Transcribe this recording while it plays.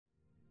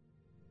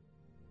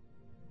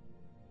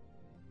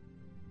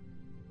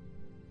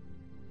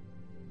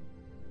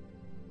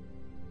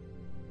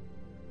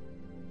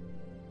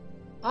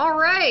All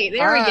right,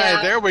 there we Hi,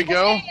 go. there we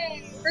go.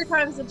 Hey, third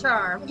time's the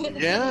charm.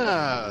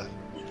 Yeah,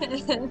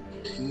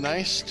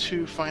 nice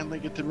to finally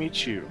get to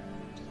meet you.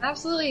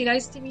 Absolutely,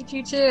 nice to meet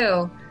you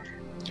too.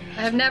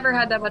 I have never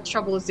had that much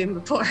trouble with Zoom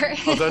before.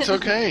 Oh, that's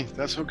okay.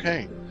 That's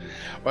okay.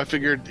 Well, I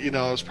figured,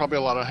 there's probably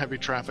a lot of heavy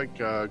traffic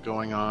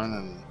going on,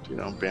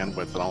 and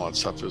bandwidth and all that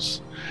stuff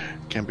is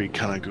can be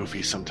kind of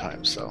goofy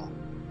sometimes. So,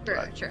 True,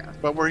 but true.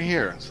 but we're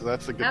here, so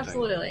that's the good thing.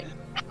 Absolutely.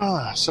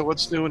 So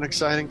what's new and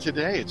exciting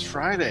today? It's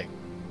Friday.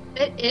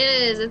 It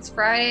is. It's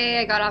Friday.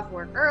 I got off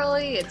work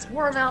early. It's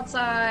warm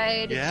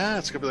outside. It's Yeah,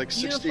 it's gonna be like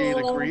 60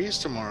 beautiful. degrees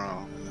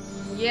tomorrow.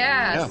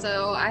 Yeah, Yeah,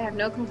 so I have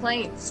no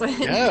complaints.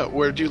 yeah.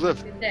 Where do you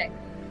live? Good day.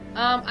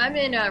 I'm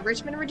in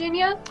Richmond,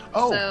 Virginia.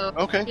 Oh, So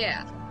okay.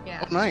 yeah, Oh,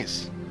 yeah.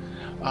 nice.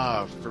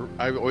 I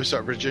always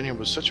thought Virginia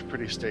was such a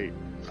pretty state.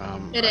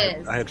 It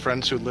is. I had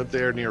friends who lived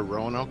there near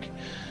Roanoke,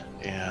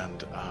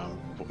 and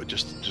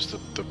just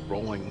the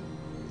rolling,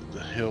 the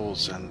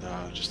hills and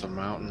just the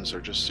mountains are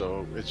just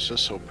it's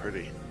just so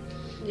pretty.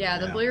 Yeah,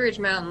 the Yeah, Blue Ridge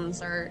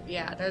Mountains are,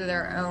 yeah, they're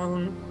their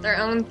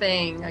own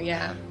thing.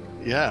 Yeah.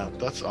 yeah,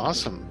 that's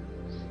awesome.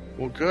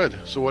 Well, good.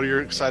 So, what are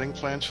your exciting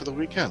plans for the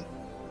weekend?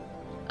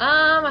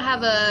 I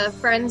have a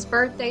friend's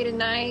birthday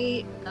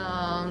tonight.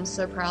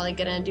 So probably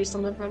gonna do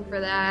something fun for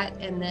that.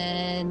 And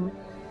then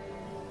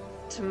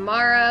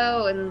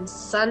tomorrow and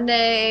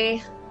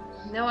Sunday,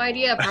 no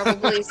idea.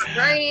 Probably some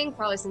writing,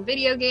 probably some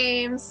video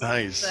games.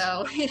 Nice.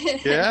 So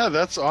Yeah,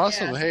 that's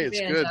awesome. yeah, take Hey, it's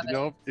advantage good.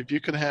 of it. If you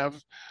can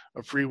have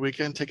a free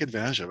weekend, take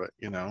advantage of it.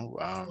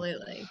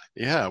 Absolutely.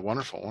 Yeah,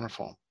 wonderful,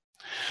 wonderful.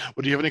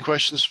 Well, do you have any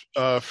questions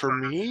for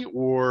me,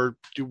 or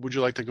would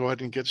you like to go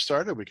ahead and get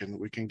started? We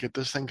can get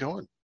this thing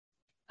going.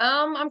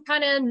 I'm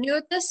kind of new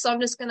at this, so I'm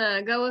just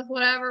gonna go with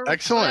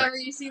Excellent. whatever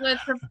you see.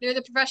 You're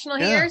the professional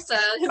Yeah. here, so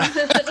let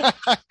me know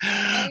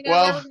where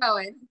Well, we're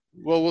going.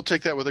 we'll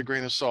take that with a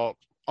grain of salt.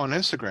 On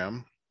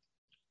Instagram,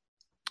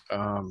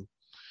 um,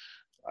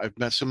 I've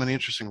met so many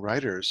interesting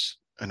writers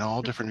in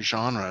all different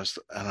genres,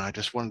 and I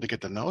just wanted to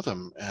get to know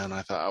them. And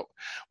I thought,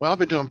 well, I've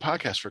been doing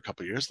podcasts for a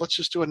couple of years. Let's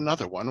just do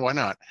another one. Why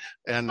not?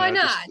 And Why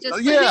just, not?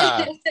 Just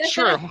yeah,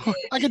 sure,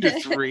 I can do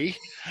three.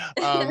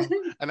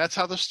 And that's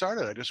how this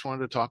started. I just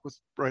wanted to talk with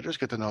writers,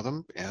 get to know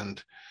them,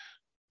 and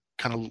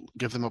kind of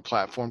give them a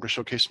platform to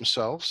showcase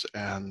themselves.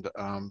 And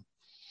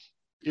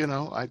you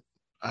know, I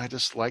I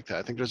just like that.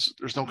 I think there's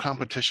no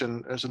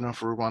competition. There's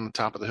enough room on the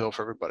top of the hill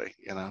for everybody.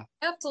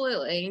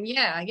 Absolutely. And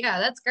yeah,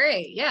 that's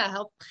great. Yeah,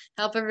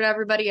 help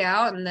everybody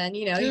out, and then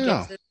you get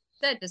Yeah,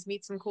 to just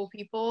meet some cool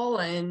people,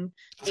 and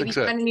maybe that's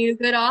it. find new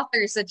good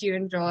authors that you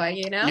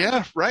enjoy.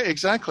 Yeah, right.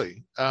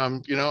 Exactly.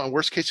 A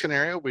worst case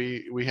scenario,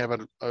 we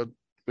have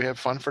we have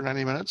fun for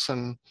 90 minutes,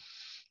 and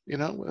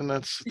and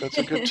that's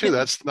a good too.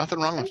 That's nothing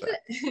wrong with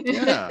That's that. it.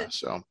 Yeah.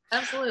 So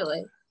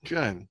Absolutely.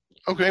 good.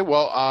 Okay.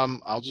 Well,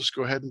 I'll just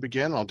go ahead and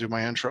begin. I'll do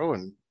my intro,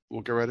 and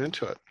we'll get right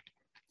into it.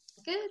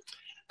 Good.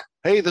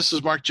 Hey, this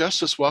is Mark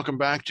Justice. Welcome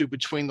back to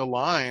Between the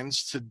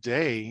Lines.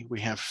 Today we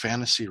have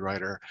fantasy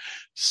writer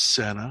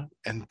Sena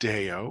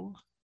Andeo.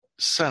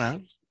 Sena,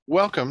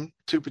 welcome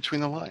to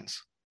Between the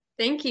Lines.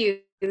 Thank you.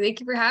 Thank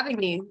you for having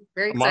me.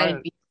 Very excited My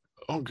to be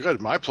Oh,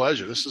 good. My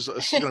pleasure. This is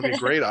going to be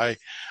great.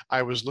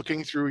 I was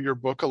looking through your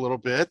book a little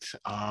bit,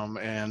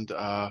 and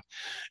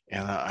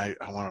I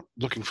want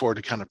looking forward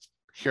to kind of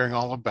hearing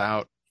all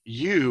about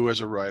you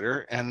as a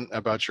writer and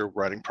about your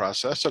writing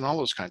process and all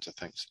those kinds of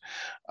things,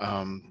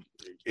 um,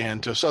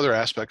 and just other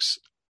aspects.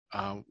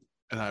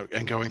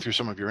 And going through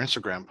some of your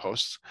Instagram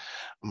posts,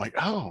 I'm like,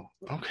 oh,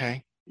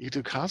 okay, you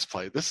do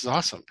cosplay. This is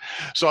awesome.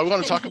 So I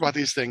want to talk about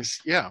these things.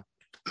 Yeah.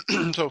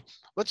 So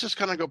let's just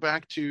kind of go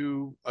back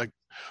to like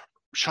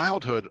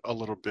childhood a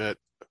little bit.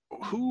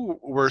 Who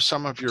were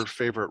some of your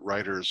favorite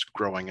writers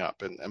growing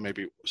up, and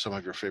maybe some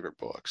of your favorite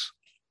books?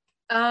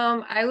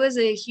 I was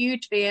a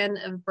huge fan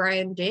of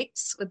Brian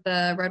Jakes with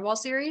the Redwall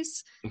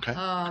series. Okay.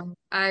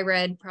 I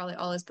read probably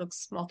all his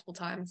books multiple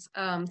times.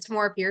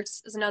 Tamora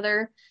Pierce is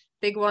another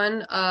big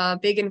one,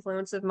 big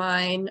influence of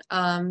mine.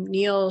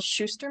 Neil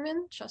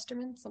Shusterman,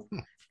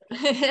 something.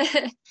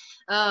 Hmm.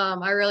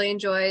 I really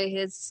enjoy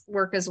his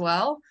work as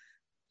well.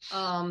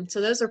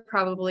 So those are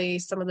probably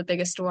some of the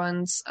biggest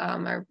ones.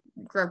 I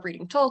grew up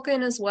reading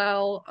Tolkien as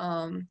well.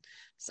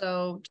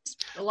 So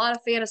just a lot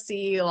of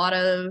fantasy, a lot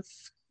of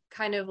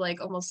kind of like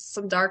almost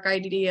some dark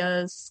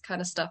ideas, kind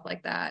of stuff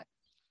like that.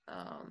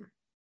 Um,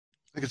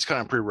 I think it's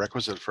kind of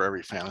prerequisite for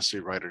every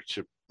fantasy writer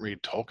to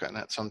read Tolkien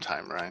at some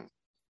time, right?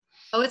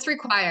 oh, it's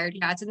required.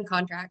 Yeah, it's in the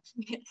contract.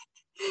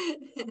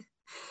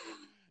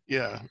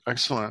 Yeah,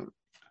 excellent.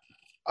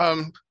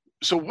 Um,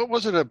 so what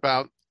was it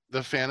about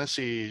the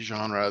fantasy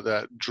genre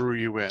that drew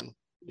you in,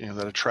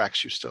 that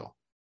attracts you still?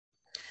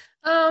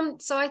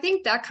 So I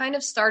think that kind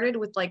of started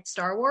with like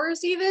Star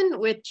Wars even,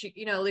 which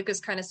Lucas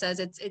kind of says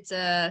it's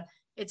a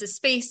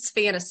space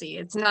fantasy.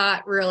 It's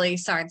not really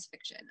science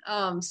fiction.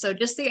 So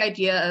just the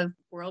idea of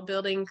world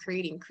building,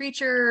 creating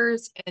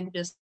creatures and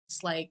just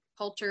like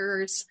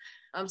cultures.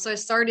 So I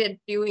started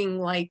doing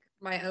like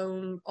my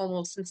own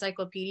almost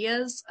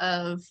encyclopedias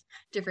of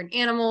different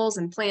animals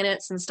and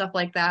planets and stuff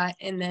like that.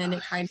 And then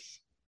it kind of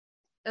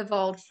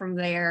evolved from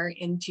there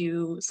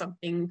into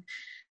something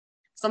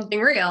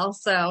real.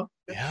 So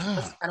that's Yeah,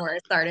 kind of where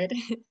it started.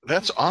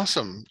 that's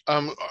awesome.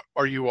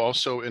 Are you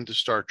also into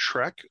Star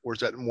Trek, or is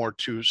that more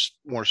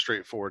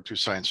straightforward to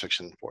science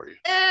fiction for you?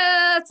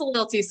 It's a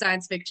little too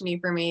science fictiony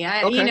for me.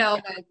 Okay,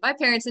 My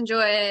parents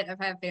enjoy it. I've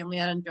had family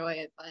that enjoy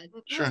it, but it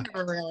was sure.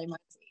 never really my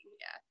scene.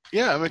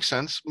 Yeah, it makes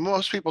sense.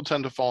 Most people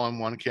tend to fall in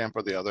one camp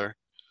or the other.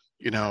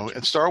 Yeah.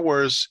 In Star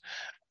Wars,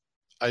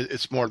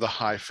 it's more the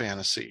high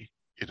fantasy.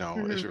 If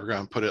Hmm. you're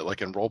going to put it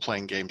like in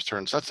role-playing games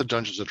terms, that's the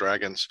Dungeons and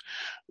Dragons,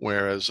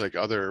 whereas like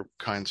other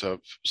kinds of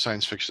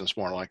science fiction is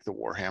more like the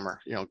Warhammer,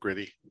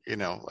 gritty.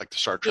 Like the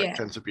Star Trek Yeah.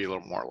 tends to be a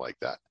little more like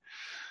that.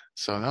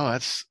 So no,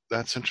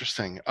 that's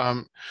interesting.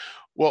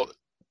 Well,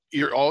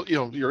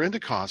 you're into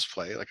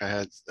cosplay, like I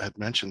had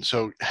mentioned.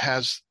 So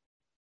has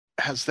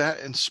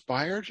that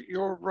inspired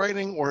your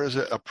writing, or is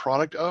it a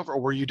product of, or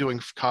were you doing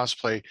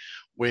cosplay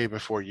way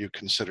before you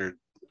considered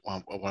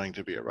wanting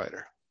to be a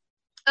writer?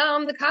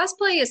 The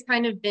cosplay has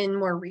kind of been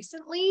more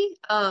recently.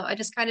 I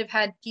just kind of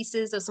had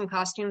pieces of some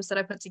costumes that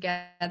I put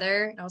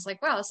together, and I was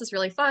like, "Wow, this is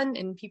really fun!"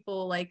 And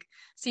people like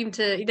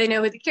they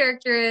know who the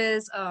character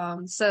is.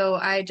 So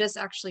I just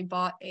actually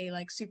bought a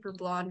like super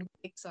blonde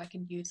wig so I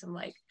can use some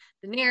like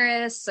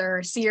Daenerys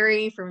or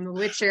Ciri from The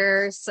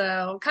Witcher.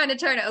 So kind of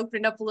trying to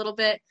open it up a little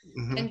bit.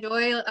 Hmm.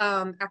 Enjoy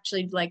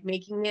actually like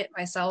making it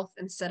myself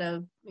instead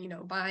of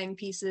buying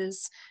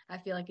pieces. I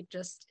feel like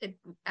it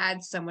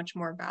adds so much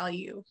more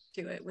value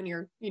to it when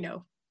you're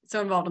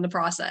so involved in the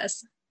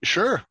process.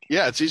 Sure.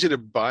 Yeah, it's easy to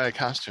buy a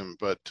costume,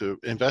 but to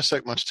invest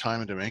that much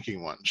time into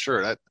making one,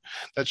 sure,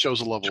 that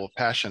shows a level of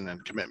passion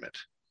and commitment,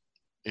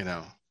 you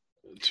know,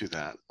 to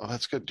that. Oh,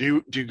 that's good.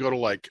 Do you go to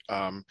like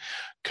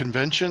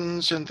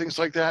conventions and things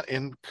like that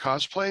in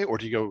cosplay, or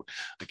do you go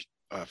like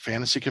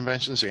fantasy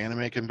conventions,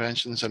 anime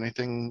conventions,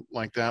 anything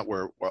like that,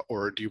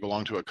 or do you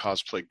belong to a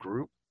cosplay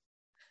group?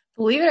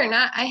 Believe it or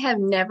not, I have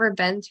never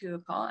been to a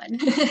con.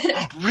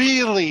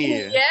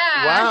 Really?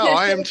 Yeah. Wow,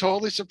 I am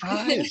totally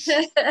surprised.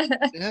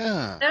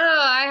 Yeah. No,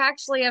 I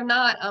actually am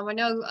not. I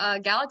know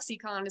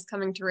GalaxyCon is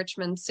coming to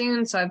Richmond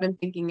soon, so I've been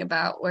thinking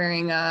about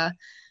wearing my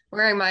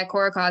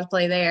Korra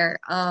cosplay there.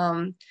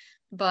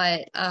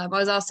 But I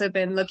was also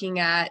been looking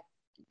at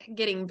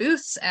getting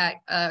booths at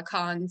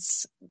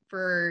cons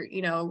for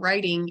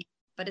writing,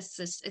 but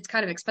it's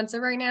kind of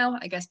expensive right now.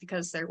 I guess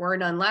because there were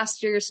none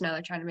last year, so now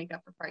they're trying to make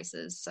up for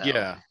prices. So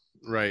Yeah,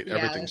 right. yeah,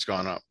 Everything's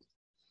gone up.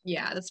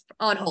 yeah, that's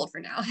on hold for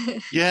now.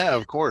 Yeah,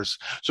 of course.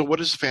 So what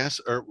is the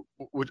fantasy, or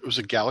was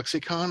it Galaxy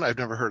Con? I've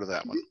never heard of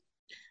that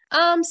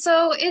one.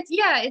 So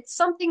it's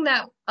something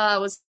that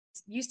was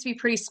used to be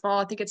pretty small.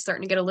 I think it's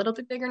starting to get a little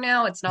bit bigger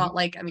now. It's Mhm. not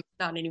like I mean, it's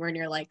not anywhere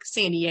near like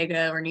San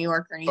Diego or New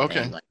York or anything.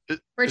 Okay. Like Is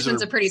it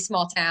Richmond's a pretty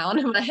small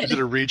town, but is it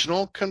a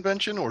regional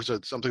convention, or is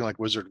it something like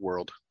Wizard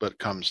World but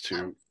comes to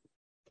um,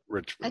 I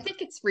Richmond?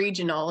 think it's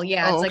regional.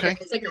 Yeah, Oh, okay.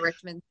 it's like a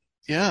Richmond.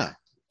 Yeah.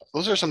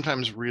 Those are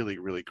sometimes really,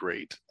 really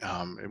great.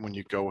 And when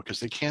you go, because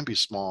they can be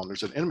small and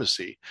there's an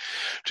intimacy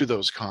to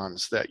those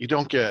cons that you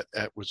don't get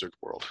at Wizard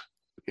World.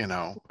 I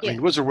Yeah.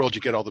 mean, Wizard World,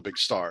 you get all the big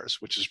stars,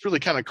 which is really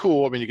kind of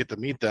cool. I mean, you get to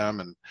meet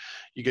them and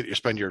you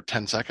spend your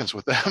 10 seconds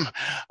with them.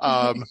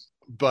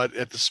 But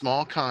at the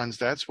small cons,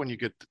 that's when you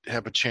get to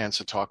have a chance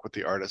to talk with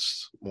the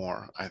artists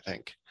more, I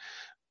think.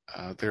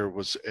 There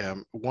was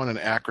one in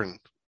Akron,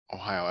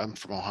 Ohio. I'm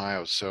from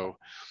Ohio, so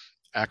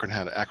Akron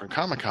had Akron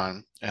Comic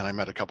Con, and I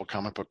met a couple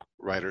comic book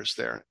writers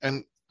there,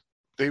 and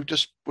they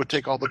just would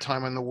take all the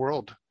time in the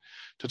world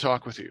to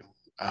talk with you,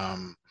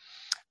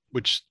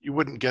 which you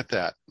wouldn't get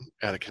that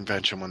at a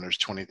convention when there's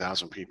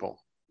 20,000 people,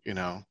 you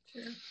know.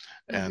 True.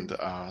 And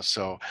Hmm.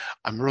 so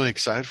I'm really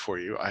excited for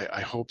you.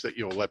 I hope that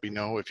you'll let me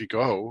know if you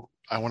go.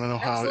 I want to know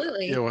how,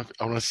 Absolutely. I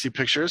want to see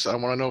pictures. I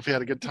want to know if you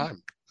had a good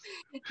time.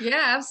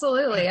 Yeah,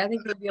 absolutely. I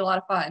think it would be a lot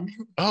of fun.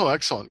 Oh,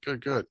 excellent.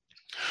 Good, good.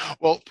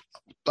 Well,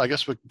 I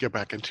guess we can get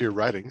back into your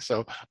writing.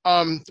 So,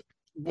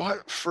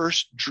 what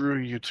first drew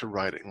you to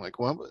writing? Like,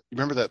 what,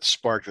 remember that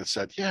spark that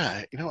said,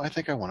 yeah, I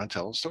think I want to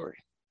tell a story.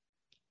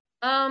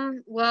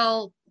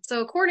 Well,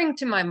 so according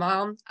to my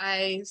mom,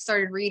 I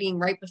started reading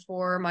right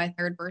before my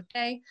third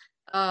birthday.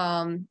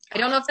 I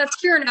don't know if that's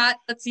true or not.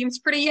 That seems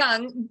pretty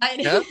young, but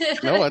Yeah,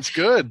 no, that's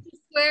good.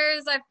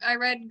 swears I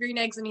read Green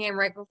Eggs and Ham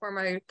right before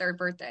my third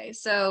birthday.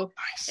 So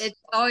Nice. it's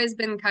always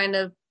been kind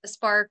of a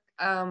spark.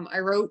 I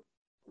wrote,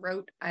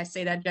 I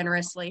say that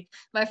generously,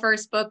 my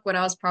first book when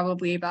I was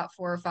probably about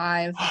 4 or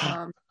 5.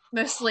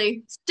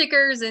 Mostly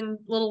stickers and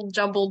little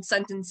jumbled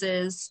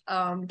sentences.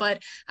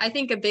 But I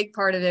think a big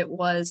part of it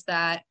was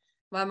that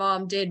my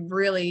mom did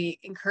really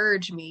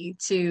encourage me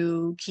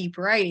to keep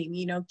writing,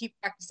 keep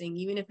practicing,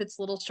 even if it's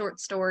little short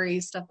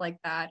stories, stuff like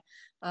that.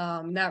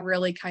 That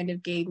really kind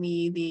of gave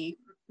me the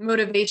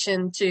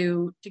motivation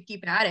to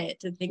keep at it,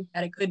 to think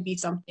that it could be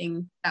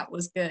something that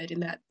was good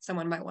and that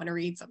someone might want to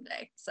read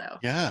someday. So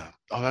Yeah.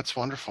 Oh, that's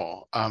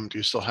wonderful. Do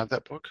you still have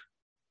that book?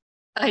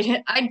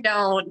 I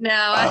don't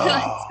know.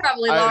 It's Oh,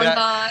 probably long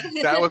gone.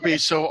 that would be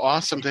so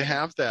awesome to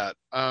have that.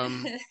 Well,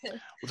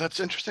 that's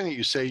interesting that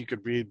you say you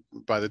could read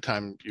by the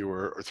time you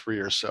were 3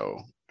 or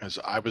so, as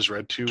I was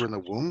read too in the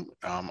womb.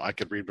 I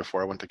could read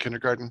before I went to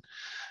kindergarten,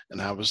 and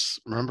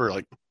remember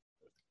like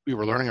we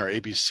were learning our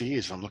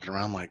ABCs, and I'm looking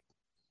around like,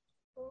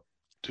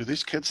 do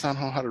these kids not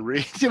know how to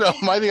read?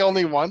 Am I the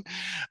only one?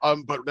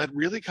 But that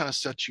really kind of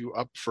sets you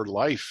up for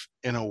life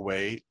in a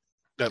way.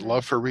 That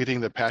love for reading,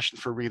 the passion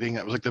for reading,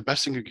 that was like the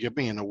best thing you could give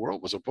me in the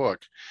world was a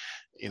book,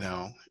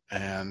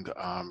 and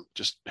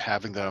just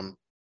having them,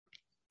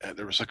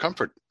 there was a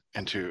comfort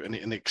in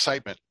the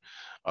excitement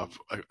of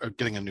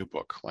getting a new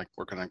book. Like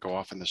we're going to go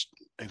off in this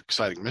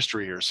exciting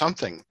mystery or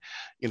something,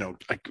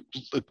 I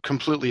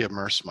completely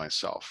immerse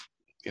myself,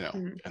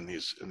 Mhm. in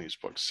these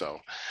books. So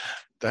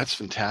that's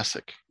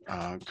fantastic.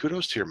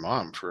 Kudos to your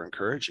mom for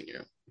encouraging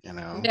you.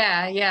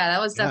 Yeah,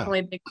 that was Yeah. definitely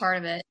a big part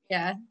of it.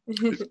 Yeah.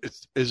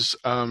 Is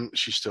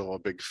she still a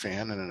big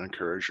fan and an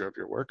encourager of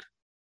your work?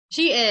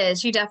 She is.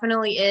 She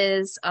definitely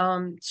is.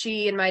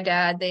 She and my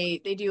dad, they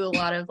do a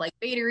lot of like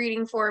beta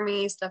reading for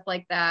me, stuff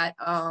like that.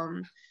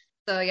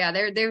 So yeah,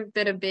 they've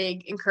been a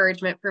big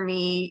encouragement for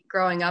me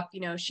growing up.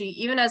 She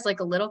even as like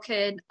a little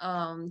kid,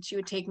 she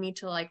would take me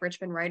to like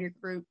Richmond Writer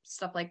Group,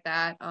 stuff like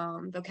that,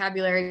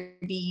 vocabulary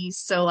bees.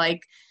 So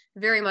like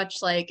very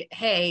much like,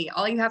 hey,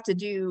 all you have to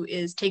do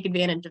is take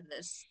advantage of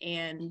this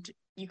and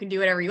you can do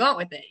whatever you want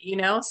with it.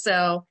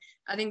 So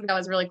I think that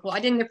was really cool. I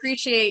didn't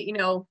appreciate,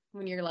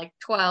 when you're like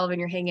 12 and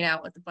you're hanging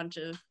out with a bunch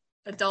of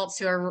adults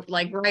who are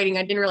like writing.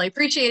 I didn't really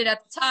appreciate it at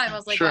the time. I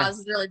was like, wow, Sure. this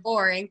is really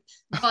boring.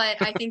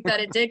 But I think that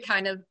it did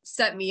kind of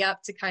set me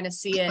up to kind of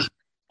see it,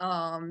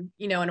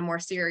 in a more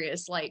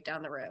serious light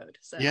down the road.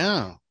 So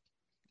Yeah.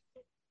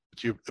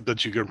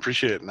 But you can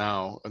appreciate it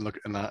now and look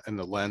in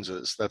the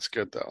lenses. That's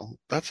good though.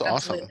 That's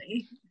awesome.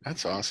 absolutely.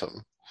 That's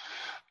awesome.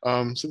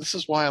 So this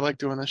is why I like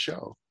doing this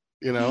show.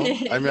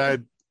 I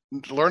mean,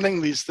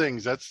 learning these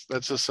things. That's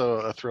just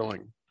a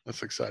thrilling.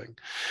 That's exciting.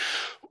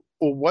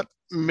 Well, what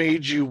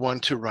made you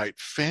want to write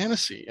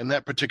fantasy in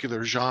that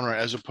particular genre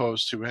as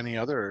opposed to any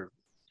other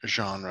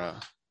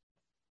genre?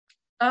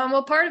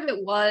 Well, part of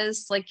it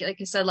was like I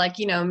said, like,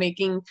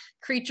 making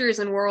creatures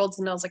and worlds,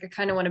 and I was like, I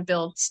kind of want to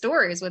build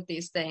stories with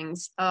these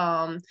things.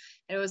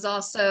 It was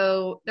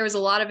also there was a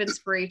lot of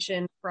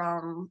inspiration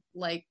from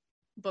like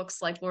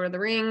books like Lord of the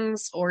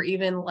Rings or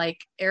even like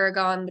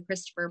Aragon, the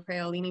Christopher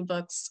Paolini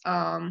books.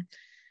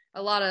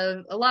 A lot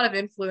of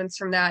influence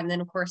from that, and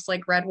then of course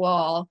like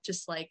Redwall,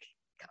 just like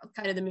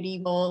kind of the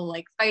medieval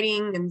like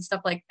fighting and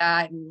stuff like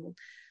that, and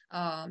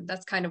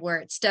that's kind of where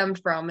it stemmed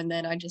from. And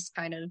then I just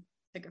kind of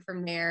took it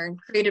from there and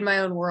created my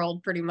own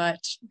world pretty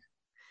much.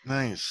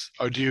 Nice.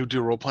 Oh, do you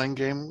do role playing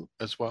game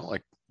as well,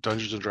 like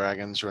Dungeons and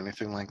Dragons or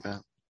anything like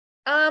that?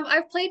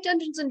 I've played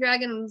Dungeons and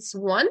Dragons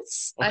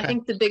once. I Okay.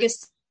 think the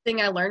biggest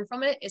thing I learned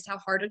from it is how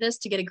hard it is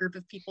to get a group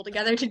of people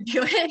together to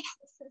do it.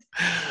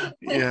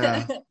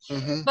 Yeah.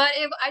 Hmm. But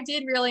I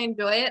did really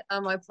enjoy it.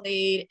 I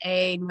played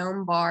a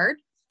gnome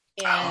bard,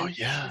 Oh and it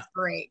yeah. was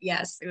great.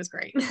 Yes, it was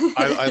great.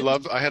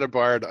 I had a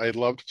bard. I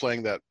loved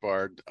playing that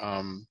bard.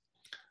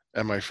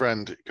 And my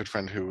good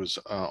friend who was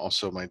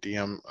also my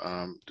DM,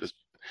 just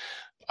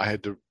I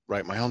had to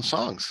write my own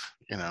songs.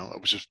 It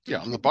was just,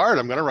 yeah, I'm the bard.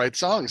 I'm going to write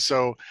songs.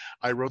 So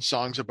I wrote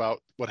songs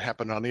about what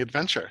happened on the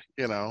adventure,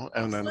 and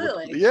then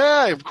Absolutely.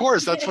 yeah, of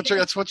course, that's what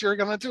you're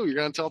going to do. You're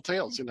going to tell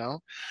tales. No,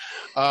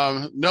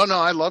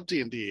 I love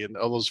D&D and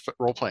all those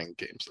role playing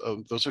games.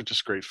 Those are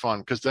just great fun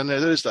because then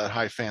it is that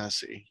high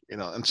fantasy,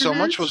 and so Hmm.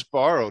 much was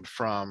borrowed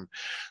from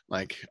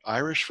like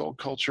Irish folk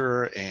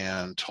culture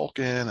and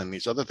Tolkien and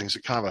these other things.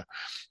 That kind of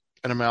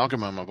an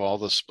amalgam of all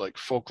this like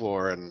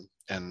folklore and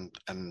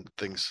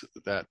things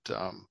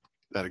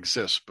that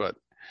exist. But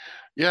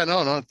yeah,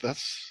 no,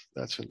 that's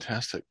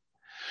fantastic.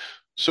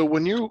 So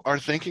when you are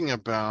thinking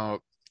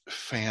about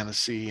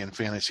fantasy and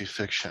fantasy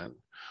fiction,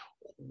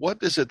 what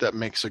is it that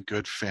makes a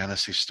good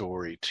fantasy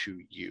story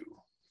to you?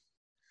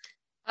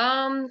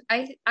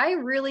 I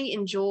really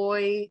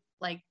enjoy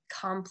like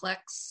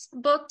complex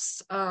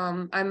books.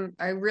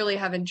 I really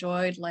have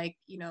enjoyed like,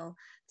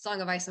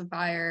 Song of Ice and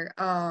Fire.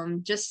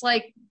 Just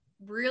like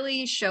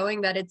really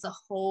showing that it's a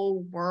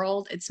whole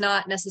world. It's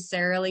not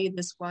necessarily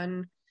this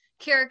one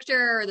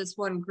character or this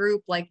one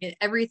group. Like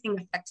everything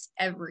affects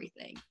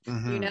everything.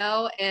 Hmm.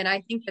 And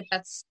I think that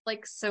that's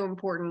like so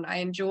important. I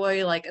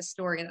enjoy like a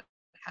story that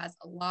has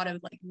a lot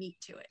of like meat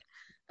to it.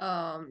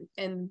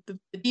 And the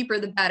deeper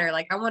the better.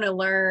 Like I want to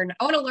learn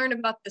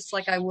about this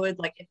like I would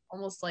like it's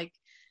almost like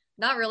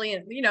not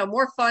really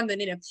more fun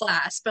than in a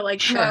class, but like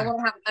I Sure. want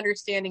to have an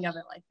understanding of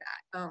it like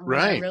that, when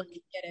I Right.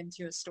 really get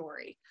into a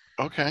story.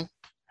 Okay.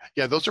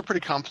 Yeah, those are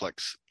pretty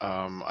complex.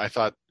 I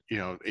thought,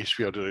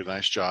 HBO did a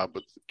nice job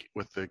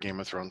with the Game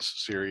of Thrones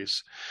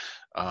series.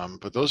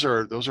 But those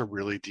are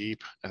really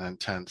deep and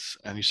intense.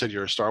 And you said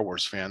you're a Star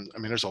Wars fan. I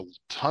mean, there's a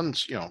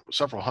tons,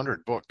 several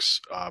hundred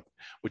books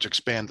which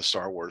expand the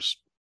Star Wars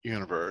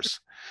universe.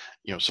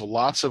 So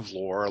lots of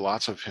lore,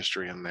 lots of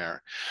history in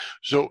there.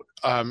 So,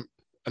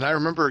 and I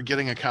remember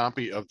getting a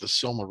copy of the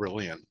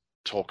Silmarillion.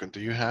 Tolkien. Do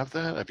you have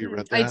that? Have you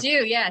read I that? do,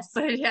 yes.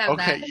 I have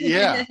Okay, that.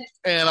 yeah.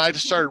 And I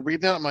just started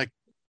reading it. I'm like,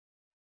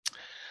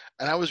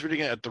 and I was reading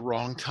it at the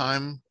wrong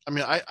time. I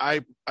mean,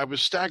 I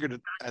was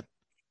staggered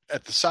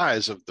at the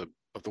size of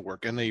the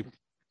work and the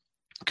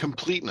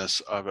completeness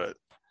of it.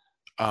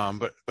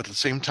 But at the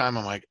same time,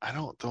 I'm like, I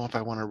don't know if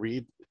I want to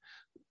read,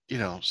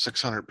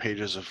 600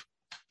 pages of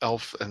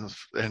elf and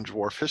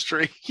dwarf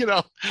history.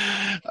 I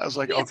was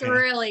like, It's okay,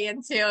 really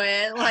into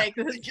it. Like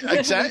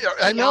exactly.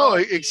 I know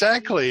genealogy and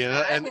exactly,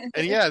 and yeah.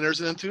 and yeah,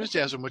 there's an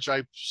enthusiasm which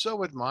I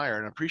so admire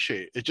and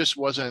appreciate. It just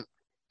wasn't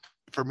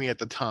for me at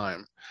the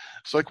time.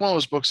 So like one of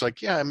those books,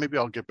 like yeah, maybe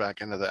I'll get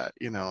back into that,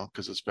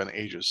 because it's been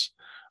ages.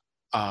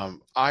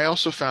 I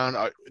also found,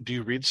 do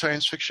you read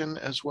science fiction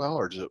as well,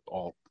 or is it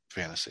all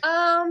fantasy?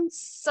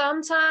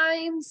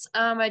 Sometimes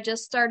I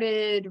just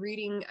started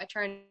reading. I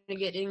trying to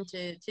get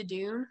into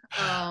Dune.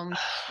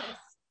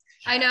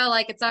 I know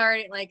like it's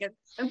already like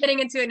I'm getting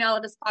into it now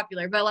that it's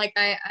popular, but like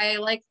I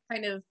like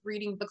kind of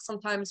reading books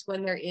sometimes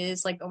when there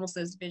is like almost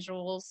those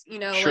visuals,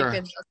 like Sure.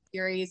 a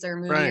series or a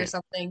movie or Right.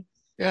 something.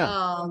 Yeah.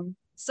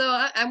 So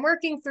I'm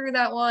working through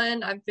that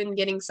one. I've been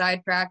getting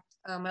sidetracked.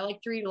 I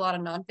like to read a lot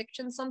of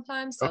nonfiction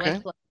sometimes, so I like Okay.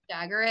 to like,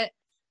 stagger it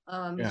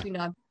Yeah. between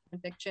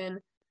nonfiction.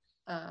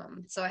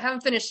 So I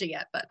haven't finished it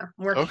yet, but I'm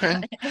working Okay.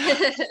 on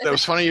it. That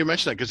was funny you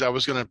mentioned that because I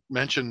was going to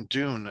mention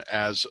Dune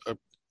as a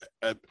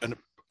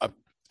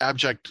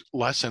abject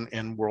lesson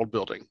in world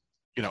building,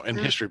 in Mm,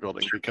 history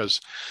building, because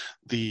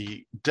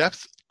the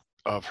depth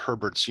of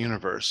Herbert's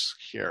universe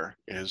here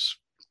is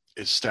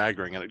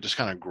staggering, and it just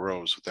kind of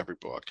grows with every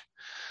book.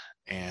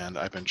 And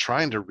I've been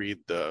trying to read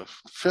the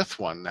fifth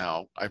one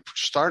now. I've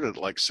started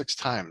like 6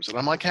 times, and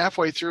I'm like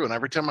halfway through. And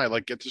every time I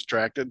like get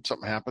distracted,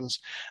 something happens,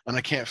 and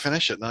I can't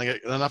finish it. And I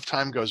get enough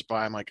time goes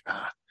by. I'm like,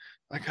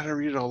 I gotta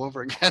read it all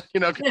over again.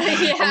 I'm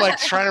yeah. like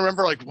trying to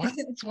remember like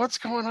what's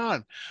going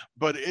on,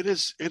 but it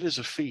is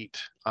a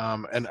feat.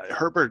 And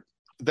Herbert,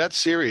 that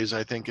series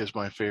I think is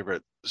my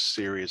favorite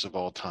series of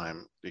all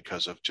time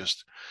because of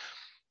just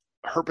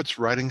Herbert's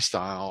writing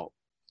style.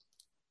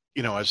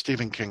 As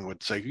Stephen King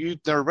would say, you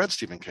never read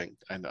Stephen King,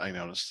 and I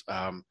noticed.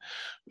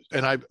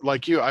 And I,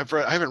 like you, I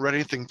haven't read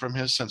anything from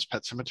his since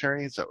Pet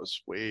Sematary. That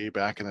was way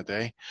back in the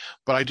day,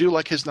 but I do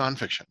like his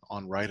nonfiction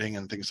on writing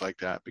and things like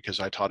that because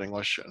I taught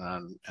English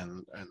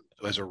and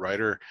as a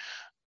writer,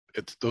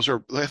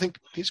 I think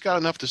he's got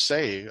enough to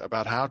say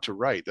about how to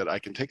write that I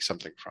can take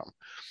something from.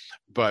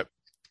 But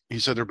he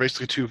said there are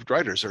basically two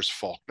writers. There's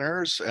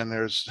Faulkner's and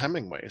there's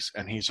Hemingway's,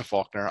 and he's a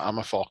Faulkner. I'm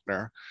a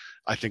Faulkner.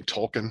 I think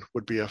Tolkien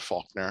would be a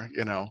Faulkner.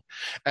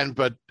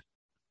 But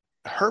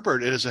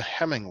Herbert is a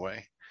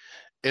Hemingway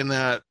in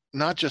that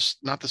not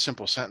the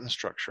simple sentence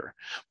structure,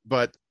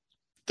 but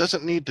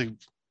doesn't need to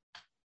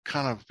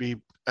kind of be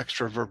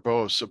extra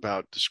verbose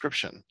about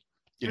description.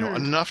 Mm,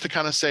 Enough to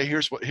kind of say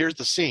here's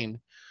the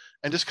scene,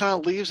 and just kind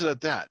of leaves it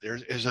at that. There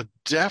is a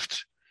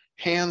deft,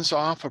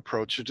 hands-off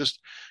approach to just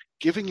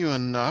giving you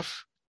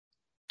enough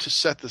to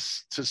set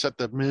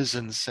the mise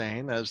en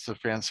scene, as the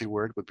fancy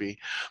word would be,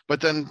 but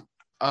then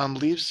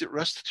leaves the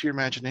rest to your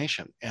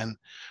imagination, and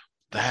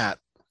that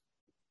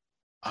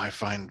I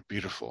find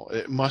beautiful.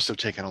 It must have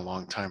taken a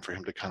long time for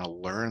him to kind of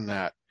learn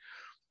that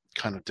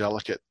kind of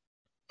delicate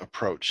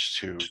approach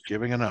to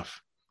giving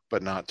enough,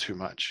 but not too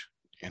much.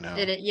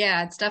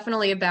 yeah, it's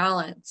definitely a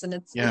balance, and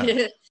it's Yeah,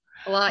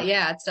 a lot.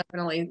 Yeah, it's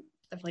definitely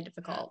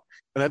difficult.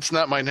 and that's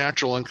not my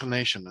natural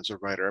inclination as a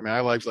writer. I mean, I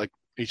like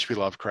H.P.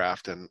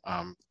 Lovecraft, and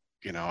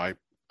I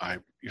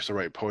used to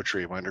write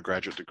poetry. My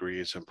undergraduate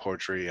degrees in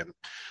poetry, and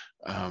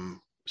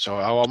so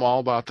I'm all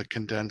about the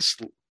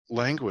condensed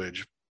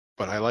language,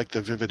 but I like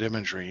the vivid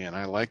imagery and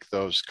I like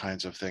those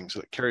kinds of things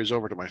that carries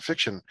over to my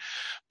fiction.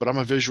 But I'm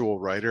a visual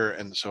writer,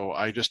 and so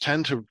I just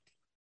tend to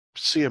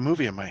see a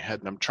movie in my head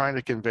and I'm trying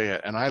to convey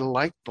it. And I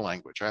like the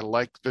language. I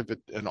like vivid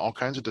and all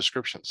kinds of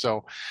descriptions.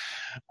 So,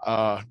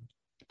 uh,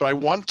 but I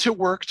want to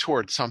work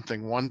towards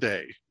something one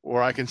day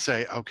where I can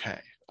say,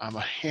 okay, I'm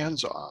a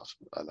hands off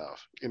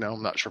enough.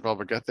 I'm not sure if I'll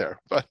ever get there,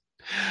 but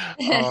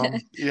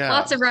yeah,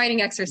 Lots of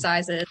writing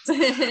exercises.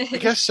 I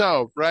guess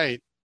so.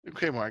 Right.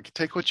 Okay, Mark,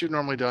 take what you've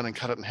normally done and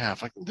cut it in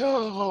half. Like,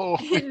 no,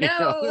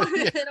 No,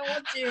 yeah, I don't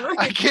want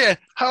I to. can't.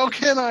 How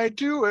can I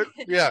do it?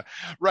 Yeah,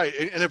 right.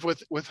 And if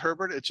with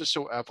Herbert, it's just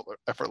so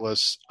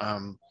effortless.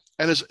 And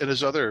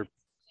his other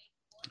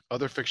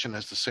fiction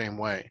is the same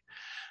way.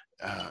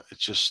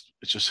 It's just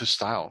his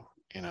style,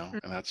 and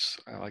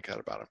I like that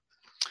about him.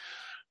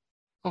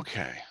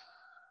 Okay.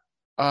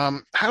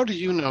 How do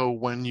you know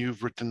when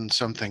you've written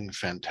something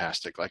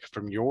fantastic? Like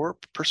from your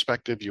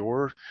perspective,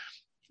 your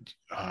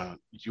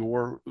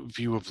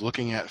view of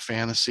looking at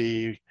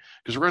fantasy,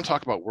 because we're going to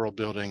talk about world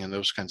building and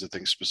those kinds of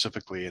things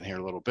specifically in here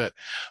a little bit.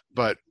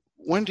 But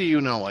when do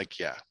you know, like,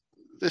 yeah,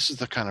 this is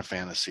the kind of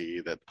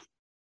fantasy that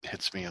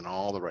hits me in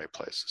all the right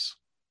places?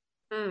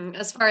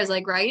 As far as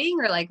like writing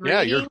or like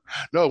Yeah, reading?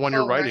 when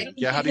you're Oh, writing. writing.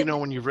 Yeah, how do you know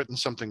when you've written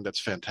something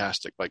that's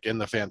fantastic, like in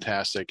the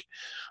fantastic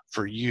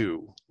for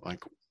you,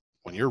 like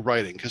when you're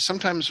writing? Because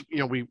sometimes,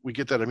 we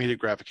get that immediate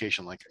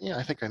gratification, like, yeah,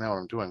 I think I know what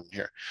I'm doing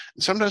here.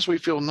 And sometimes we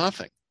feel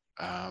nothing.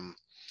 Um,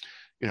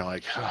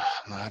 like,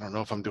 I don't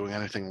know if I'm doing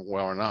anything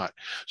well or not.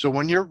 So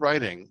when you're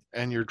writing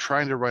and you're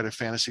trying to write a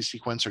fantasy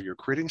sequence, or you're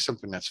creating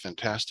something that's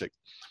fantastic,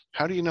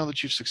 how do you know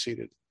that you've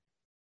succeeded?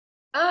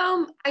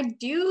 I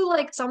do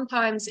like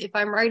sometimes if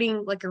I'm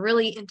writing like a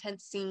really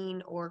intense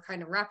scene or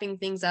kind of wrapping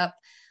things up,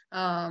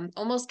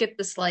 almost get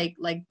this like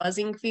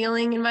buzzing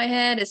feeling in my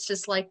head. It's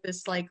just like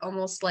this like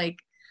almost like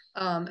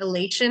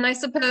elation, I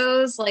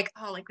suppose. Like,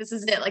 oh, like this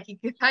is it. Like you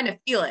could kind of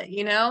feel it,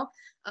 you know?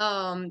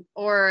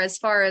 Or as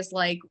far as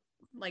like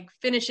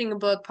finishing a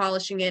book,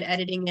 polishing it,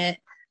 editing it,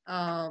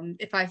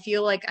 if I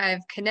feel like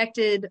I've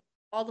connected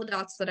all the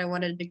dots that I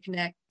wanted to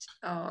connect,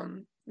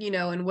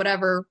 in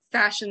whatever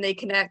fashion they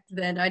connect,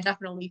 then I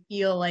definitely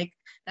feel like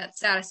that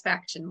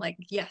satisfaction. Like,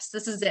 yes,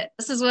 this is it.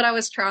 This is what I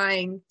was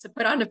trying to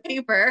put onto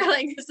paper.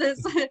 Like, this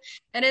is,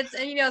 and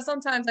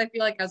sometimes I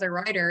feel like as a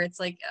writer, it's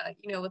like,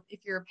 if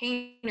you're a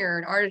painter,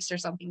 an artist or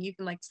something, you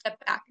can like step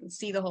back and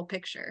see the whole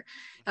picture.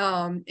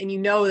 And you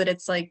know that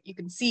it's like, you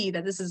can see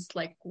that this is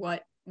like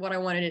what I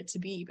wanted it to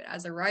be. But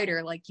as a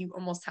writer, like you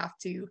almost have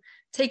to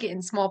take it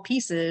in small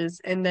pieces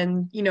and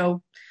then,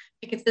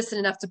 be consistent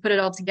enough to put it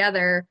all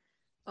together,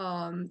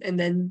 and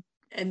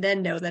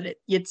then know that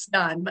it's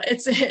done. But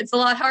it's a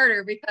lot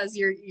harder because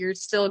you're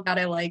still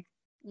gotta like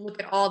look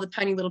at all the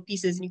tiny little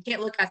pieces and you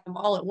can't look at them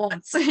all at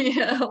once, you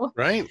know.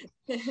 Right.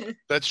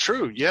 That's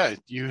true. Yeah.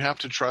 You have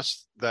to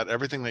trust that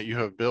everything that you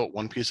have built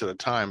one piece at a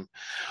time,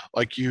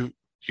 like you've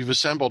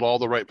assembled all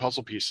the right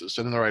puzzle pieces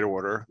in the right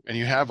order, and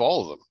you have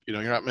all of them.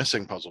 You're not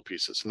missing puzzle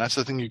pieces. And that's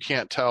the thing you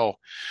can't tell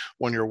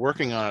when you're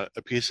working on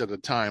a piece at a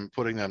time,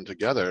 putting them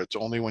together. It's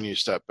only when you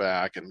step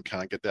back and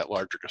kind of get that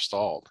larger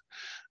gestalt.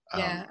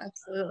 Yeah,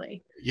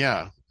 absolutely.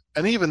 Yeah.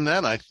 And even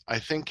then, I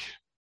think,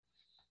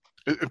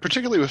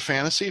 particularly with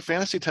fantasy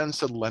tends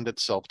to lend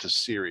itself to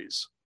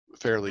series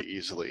fairly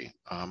easily,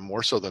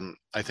 more so than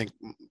I think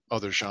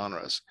other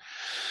genres.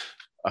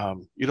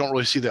 You don't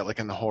really see that like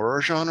in the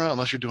horror genre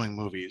unless you're doing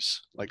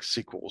movies like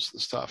sequels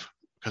and stuff,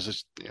 because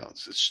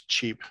it's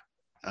cheap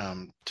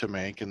to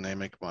make, and they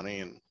make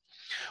money.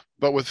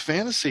 But with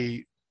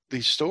fantasy,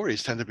 these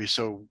stories tend to be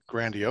so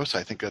grandiose.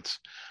 I think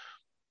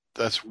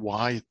that's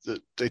why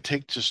they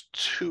take just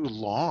too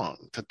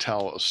long to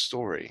tell a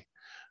story.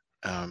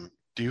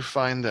 Do you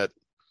find that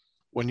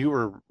when you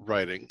were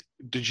writing,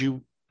 did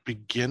you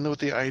begin with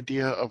the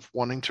idea of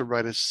wanting to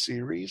write a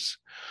series,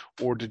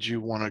 or did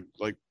you want to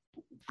like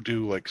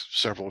do like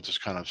several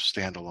just kind of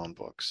standalone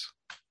books?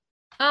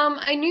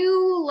 I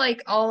knew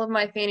like all of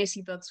my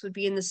fantasy books would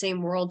be in the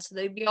same world, so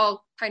they'd be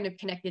all kind of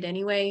connected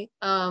anyway.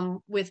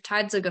 With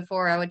Tides of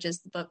Ghaffora, which is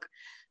the book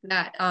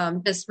that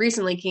just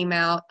recently came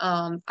out,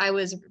 I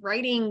was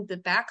writing the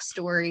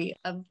backstory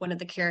of one of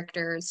the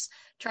characters,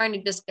 trying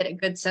to just get a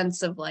good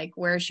sense of like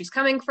where she's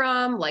coming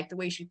from, like the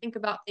way she think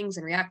about things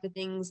and react to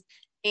things.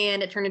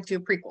 And it turned into a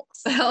prequel.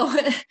 So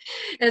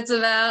it's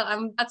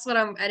that's what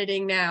I'm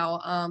editing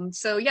now.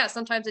 So yeah,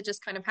 sometimes it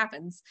just kind of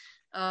happens.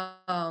 But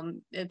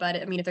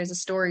I mean, if there's a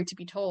story to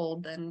be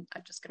told, then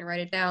I'm just going to write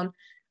it down.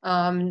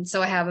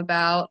 So I have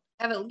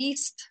at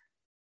least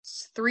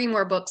 3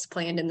 more books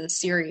planned in this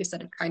series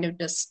that have kind of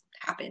just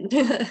happened.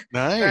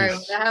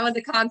 Nice. I had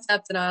the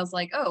concept and I was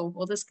like, oh,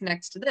 well, this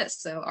connects to this.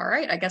 So, all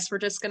right, I guess we're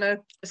just gonna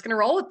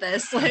roll with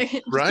this. Like, just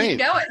keep Right.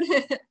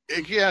 going.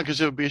 Yeah,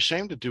 because it would be a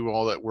shame to do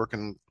all that work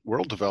in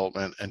world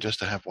development and just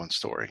to have one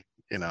story,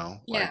 Yeah.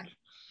 like,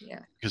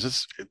 Yeah. because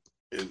it's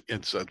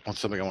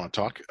something I want to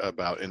talk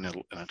about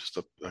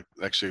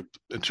actually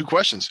in 2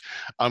 questions,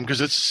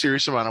 because it's a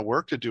serious amount of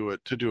work to do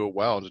it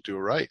well and to do it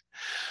right.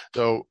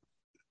 So,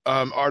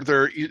 are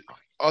there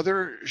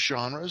other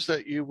genres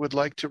that you would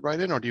like to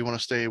write in, or do you want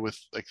to stay with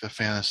like the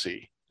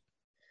fantasy?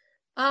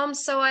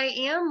 So I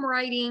am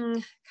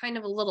writing kind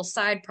of a little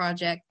side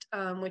project,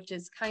 which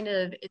is kind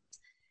of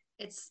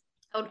it's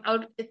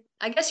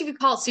I guess you could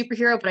call it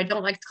superhero, but I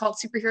don't like to call it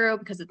superhero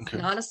because it's Okay.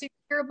 not a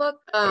superhero book.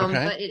 Okay.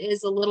 But it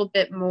is a little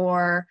bit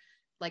more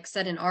like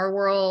set in our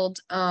world.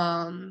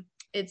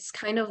 It's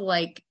kind of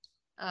like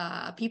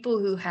people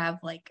who have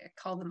like I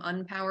call them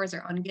unpowers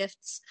or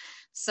ungifts.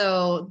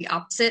 So the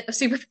opposite of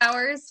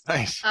superpowers.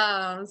 Nice.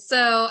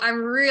 So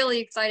I'm really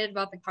excited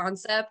about the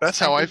concept.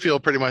 That's I how I think feel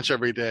pretty much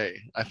every day.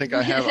 I think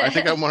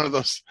I'm one of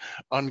those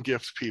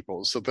ungift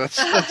people. So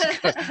that's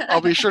good.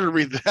 I'll be sure to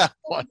read that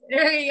one.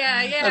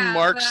 Yeah, And yeah.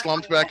 Mark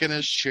slumped back in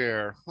his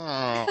chair.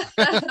 Oh.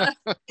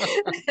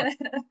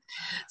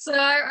 So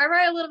I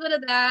write a little bit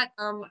of that.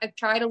 I've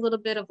tried a little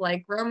bit of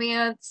like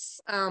romance,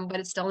 but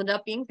it still ended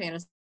up being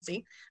fantasy.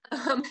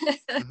 Um,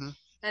 Mm-hmm.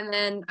 and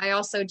then I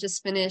also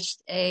just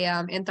finished a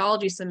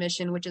anthology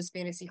submission, which is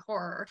fantasy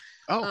horror,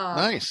 Oh,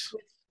 nice.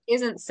 which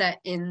isn't set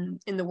in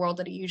the world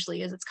that it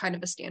usually is. It's kind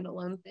of a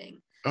standalone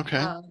thing.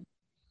 Okay.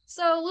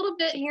 So a little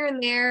bit here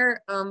and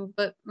there,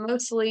 but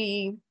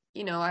mostly,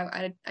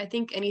 I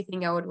think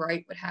anything I would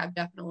write would have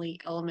definitely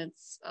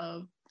elements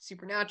of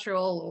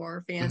supernatural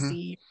or Mm-hmm.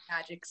 fantasy,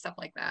 magic, stuff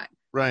like that.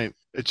 Right.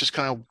 It's just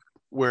kind of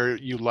where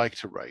you like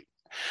to write.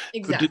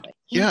 Exactly.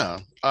 Yeah.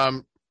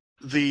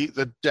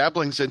 The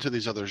dabblings into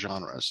these other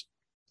genres,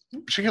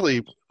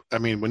 particularly, I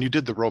mean, when you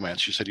did the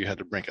romance, you said you had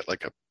to make it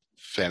like a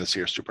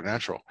fantasy or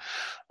supernatural.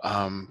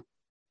 Um,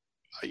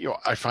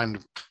 I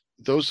find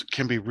those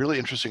can be really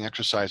interesting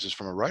exercises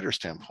from a writer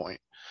standpoint,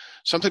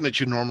 something that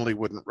you normally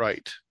wouldn't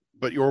write,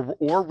 but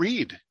or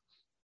read.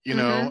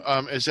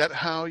 Mm-hmm. Is that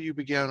how you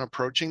began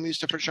approaching these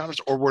different genres,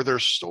 or were there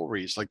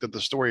stories like did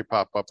the story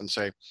pop up and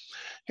say,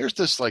 here's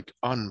this like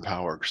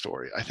unpowered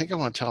story, I think I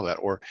want to tell that,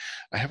 or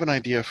I have an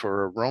idea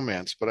for a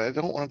romance but I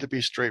don't want it to be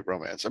straight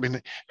romance? I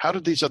mean, how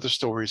did these other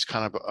stories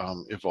kind of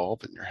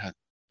evolve in your head?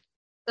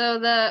 So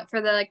the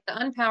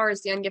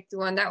unpowered, the ungifted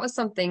one, that was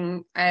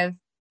something I've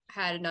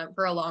had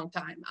for a long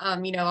time. I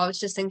was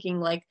just thinking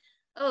like,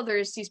 oh,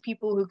 there's these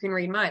people who can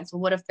read minds.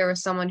 Well, what if there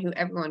was someone who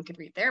everyone could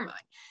read their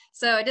mind?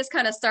 So it just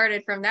kind of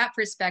started from that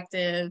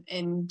perspective,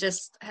 and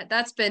just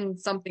that's been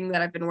something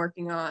that I've been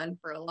working on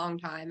for a long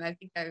time. I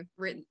think I've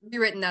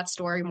rewritten that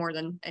story more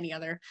than any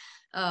other.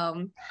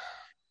 Um,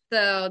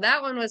 so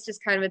that one was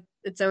just kind of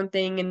its own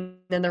thing. And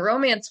then the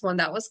romance one,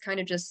 that was kind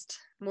of just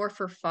more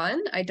for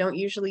fun. I don't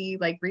usually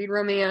like read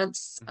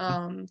romance.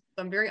 Mm-hmm. So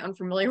I'm very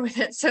unfamiliar with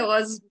it. So it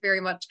was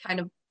very much kind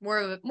of more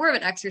of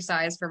an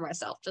exercise for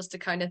myself, just to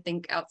kind of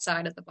think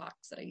outside of the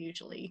box that I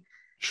usually,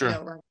 Sure.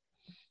 run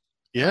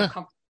Yeah.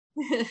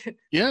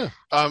 Yeah.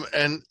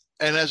 And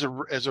as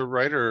a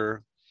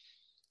writer,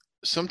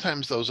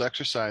 sometimes those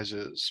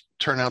exercises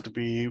turn out to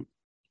be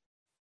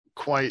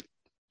quite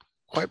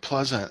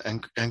pleasant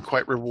and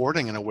quite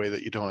rewarding in a way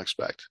that you don't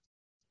expect.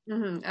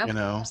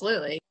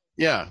 Absolutely.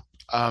 Yeah.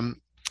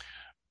 Um,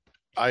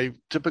 I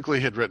typically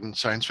had written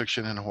science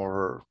fiction and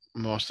horror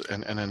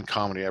and then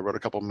comedy. I wrote a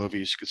couple of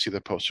movies. You could see the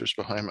posters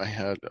behind my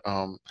head.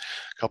 A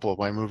couple of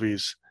my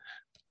movies.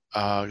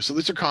 So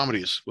these are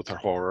comedies with their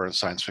horror and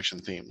science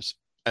fiction themes.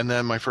 And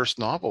then my first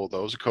novel,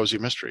 though, was a cozy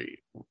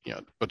mystery,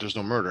 but there's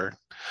no murder.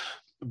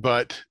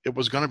 But it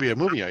was going to be a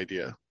movie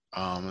idea,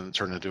 and it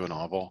turned into a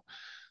novel.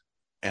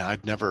 And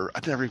I'd never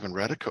even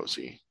read a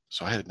cozy,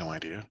 so I had no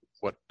idea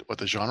what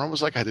the genre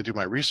was like. I had to do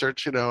my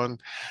research, and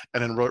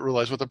then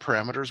realize what the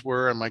parameters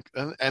were,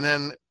 and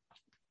then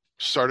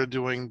started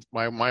doing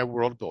my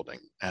world building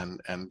and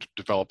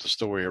developed a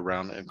story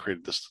around and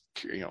created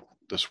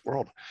this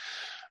world.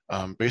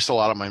 Based a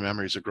lot of my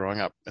memories of growing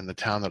up in the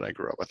town that I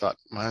grew up. I thought,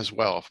 might as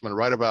well, if I'm going to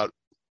write about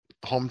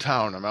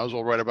hometown, I might as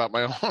well write about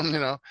my own.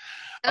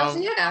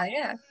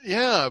 Yeah.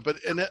 Yeah, but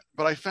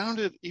I found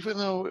it, even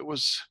though it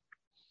was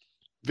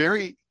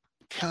very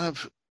kind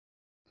of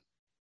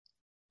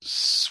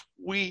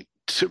sweet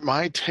to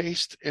my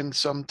taste, and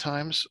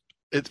sometimes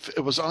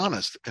it was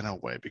honest in a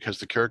way, because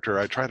the character,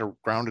 I try to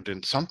ground it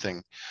in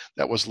something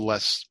that was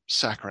less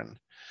saccharine.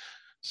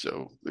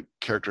 So the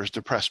character is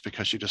depressed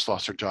because she just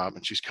lost her job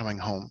and she's coming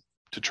home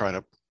to try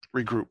to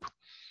regroup,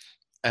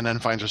 and then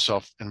finds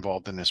herself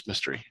involved in this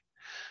mystery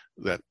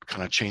that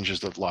kind of changes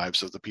the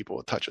lives of the people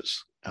it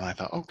touches. And I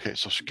thought, okay,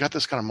 so she got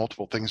this kind of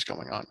multiple things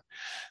going on.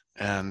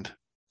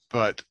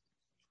 But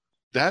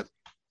that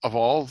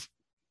evolved.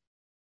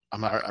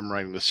 I'm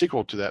writing the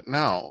sequel to that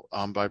now,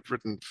 but I've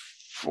written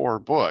 4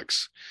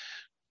 books,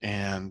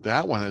 and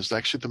that one is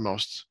actually the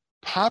most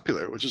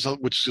popular, which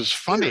is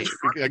funny,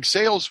 like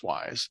sales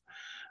wise.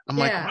 I'm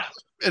like, wow.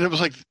 And it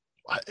was like,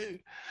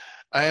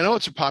 I know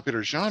it's a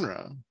popular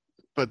genre,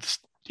 but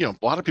a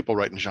lot of people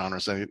write in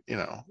genres that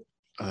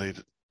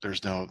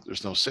there's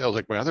no sales.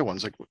 Like my other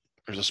ones, like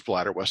there's a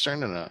splatter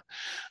western and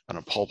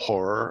a pulp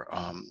horror,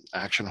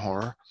 action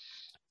horror,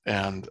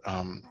 and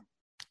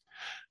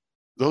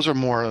those are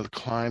more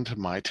inclined to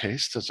my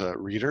taste as a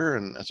reader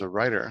and as a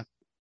writer.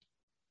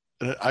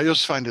 And I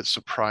just find it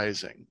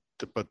surprising,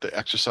 but the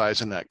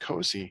exercise in that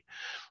cozy,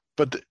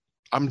 but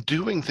I'm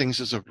doing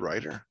things as a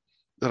writer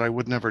that I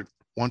would never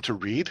want to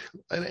read.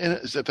 And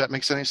if that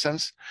makes any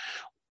sense.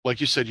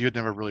 Like you said, you had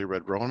never really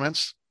read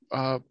romance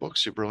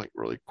books. You're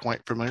really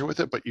quite familiar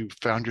with it, but you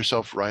found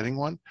yourself writing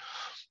one.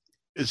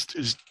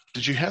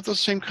 Did you have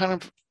those same kind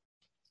of,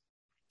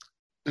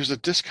 there's a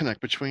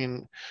disconnect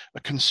between a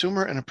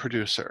consumer and a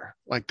producer.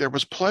 Like there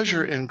was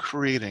pleasure in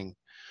creating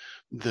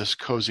this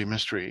cozy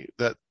mystery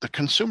that the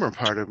consumer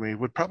part of me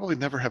would probably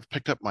never have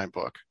picked up my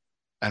book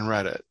and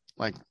read it.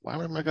 Like, why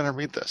am I going to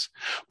read this?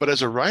 But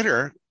as a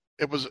writer,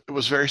 it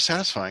was very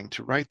satisfying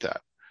to write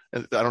that.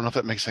 I don't know if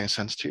that makes any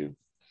sense to you.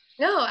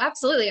 No,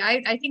 absolutely.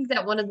 I think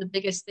that one of the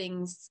biggest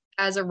things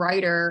as a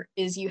writer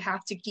is you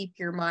have to keep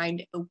your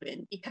mind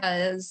open,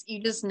 because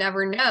you just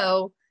never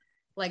know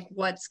like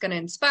what's going to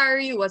inspire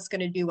you, what's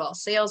going to do well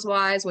sales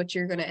wise, what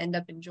you're going to end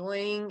up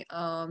enjoying.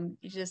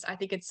 I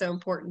think it's so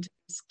important to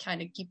just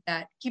kind of keep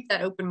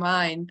that open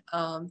mind,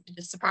 to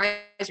just surprise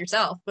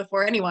yourself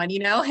before anyone,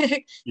 Yeah.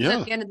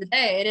 At the end of the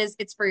day,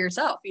 it's for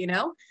yourself,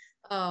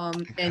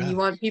 and you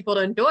want people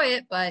to enjoy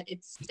it, but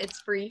it's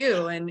for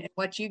you and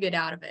what you get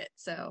out of it.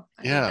 So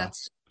I think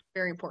that's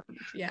very important.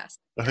 Yes.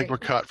 I think we're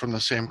cut from the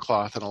same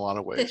cloth in a lot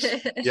of ways.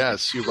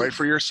 Yes, you write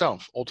for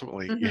yourself.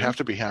 Ultimately, you have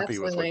to be happy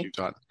with what you've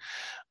done.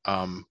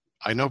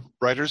 I know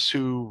writers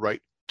who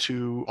write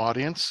to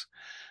audience,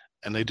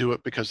 and they do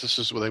it because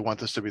they want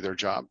this to be their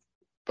job.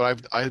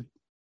 But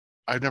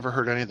I've never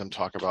heard any of them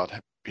talk about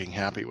being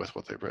happy with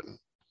what they've written.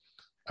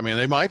 I mean,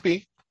 they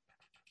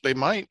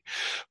might,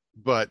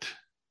 but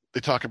they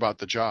talk about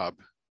the job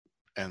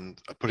and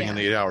putting in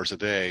 8 hours a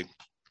day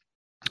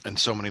and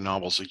so many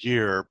novels a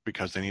year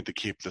because they need to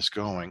keep this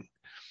going.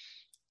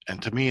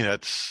 And to me,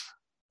 that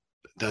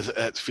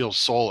feels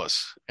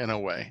soulless in a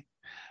way.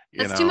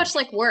 That's too much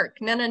like work.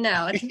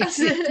 No. It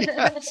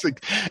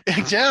doesn't.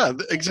 Yeah,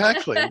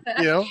 exactly. I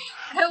don't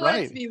want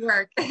it to be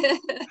work.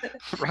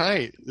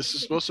 Right. This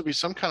is supposed to be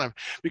some kind of,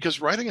 because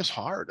writing is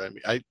hard. I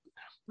mean, I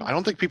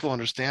don't think people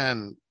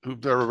understand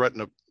who've ever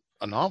written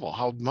a novel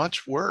how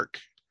much work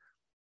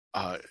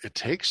it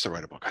takes to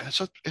write a book.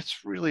 It's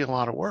really a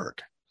lot of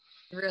work.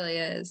 It really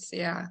is.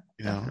 Yeah,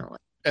 definitely.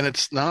 And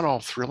it's not all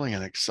thrilling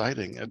and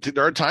exciting.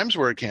 There are times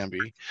where it can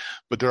be,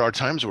 but there are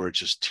times where it's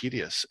just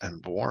tedious and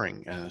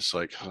boring. And it's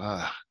like,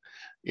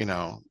 you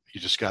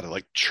just got to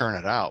like churn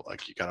it out.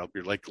 Like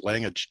you're like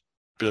laying a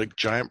big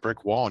giant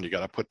brick wall and you got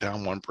to put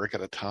down one brick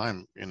at a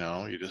time. You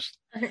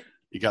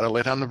got to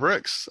lay down the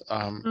bricks.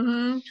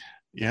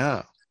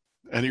 Yeah.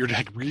 And you're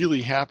like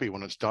really happy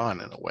when it's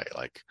done in a way,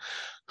 like,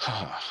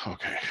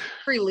 okay.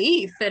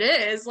 Relief, it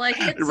is. Like,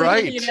 it's,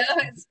 right.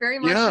 It's very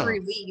much a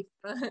relief.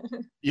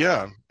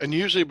 Yeah. And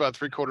usually about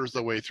 3/4 of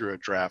the way through a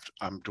draft,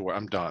 I'm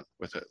done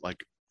with it.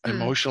 Like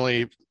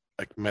emotionally,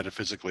 like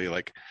metaphysically,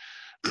 like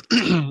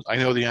I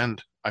know the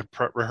end. I've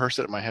rehearsed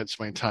it in my head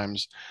so many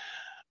times.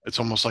 It's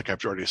almost like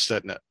I've already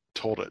said it,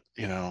 told it,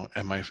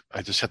 and I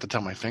just have to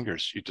tell my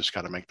fingers, you just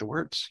got to make the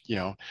words,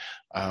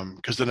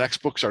 because the next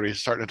book's already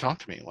starting to talk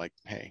to me like,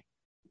 hey,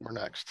 we're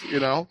next,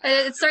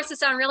 It starts to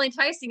sound really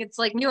enticing. It's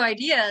like new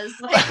ideas.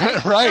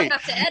 Like, right. I don't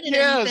have to edit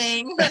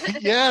anything.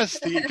 Yes.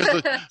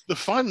 Because the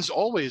fun's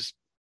always,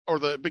 or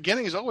the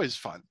beginning is always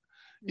fun.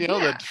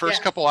 The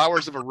first couple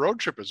hours of a road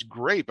trip is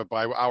great, but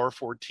by hour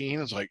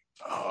 14, it's like,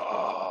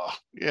 oh,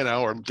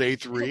 or day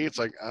 3, it's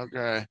like,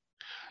 okay.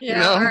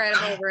 Yeah, all right,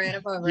 I'm over it.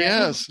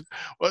 Yes.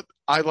 Well,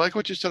 I like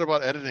what you said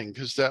about editing,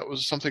 because that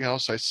was something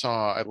else I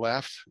saw. I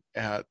laughed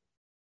at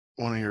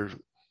one of your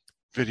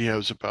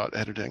videos about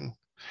editing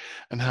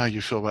and how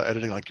you feel about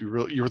editing. Like you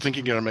were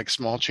thinking you're going to make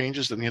small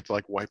changes, then you have to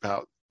like wipe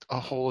out a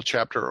whole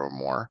chapter or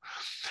more.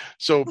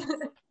 So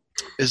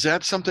is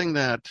that something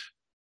that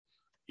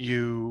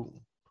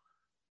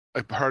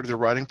a part of the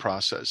writing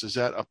process, is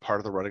that a part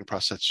of the writing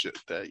process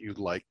that you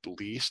like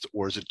least,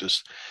 or is it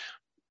just,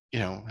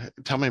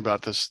 tell me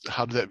about this.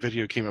 How did that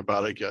video came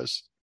about, I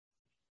guess?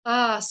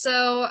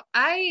 So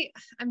I'm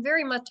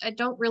very much, I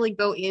don't really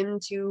go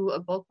into a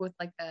book with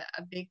like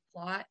a big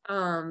plot.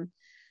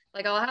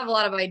 Like I'll have a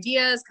lot of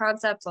ideas,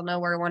 concepts. I'll know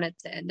where I want it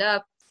to end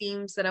up,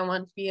 themes that I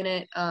want to be in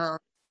it.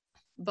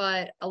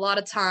 But a lot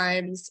of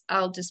times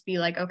I'll just be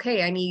like,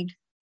 okay, I need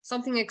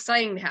something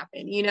exciting to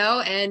happen,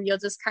 and you'll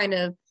just kind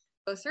of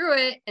go through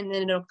it and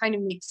then it'll kind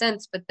of make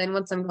sense. But then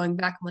once I'm going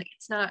back, I'm like,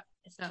 it's not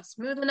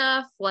smooth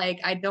enough. Like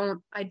it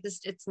doesn't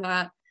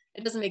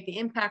make the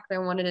impact that I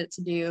wanted it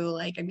to do.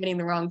 Like I'm getting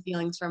the wrong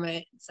feelings from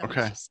it. So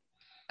okay.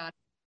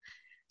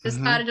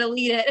 Just gotta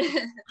delete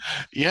it.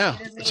 Yeah.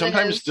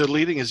 Sometimes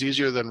deleting is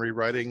easier than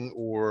rewriting,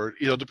 or,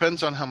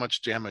 depends on how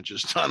much damage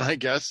is done, I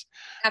guess.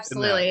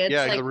 Absolutely. It's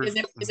like,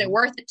 is it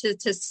worth it to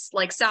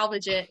like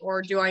salvage it,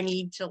 or do I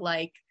need to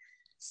like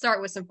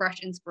start with some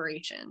fresh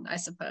inspiration, I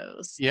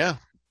suppose? Yeah.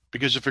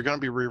 Because if you're going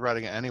to be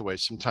rewriting it anyway,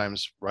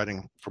 sometimes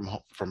writing from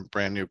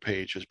brand new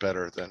page is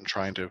better than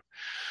trying to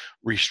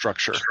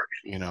restructure.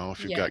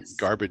 If you've got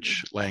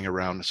garbage laying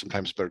around,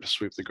 sometimes it's better to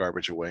sweep the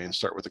garbage away and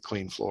start with a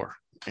clean floor.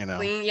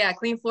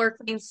 Clean floor,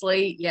 clean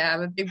slate. Yeah,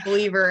 I'm a big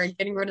believer in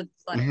getting rid of the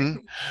clutter.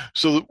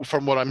 So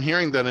from what I'm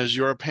hearing then is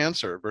you're a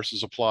pantser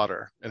versus a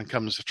plotter, and it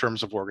comes to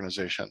terms of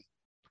organization.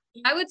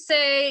 I would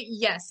say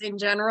yes, in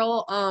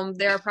general.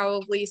 There are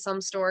probably some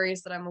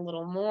stories that I'm a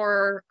little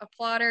more a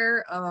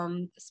plotter,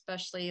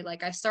 especially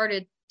like I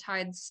started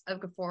Tides of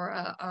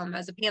Ghaffora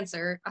as a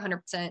pantser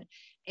 100%,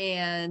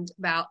 and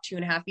about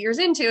 2.5 years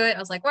into it, I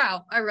was like,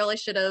 wow, I really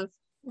should have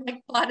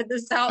like plotted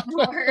this out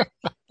more.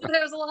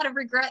 There was a lot of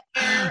regret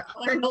there. I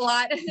learned a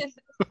lot.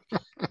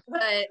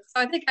 But so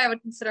I think I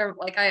would consider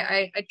like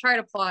I try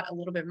to plot a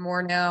little bit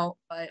more now,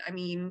 but I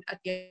mean at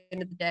the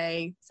end of the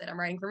day, I'm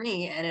writing for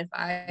me, and if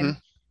I'm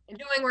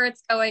enjoying where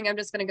it's going, I'm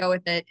just going to go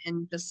with it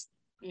and just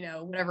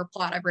whatever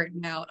plot I've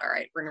written out. All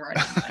right, we're going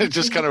to write it. It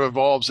just kind of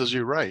evolves as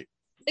you write.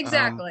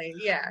 Exactly.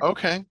 Yeah.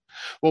 Okay.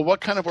 Well,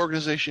 what kind of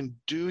organization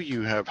do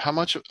you have? How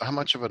much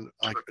of an,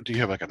 like, do you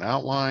have like an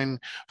outline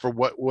for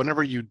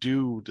whenever you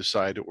do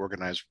decide to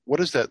organize,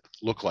 what does that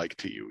look like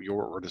to you,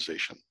 your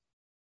organization?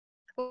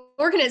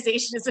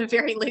 Organization is a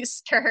very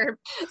loose term.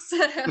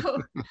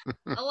 So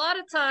a lot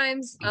of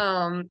times,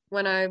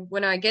 when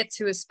I get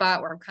to a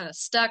spot where I'm kind of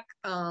stuck,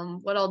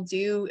 what I'll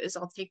do is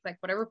I'll take like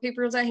whatever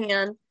papers I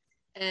hand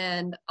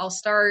and I'll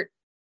start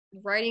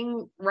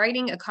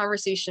writing a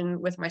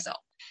conversation with myself.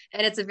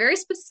 And it's a very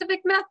specific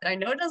method. I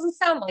know it doesn't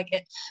sound like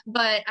it,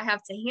 but I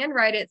have to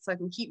handwrite it so I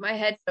can keep my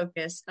head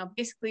focused. I'll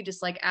basically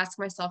just like ask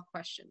myself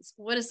questions.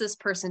 What is this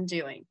person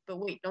doing? But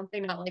wait, don't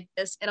they not like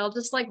this? And I'll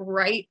just like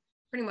write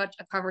pretty much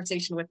a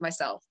conversation with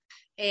myself.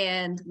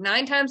 And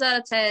 9 times out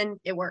of 10,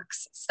 it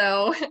works.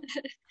 So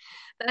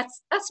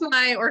that's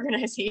my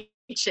organization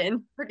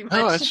pretty Oh,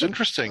 much. that's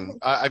interesting.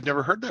 I've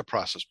never heard that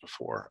process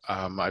before.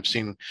 I've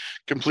seen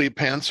complete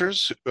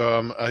pantsers.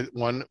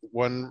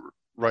 One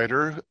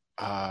writer,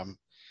 I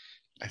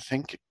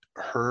think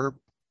her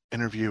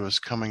interview is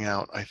coming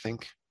out, I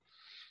think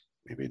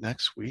maybe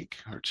next week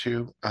or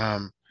two.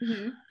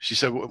 Mhm. She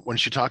said when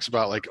she talks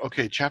about like,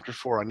 okay, chapter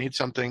 4, I need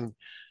something,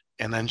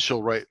 and then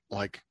she'll write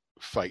like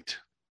fight.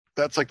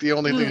 That's like the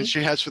only thing that Mm.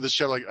 she has for this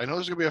show. Like, I know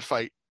there's gonna be a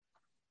fight,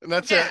 and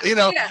that's it,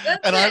 Yeah, yeah,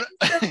 that's And I'm,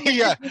 it. So,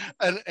 yeah,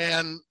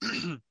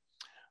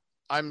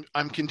 and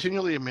I'm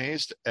continually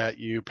amazed at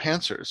you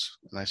pantsers,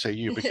 and I say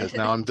you because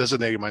now I'm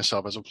designating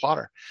myself as a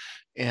plotter,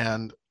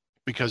 and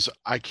because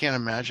I can't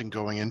imagine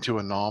going into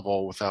a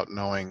novel without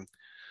knowing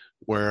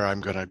where I'm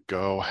going to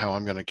go, how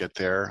I'm going to get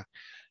there.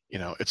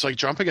 It's like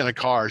jumping in a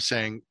car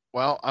saying,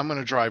 well, I'm going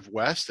to drive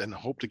west and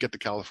hope to get to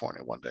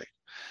California one day.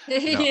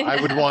 yeah.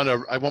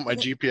 I want my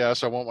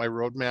GPS, I want my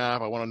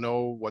roadmap, I want to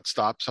know what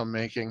stops I'm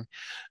making.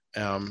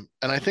 And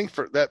I think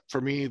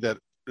for me, that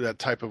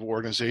type of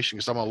organization,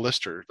 because I'm a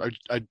lister,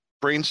 I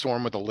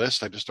brainstorm with a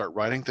list. I just start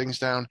writing things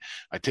down.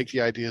 I take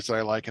the ideas that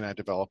I like and I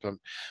develop them,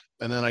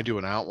 and then I do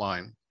an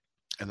outline,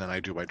 and then I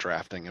do my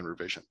drafting and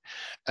revision.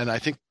 And I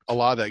think a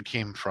lot of that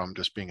came from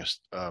just being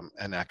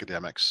an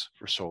academics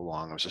for so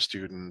long. I was a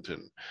student,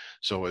 and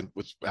so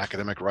with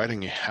academic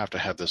writing, you have to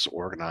have this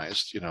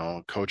organized,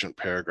 cogent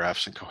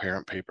paragraphs and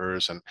coherent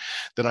papers. And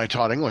then I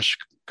taught English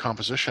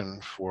composition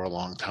for a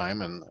long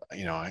time, and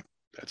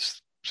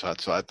that's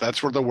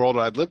where the world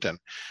I'd lived in,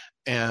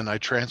 and I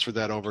transferred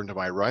that over into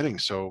my writing.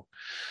 So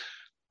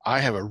I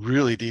have a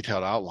really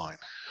detailed outline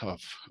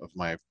of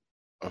my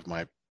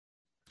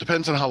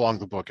depends on how long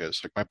the book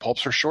is. Like my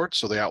pulps are short,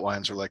 so the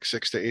outlines are like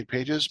 6 to 8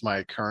 pages.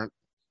 My current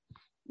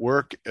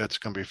work, it's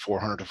going to be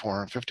 400 to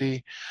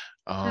 450.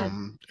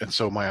 Hmm. And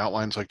so my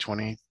outline's like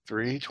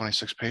 23,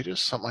 26 pages,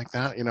 something like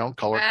that,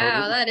 color Wow,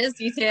 coded. that is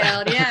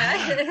detailed.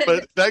 Yeah.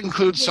 But that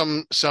includes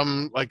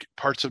some like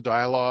parts of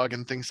dialogue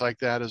and things like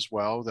that as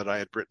well that I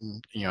had written,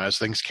 as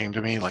things came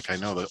to me. Like I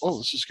know that, oh,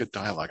 this is good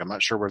dialogue. I'm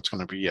not sure where it's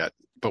going to be yet,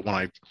 but when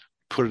I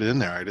put it in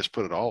there, I just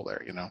put it all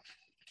there.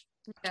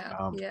 Yeah,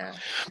 Um, yeah.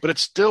 but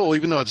it's still,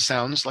 even though it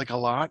sounds like a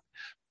lot,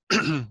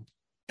 and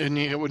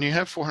when you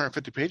have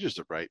 450 pages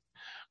to write,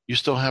 you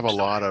still have a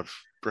lot of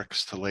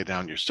bricks to lay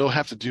down. You still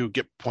have to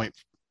get point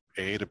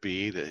A to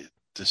B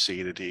to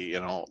C to D,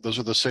 those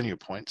are the sinew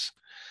points.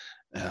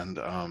 And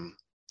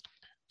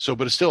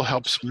but it still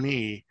helps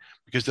me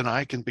because then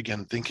I can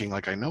begin thinking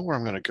like I know where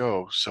I'm going to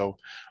go. So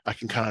I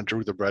can kind of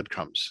drew the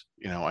breadcrumbs,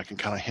 I can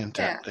kind of hint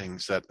at Yeah.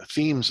 things, that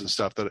themes and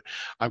stuff that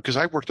because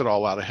I worked it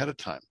all out ahead of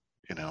time,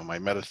 my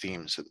meta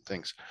themes and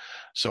things.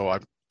 So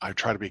I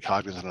try to be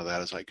cognizant of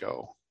that as I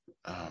go.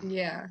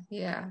 Yeah,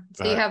 yeah.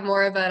 So you But have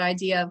more of an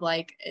idea of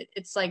like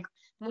it's like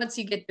once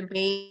you get the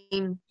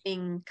main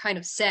thing kind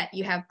of set,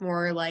 you have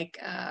more like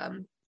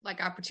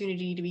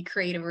opportunity to be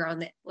creative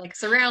around it, like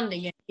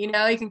surrounding it. You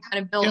can kind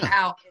of build yeah,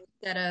 out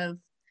instead of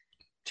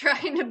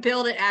trying to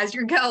build it as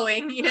you're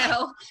going.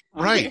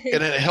 right.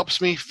 And it helps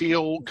me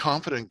feel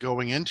confident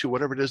going into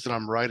whatever it is that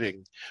I'm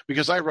writing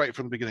because I write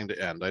from beginning to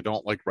end. I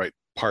don't like write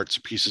parts,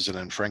 pieces, and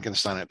then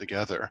Frankenstein it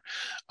together.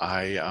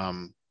 I,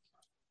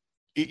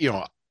 you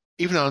know,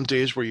 even on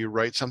days where you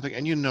write something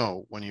and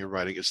when you're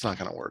writing, it's not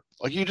going to work.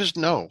 Like you just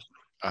know.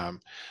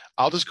 Um,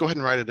 I'll just go ahead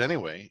and write it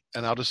anyway.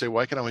 And I'll just say,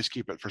 well, I can always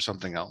keep it for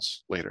something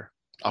else later.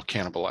 I'll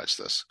cannibalize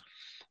this,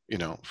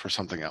 for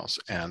something else.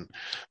 And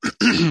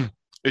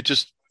it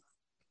just,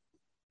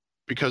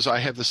 because I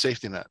have the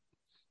safety net.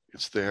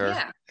 It's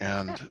there,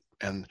 Yeah.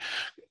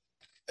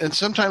 and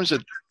sometimes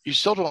you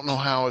still don't know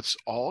how it's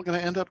all going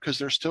to end up because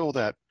there's still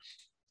that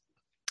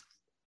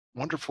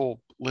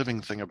wonderful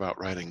living thing about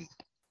writing.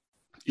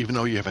 Even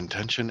though you have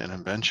intention and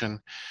invention,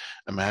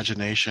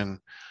 imagination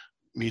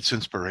meets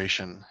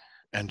inspiration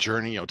and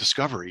journey,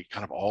 discovery,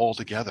 kind of all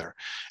together.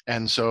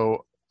 And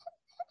so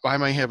I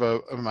might have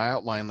my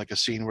outline like a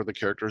scene where the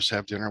characters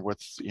have dinner with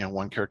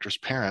one character's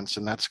parents,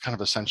 and that's kind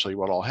of essentially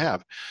what I'll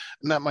have,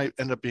 and that might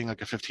end up being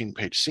like a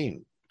 15-page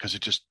scene because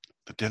it just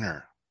the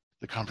dinner,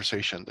 the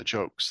conversation, the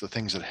jokes, the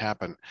things that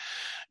happen,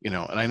 and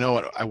I know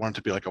I want it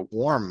to be like a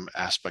warm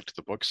aspect of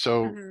the book.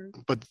 So, Hmm.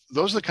 but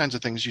those are the kinds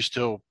of things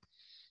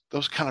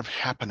those kind of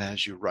happen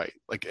as you write,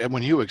 like and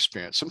when you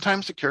experience.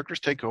 Sometimes the characters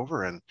take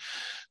over and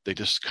they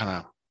just kind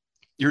of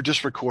you're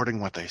just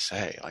recording what they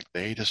say. Like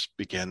they just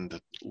begin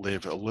to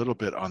live a little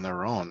bit on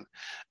their own.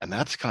 And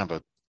that's kind of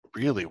a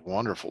really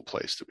wonderful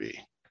place to be.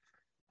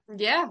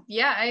 Yeah,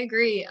 yeah, I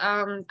agree.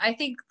 I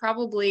think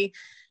probably,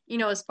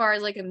 as far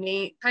as like a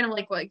main, kind of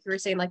like what you were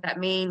saying, like that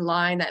main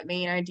line, that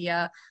main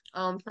idea.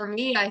 For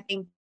me, I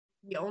think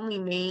the only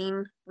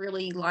main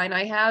really line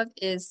I have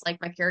is like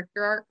my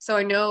character arc. So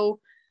I know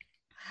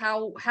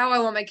how I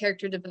want my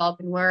character to develop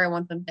and where I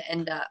want them to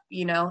end up.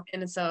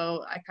 And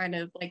so I kind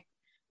of like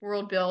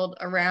world build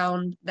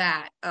around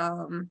that.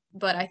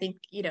 But I think,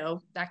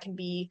 that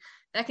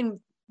can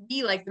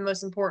be like the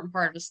most important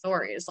part of the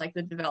story is like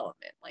the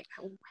development. Like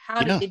how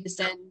did Yeah. they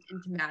descend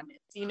into madness,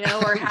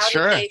 or how did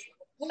Sure. they,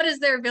 what is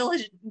their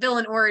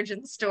villain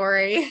origin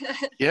story?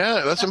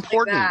 Yeah, that's Stuff like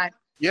important. that.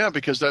 Yeah,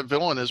 because that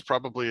villain is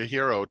probably a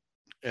hero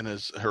in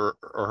his her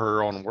or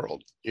her own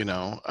world,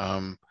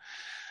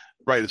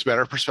 right, it's a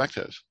matter of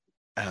perspective.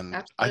 And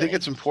I think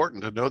it's Absolutely.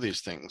 important to know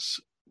these things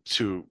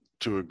to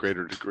a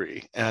greater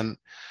degree. And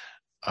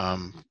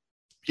um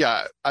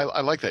yeah,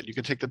 I like that. You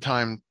can take the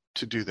time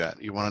to do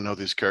that. You want to know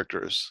these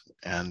characters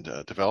and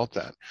develop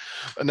that.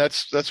 And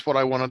that's what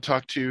I want to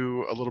talk to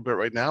you a little bit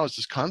right now is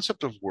this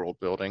concept of world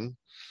building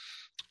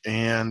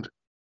and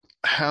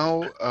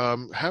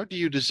how do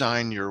you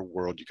design your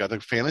world? You got a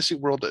fantasy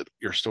world that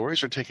your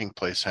stories are taking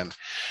place in.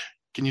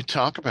 Can you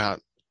talk about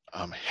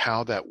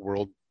how that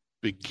world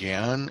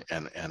began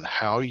and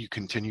how you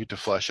continue to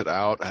flesh it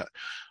out?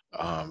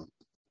 Um,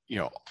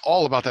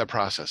 all about that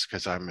process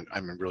because I'm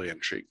really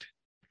intrigued.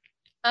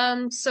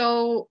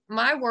 So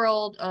my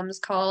world is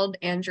called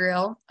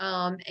Andriel.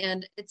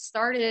 And it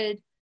started,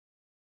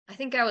 I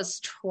think I was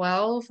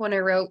 12 when I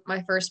wrote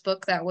my first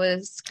book that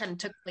was kind of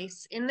took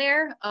place in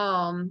there.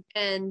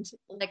 And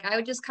like I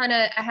would just kind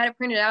of I had it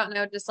printed out and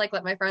I would just like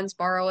let my friends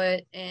borrow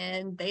it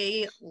and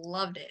they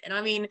loved it. And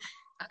I mean,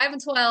 I'm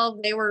 12,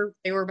 they were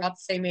about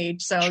the same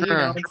age, so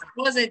Sure. it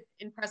wasn't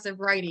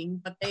impressive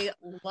writing, but they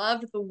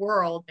loved the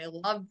world, they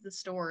loved the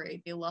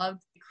story, they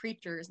loved the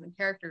creatures and the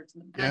characters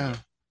and the Yeah.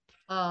 magic.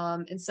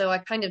 And so I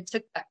kind of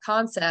took that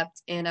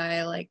concept and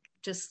I like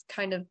just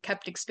kind of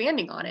kept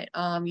expanding on it.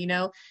 And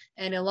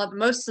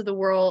most of the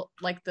world,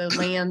 like the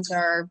lands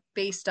are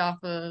based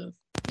off of,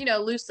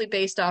 loosely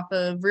based off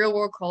of real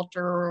world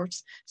culture or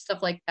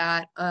stuff like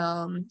that.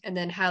 And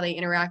then how they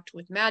interact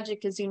with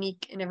magic is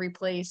unique in every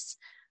place.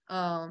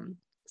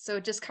 So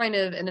it just kind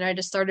of, and then I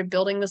just started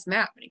building this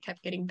map and it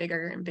kept getting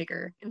bigger and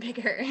bigger and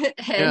bigger.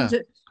 Yeah.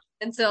 And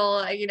until,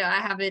 I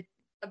have it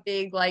a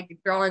big like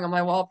drawing on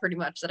my wall pretty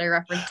much that I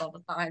reference all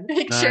the time.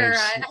 Make sure Nice.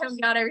 I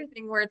have got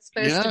everything where it's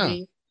supposed to Yeah.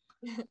 be.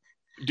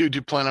 Do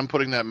you plan on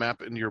putting that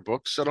map in your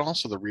books at all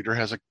so the reader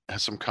has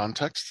some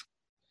context?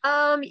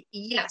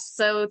 Yes.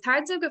 So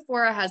Tides of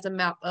Gafora has a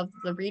map of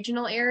the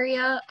regional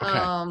area.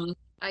 Okay.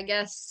 I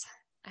guess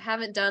I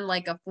haven't done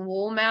like a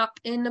full map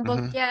in the book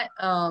Hmm. yet.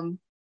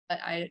 But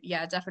I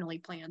yeah, definitely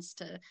plans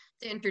to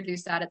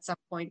introduce that at some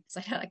point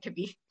because I know that could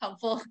be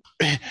helpful.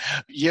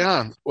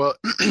 Yeah. Well,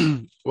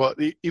 well,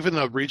 even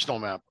the regional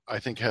map I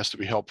think has to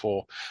be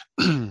helpful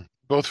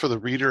both for the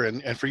reader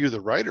and for you, the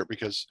writer,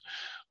 because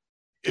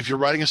if you're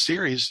writing a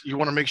series, you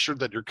want to make sure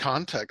that your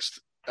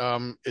context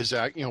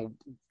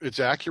it's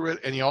accurate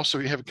and you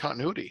have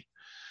continuity.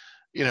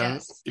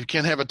 Yes. You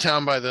can't have a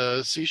town by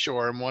the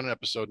seashore in one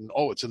episode and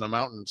it's in the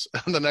mountains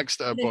in the next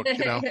book.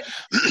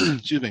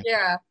 Excuse me.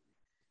 Yeah.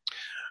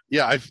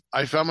 Yeah,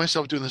 I found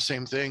myself doing the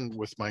same thing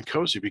with my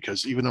cozy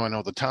because even though I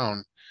know the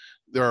town,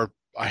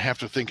 I have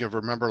to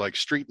remember like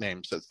street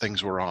names that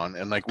things were on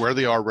and like where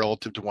they are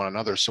relative to one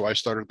another. So I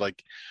started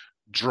like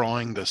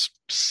drawing this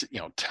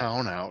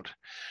town out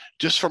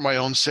just for my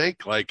own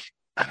sake. Like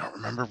I don't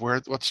remember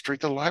what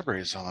street the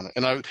library is on,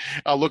 and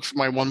I look for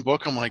my one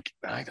book. I'm like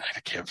I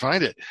can't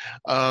find it.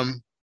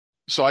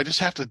 So I just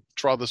have to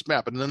draw this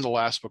map, and then the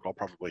last book I'll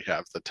probably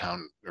have the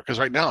town because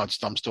right now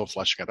I'm still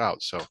fleshing it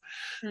out. So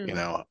you Hmm.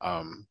 know,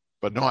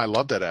 but no, I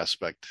love that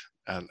aspect.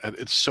 And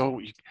it's so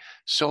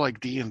like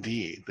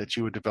D&D that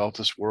you would develop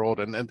this world,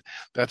 and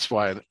that's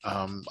why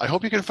I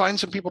hope you can find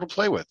some people to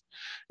play with,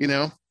 you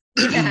know.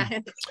 Yeah.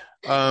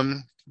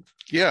 um,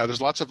 yeah, there's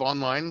lots of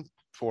online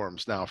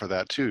forums now for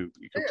that too.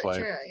 You can True, play.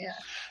 true, yeah.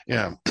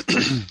 Yeah.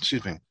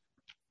 Excuse me.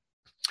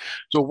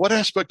 So, what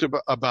aspect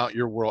about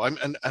your world?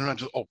 I'm not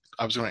just. Oh,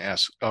 I was going to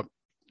ask.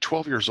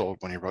 12 years old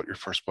when you wrote your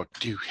first book.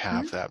 Do you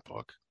have Mhm. that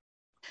book?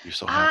 You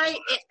still have it?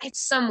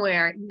 It's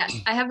somewhere. Yes,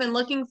 I have been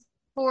looking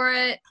for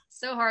it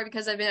so hard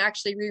because I've been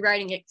actually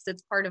rewriting it because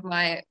it's part of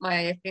my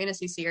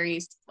fantasy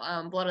series,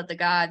 Blood of the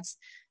Gods.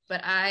 But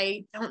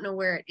I don't know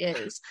where it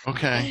is, and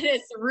Okay.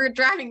 it's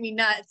driving me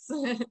nuts.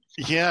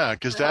 Yeah,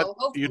 because that So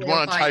you'd hopefully I'll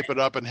want to find type it. it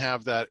up and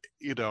have that.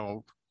 You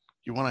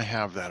want to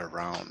have that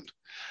around.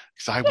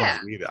 Because I want to Yeah.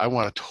 read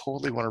it.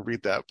 Totally want to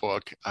read that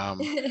book.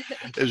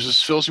 It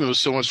just fills me with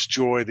so much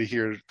joy to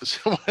hear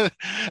someone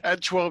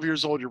at 12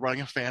 years old, you're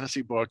writing a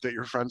fantasy book that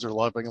your friends are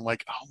loving. I'm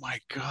like, oh my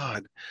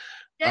God.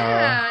 Uh,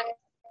 Yeah,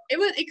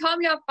 it caught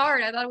me off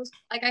guard. I thought it was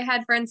like I had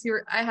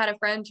a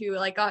friend who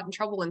like got in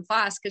trouble in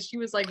class because she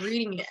was like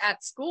reading it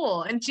at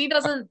school and she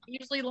doesn't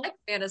usually like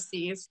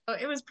fantasies. So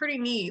it was pretty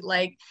neat.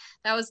 Like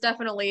that was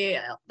definitely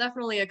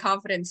a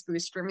confidence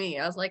boost for me.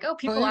 I was like, oh, oh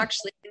people yeah.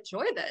 actually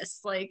enjoy this.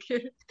 Like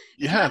it's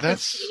Yeah, not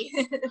just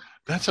me.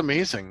 that's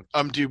amazing.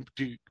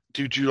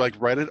 Did you like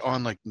write it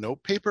on like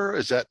note paper?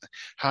 Is that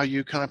how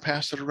you kind of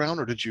passed it around,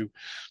 or did you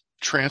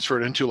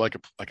transfer it into like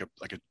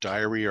a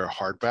diary or a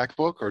hardback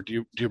book, or do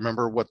you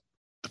remember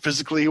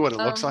physically what it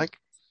looks Um, like?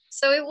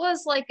 so it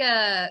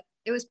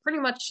was pretty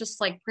much just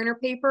like printer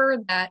paper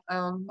that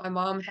my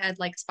mom had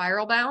like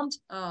spiral bound,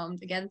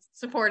 again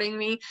supporting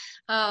me.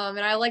 And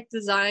I like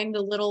designed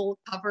a little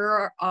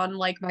cover on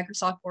like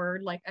Microsoft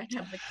Word. Like I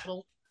have like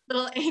little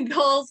little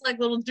angles, like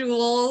little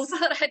jewels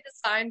that I had to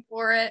sign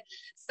for it.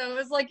 So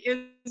it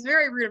was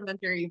very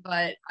rudimentary,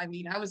 but I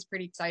mean, I was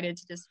pretty excited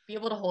to just be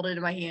able to hold it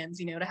in my hands,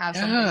 to have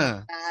something like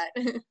Yeah,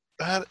 that.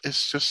 that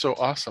is just so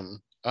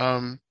awesome.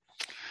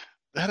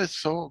 That is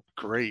so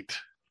great.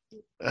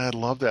 I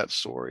love that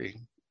story.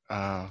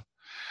 Uh,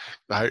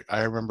 I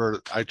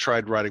remember I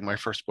tried writing my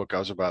first book. I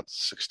was about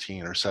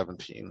 16 or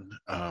 17.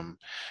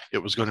 It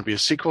was going to be a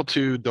sequel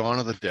to Dawn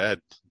of the Dead,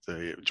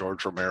 the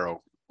George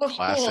Romero Oh,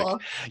 classic. cool.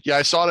 Yeah,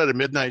 I saw it at a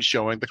midnight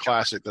showing, the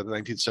classic, the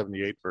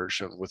 1978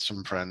 version, with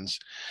some friends,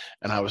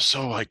 and I was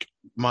so like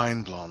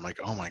mind blown. Like,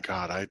 oh my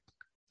God,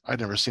 I'd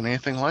never seen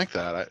anything like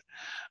that.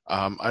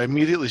 I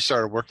immediately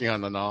started working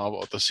on the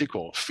novel, the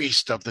sequel,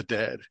 Feast of the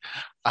Dead,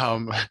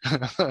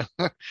 with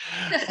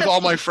all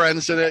my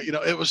friends in it.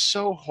 It was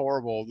so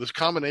horrible. This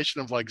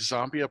combination of like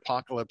zombie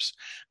apocalypse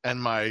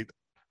and my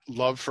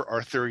love for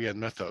Arthurian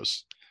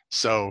mythos.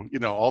 So,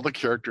 all the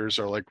characters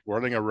are like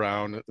running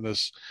around in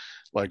this,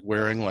 like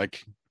wearing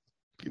like,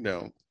 you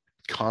know,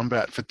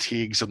 combat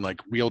fatigues and like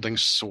wielding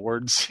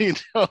swords.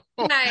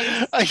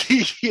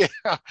 Nice. Yeah,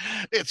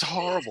 it's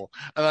horrible.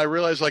 And I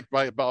realized like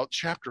by about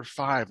chapter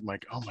 5, I'm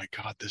like, oh my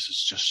God, this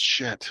is just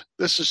shit.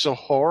 This is so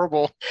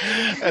horrible.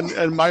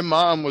 And my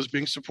mom was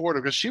being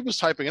supportive because she was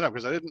typing it up,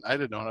 because I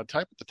didn't know how to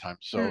type at the time.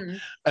 So Mm.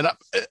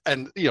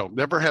 and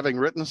never having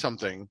written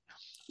something,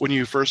 when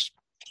you first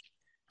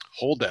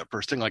hold that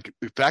first thing, like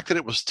the fact that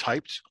it was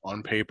typed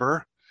on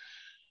paper,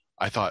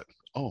 I thought,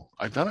 oh,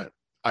 I've done it.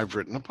 I've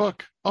written a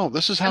book. Oh,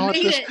 this is I how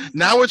made it.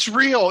 now it's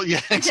real.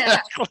 Yeah, Yeah.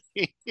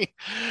 exactly.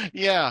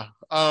 Yeah.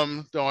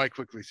 No, I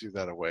quickly threw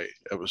that away.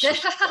 It was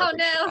just Oh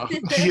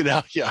garbage.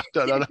 no. Yeah.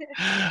 No.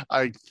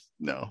 I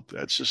no,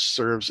 that just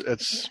serves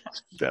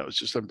that was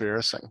just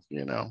embarrassing.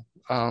 No,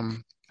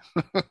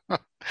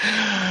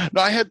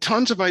 I had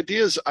tons of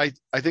ideas. I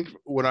think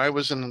when I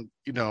was in,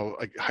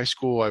 like high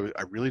school,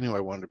 I really knew I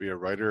wanted to be a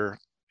writer.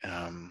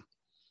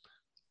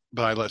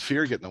 But I let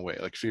fear get in the way,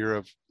 like fear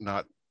of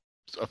not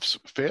of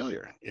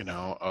failure,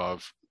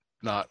 of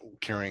not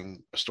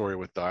carrying a story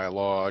with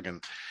dialogue,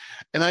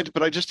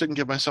 but I just didn't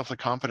give myself the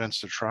confidence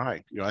to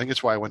try. I think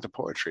it's why I went to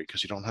poetry,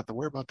 because you don't have to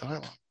worry about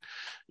dialogue,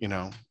 you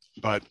know.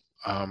 But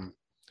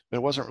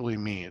it wasn't really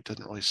me. It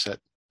didn't really sit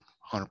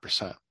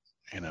 100%,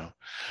 you know.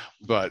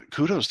 But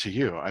kudos to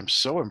you. I'm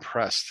so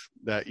impressed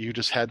that you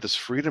just had this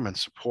freedom and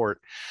support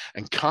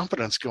and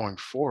confidence going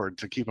forward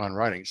to keep on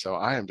writing. So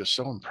I am just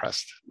so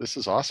impressed. This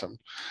is awesome.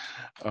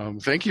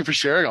 Thank you for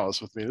sharing all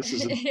this with me. This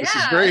is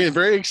Yeah. very,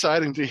 very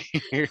exciting to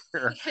hear.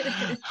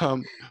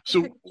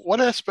 So what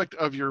aspect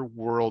of your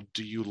world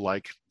do you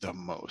like the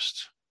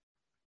most?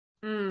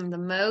 The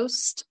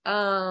most.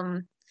 I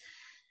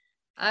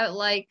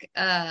like.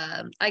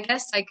 I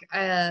guess like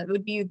it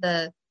would be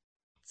the.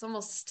 It's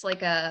almost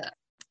like a.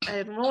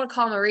 I don't want to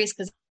call them a race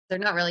because they're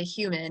not really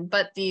human,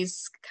 but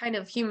these kind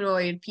of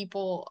humanoid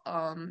people.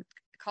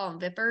 Call them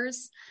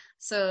vipers.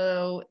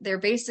 So they're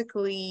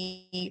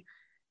basically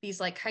these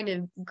like kind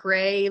of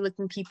gray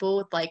looking people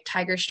with like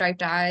tiger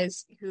striped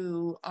eyes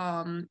who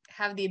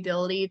have the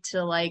ability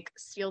to like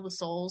steal the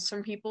souls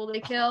from people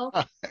they kill.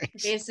 Nice.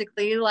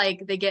 Basically,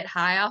 like they get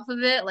high off of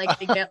it, like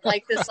they get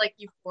like this like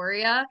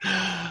euphoria,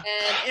 and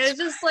it's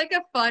just like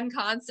a fun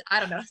concept. I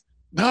don't know.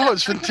 No,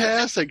 it's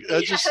fantastic.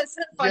 Yeah, Just it's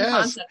a fun yes,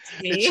 concept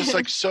to it's me. just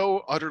like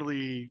so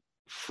utterly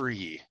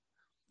free.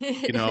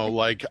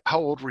 Like how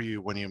old were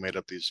you when you made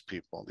up these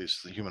people, these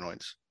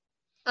humanoids?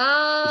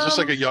 Was this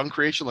like um a young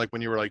creation, like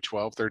when you were like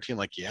 12, 13?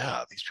 Like,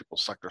 yeah, these people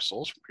suck their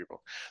souls from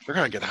people. They're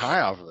gonna get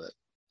high off of it.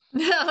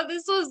 no,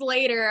 this was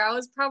later. I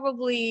was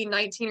probably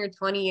 19 or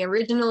 20.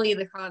 Originally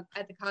the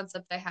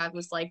concept I had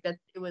was like that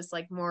it was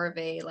like more of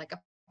a like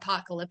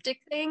apocalyptic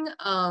thing,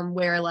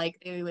 where like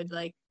they would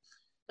like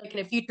in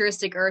a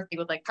futuristic Earth, they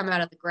would like come out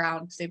of the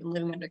ground because they've been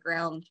living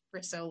underground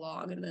for so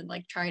long, and then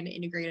like trying to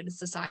integrate into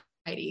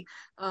society.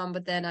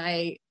 But then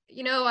I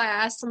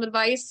asked some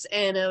advice,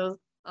 and it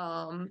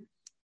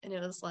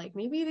was like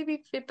maybe they'd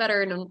be fit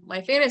better in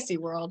my fantasy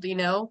world,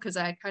 because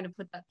I kind of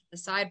put that to the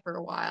side for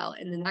a while,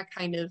 and then that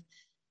kind of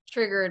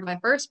triggered my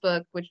first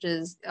book, which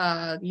is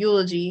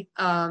Eulogy,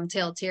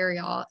 Tale of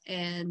Teriel,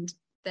 and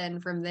then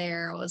from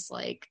there I was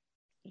like,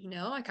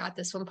 I got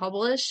this one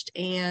published,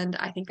 and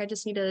I think I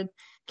just need to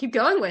keep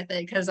going with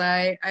it because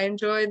I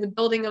enjoy the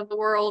building of the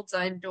worlds,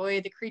 I enjoy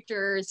the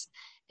creatures,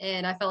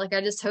 and I felt like I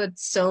just had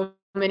so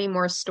many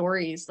more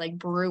stories like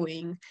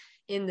brewing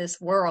in this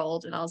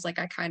world, and I was like,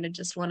 I kind of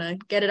just want to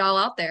get it all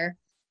out there.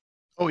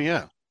 Oh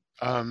yeah.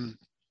 Um,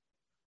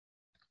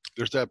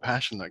 there's that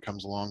passion that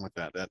comes along with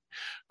that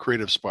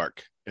creative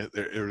spark.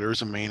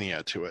 There's a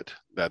mania to it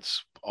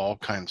that's all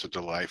kinds of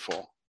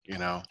delightful.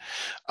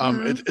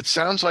 Mm-hmm. It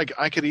sounds like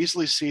I could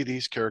easily see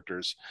these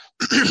characters,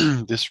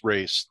 this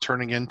race,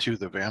 turning into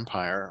the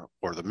vampire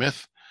or the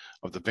myth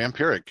of the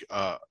vampiric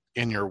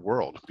in your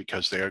world,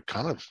 because they are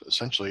kind of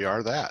essentially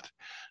are that.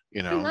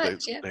 Pretty They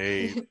much,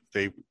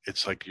 yeah.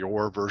 it's like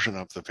your version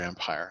of the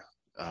vampire.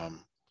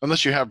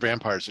 Unless you have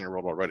vampires in your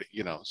world already.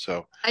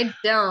 So I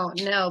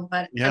don't know,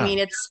 but I yeah, mean,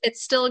 it's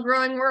still a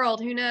growing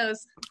world. Who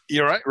knows?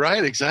 you're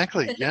right,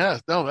 exactly. Yeah,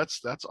 no,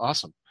 that's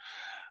awesome.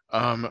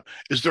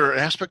 Is there an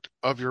aspect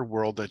of your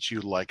world that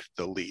you like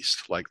the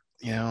least? Like,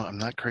 I'm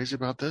not crazy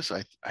about this.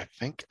 I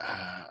think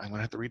I'm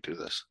gonna have to redo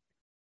this.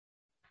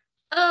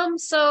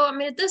 So I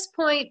mean, at this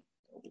point,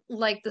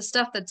 like the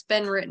stuff that's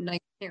been written, I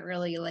can't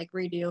really like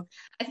redo.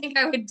 I think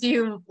I would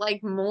do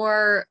like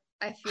more.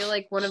 I feel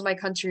like one of my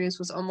countries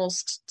was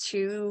almost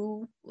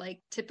too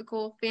like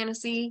typical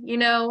fantasy,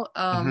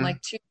 Hmm.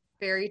 like too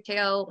fairy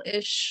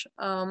tale-ish,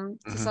 to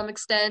Hmm. some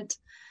extent.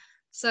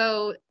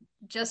 So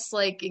just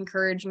like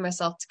encouraging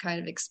myself to kind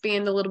of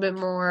expand a little bit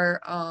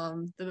more.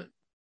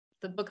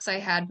 The books I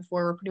had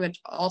before were pretty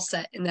much all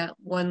set in that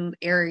one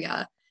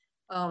area.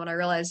 And I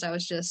realized I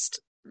was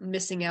just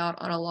missing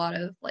out on a lot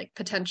of like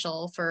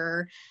potential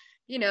for,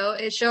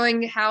 it's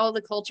showing how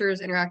the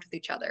cultures interact with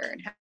each other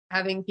and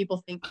having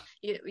people think,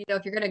 if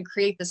you're going to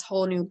create this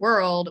whole new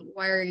world,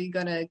 why are you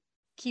going to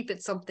keep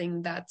it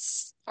something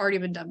that's already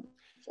been done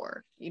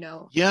before?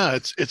 Yeah,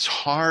 it's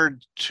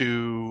hard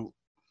to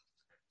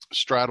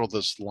straddle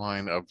this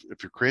line of,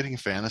 if you're creating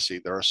fantasy,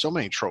 there are so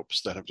many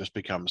tropes that have just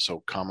become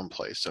so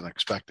commonplace and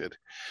expected.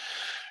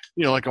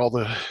 Like all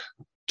the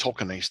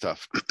Tolkien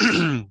stuff.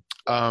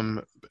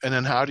 um, and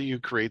then how do you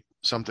create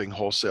something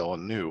wholesale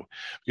and new?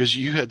 Because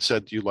you had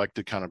said you like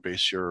to kind of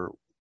base your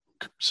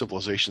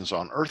civilizations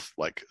on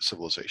Earth-like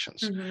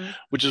civilizations, Hmm.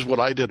 which is what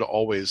I did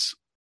always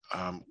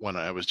when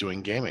I was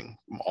doing gaming.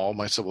 All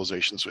my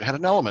civilizations had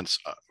an element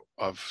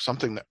of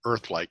something that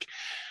Earth-like,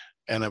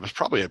 and it was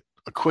probably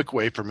a quick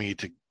way for me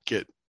to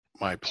get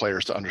my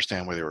players to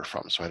understand where they were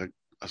from. So I had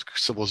a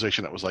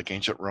civilization that was like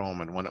ancient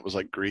Rome, and one that was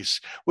like Greece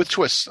with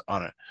twists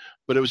on it.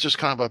 But it was just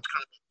kind of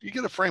you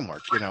get a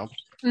framework.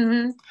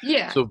 Hmm.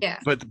 Yeah, So, yeah.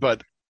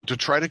 but to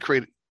try to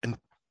create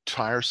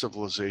entire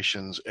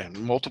civilizations and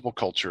multiple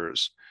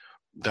cultures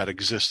that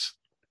exist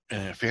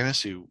in a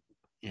fantasy,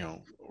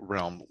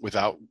 realm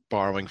without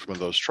borrowing from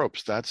those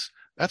tropes, that's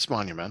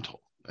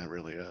monumental. It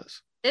really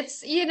is.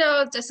 It's,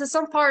 just to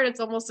some part, it's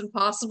almost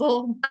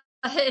impossible.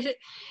 But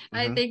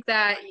I Hmm. think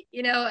that,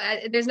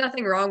 there's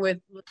nothing wrong with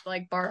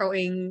like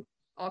borrowing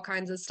all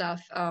kinds of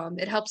stuff.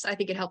 It helps, I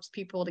think it helps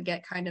people to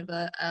get kind of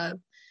a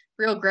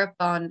real grip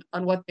on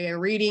what they're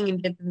reading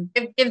and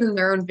give them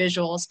their own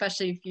visual,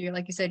 especially if you,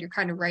 like you said, you're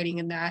kind of writing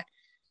in that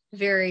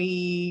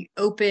very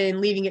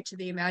open, leaving it to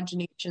the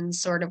imagination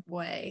sort of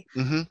way.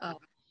 Hmm. Um,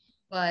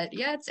 but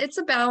yeah, it's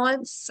a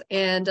balance,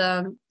 and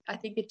I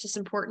think it's just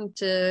important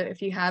to,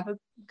 if you have a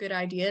good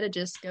idea, to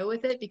just go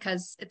with it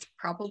because it's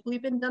probably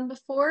been done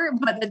before,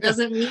 but that Yeah.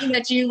 doesn't mean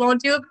that you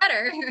won't do it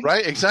better.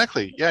 Right.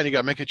 Exactly. Yeah. And you got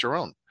to make it your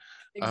own.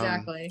 Um,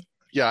 Exactly.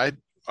 yeah.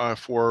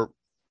 For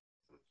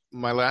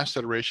my last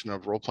iteration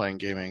of role playing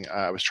gaming,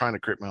 I was trying to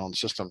create my own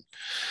system,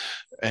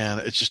 and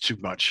it's just too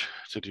much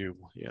to do.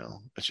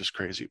 It's just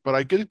crazy. But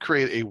I did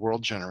create a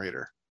world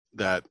generator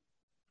that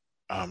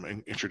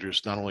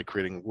introduced not only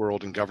creating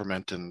world and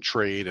government and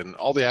trade and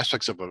all the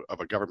aspects of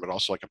a government, but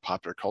also like a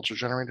popular culture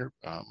generator.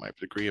 My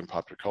degree in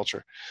popular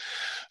culture,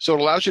 so it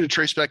allows you to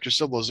trace back your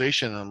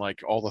civilization and like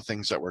all the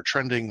things that were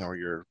trending, or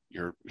your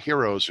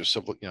heroes, your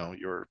civil,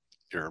 your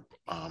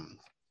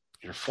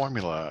your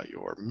formula,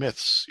 your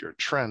myths, your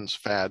trends,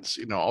 fads,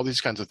 all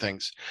these kinds of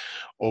things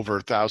over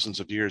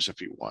thousands of years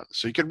if you want.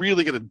 So you can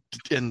really get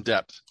in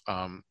depth.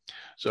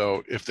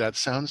 So if that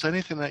sounds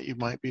anything that you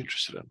might be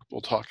interested in,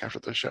 we'll talk after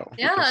the show.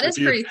 Yeah, Because it is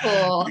if pretty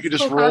cool. you It's could a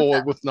just cool roll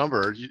concept. with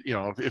number,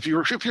 if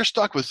you're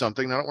stuck with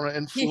something, I don't want to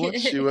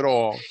influence you at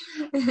all,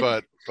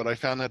 but I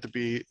found that to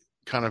be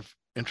kind of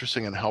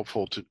interesting and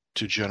helpful to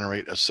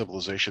generate a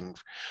civilization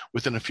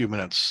within a few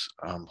minutes,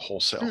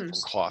 wholesale Mm,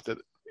 from cloth.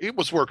 It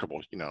was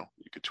workable. You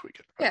could tweak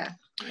it, but yeah.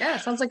 Yeah,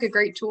 sounds like a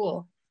great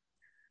tool.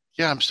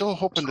 yeah, I'm still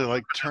hoping to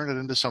like turn it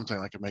into something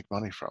I can make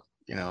money from.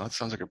 That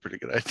sounds like a pretty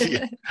good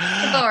idea.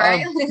 That's all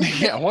right.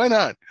 Yeah, why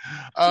not?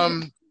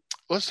 Um,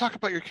 let's talk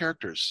about your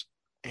characters.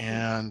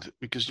 And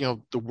because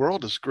the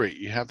world is great,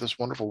 you have this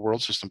wonderful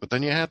world system, but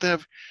then you have to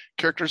have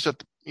characters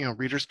that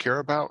readers care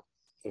about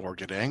or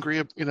get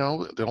angry, they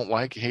don't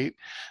like, hate,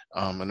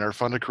 and they're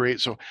fun to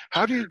create. So,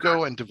 how do you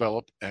go and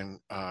develop and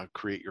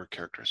create your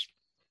characters?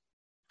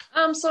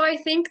 So I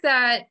think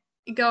that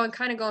going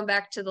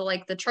back to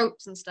the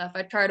tropes and stuff,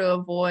 I try to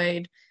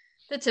avoid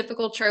the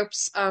typical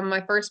tropes.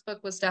 My first book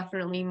was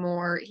definitely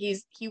more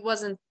he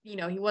wasn't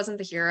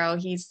the hero.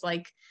 He's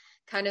like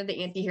kind of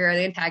the anti-hero,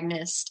 the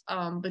antagonist.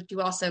 But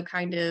you also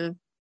kind of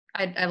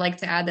I like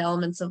to add the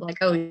elements of like,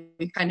 oh,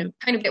 you kind of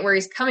get where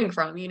he's coming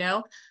from,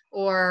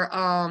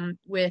 or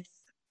with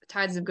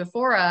Tides of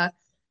Ghaffora,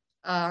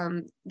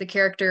 the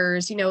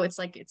characters, it's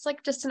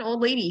like just an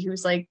old lady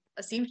who's like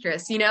a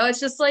seamstress, it's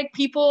just like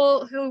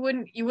people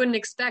who you wouldn't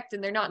expect,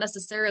 and they're not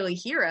necessarily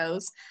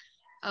heroes,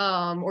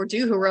 or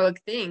do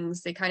heroic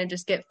things. They kind of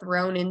just get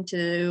thrown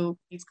into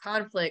these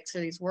conflicts or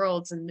these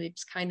worlds, and they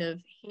just kind of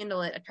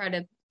handle it. I try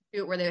to do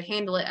it where they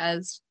handle it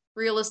as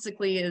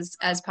realistically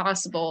as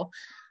possible.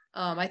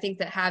 I think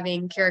that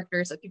having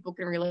characters that people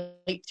can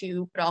relate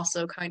to, but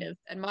also kind of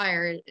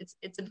admire,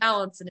 it's a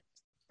balance, and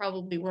it's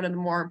probably one of the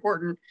more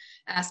important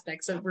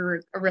aspects of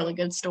a really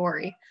good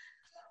story.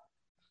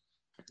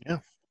 Yeah,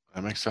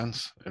 that makes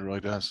sense. It really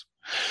does.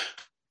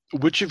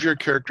 Which of your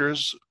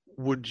characters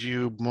would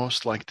you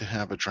most like to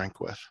have a drink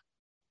with?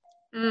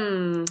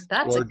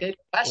 That's a Or good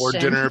or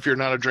question. dinner if you're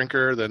not a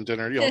drinker, then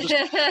dinner,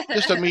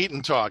 just to meet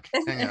and talk,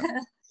 hang out.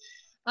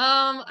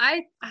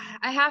 I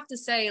have to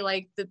say,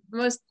 like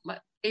my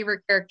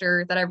favorite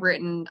character that I've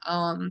written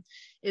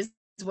is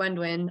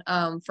Wenwin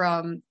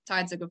from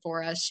Tides of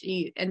Gafora.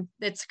 And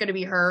it's going to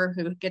be her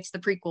who gets the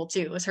prequel too.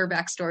 It was her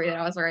backstory that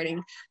I was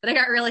writing that I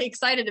got really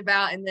excited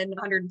about, and then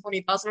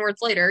 120,000 words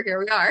later, here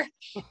we are.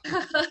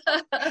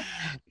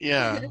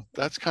 Yeah,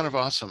 that's kind of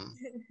awesome.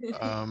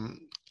 Um,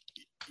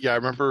 yeah, I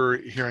remember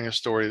hearing a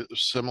story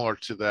similar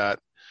to that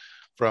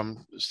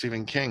from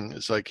Stephen King.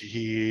 It's like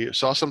he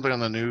saw something on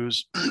the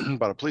news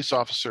about a police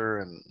officer,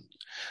 and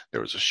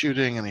there was a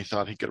shooting, and he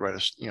thought he could write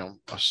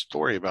a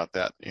story about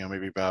that,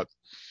 maybe about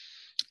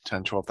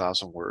 10,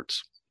 12,000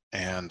 words.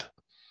 And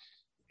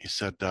he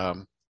said,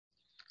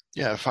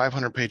 yeah,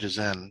 500 pages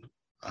in,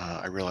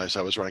 I realized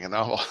I was writing a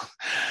novel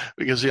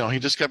because, he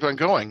just kept on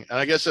going. And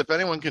I guess if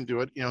anyone can do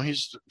it,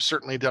 he's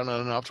certainly done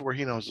it enough to where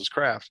he knows his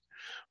craft.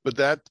 But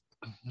that,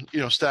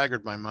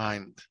 staggered my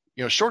mind.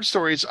 Short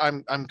stories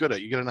I'm good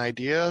at. You get an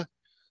idea,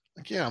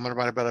 like, yeah, I'm going to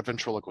write about a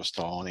ventriloquist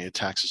doll and he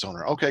attacks his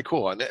owner. Okay,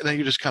 cool. And then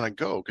you just kind of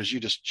go because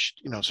you just,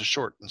 it's a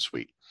short and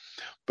sweet.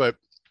 But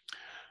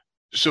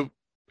so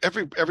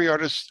every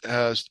artist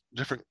has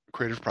different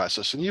creative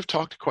process, and you've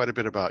talked quite a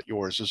bit about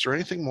yours. Is there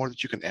anything more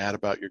that you can add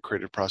about your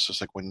creative process,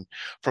 like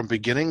from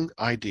beginning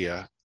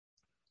idea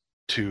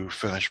to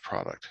finished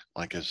product?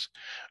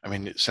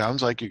 It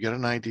sounds like you get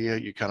an idea,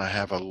 you kind of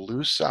have a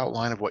loose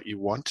outline of what you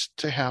want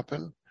to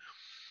happen,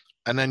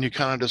 and then you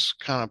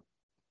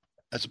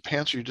as a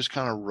pantser, you just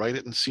kind of write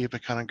it and see if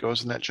it kind of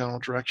goes in that general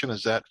direction.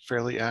 Is that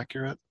fairly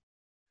accurate?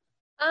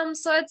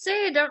 So I'd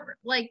say I don't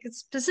like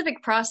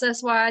specific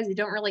process wise, you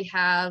don't really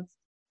have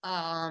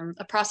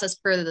a process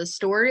for the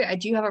story. I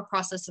do have a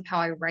process of how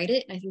I write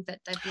it, and I think that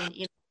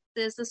definitely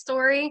is the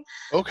story.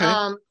 Okay.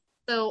 Um,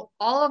 so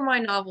all of my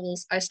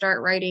novels I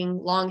start writing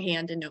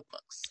longhand in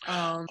notebooks.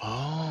 So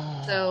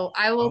Oh,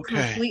 I will okay.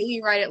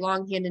 completely write it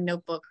longhand in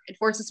notebook. It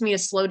forces me to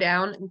slow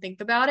down and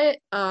think about it.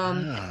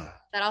 Yeah.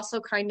 That also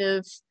kind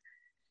of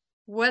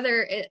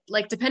whether it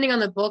like depending on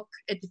the book,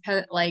 it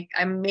depends like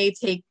I may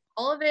take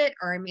all of it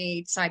or I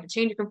may decide to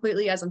change it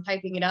completely as I'm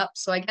typing it up.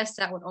 So I guess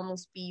that would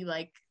almost be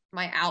like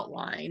my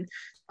outline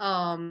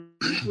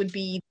would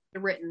be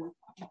the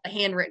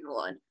handwritten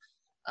one.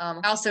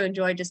 I also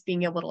enjoy just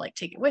being able to like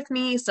take it with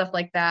me, stuff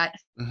like that.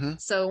 Mm-hmm.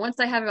 So once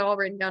I have it all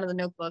written down in the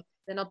notebook,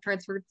 then I'll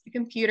transfer it to the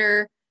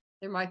computer.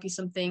 There might be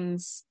some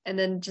things, and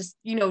then just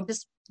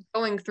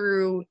going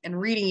through and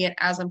reading it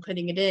as I'm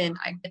putting it in,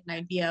 I get an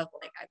idea of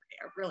like, I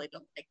really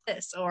don't like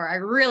this, or I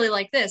really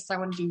like this. I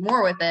want to do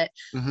more with it.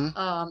 Mm-hmm.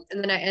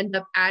 And then I end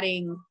up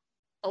adding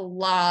a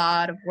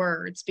lot of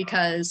words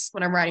because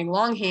when I'm writing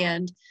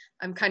longhand,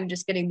 I'm kind of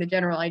just getting the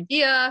general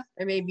idea.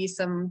 There may be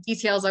some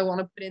details I want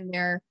to put in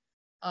there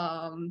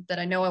that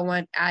I know I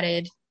want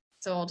added.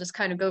 So I'll just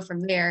kind of go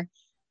from there.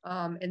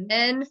 And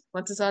then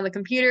once it's on the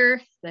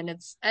computer, then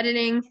it's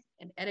editing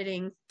and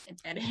editing and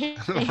editing.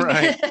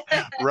 Right,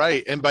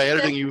 right. And by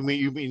editing, you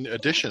mean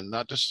addition,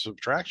 not just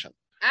subtraction.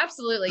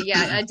 Absolutely.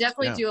 Yeah. I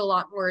definitely Yeah. do a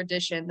lot more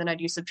addition than I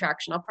do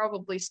subtraction. I'll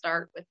probably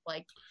start with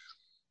like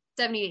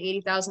 70 to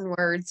 80,000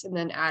 words and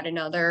then add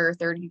another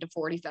 30 to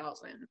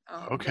 40,000.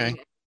 Okay.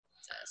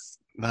 Process.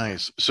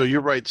 Nice. So you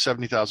write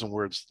 70,000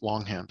 words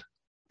longhand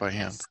by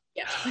hand.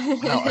 Yes.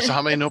 Yes. Wow. So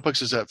how many notebooks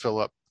does that fill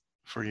up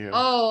for you?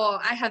 Oh,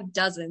 I have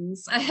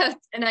dozens.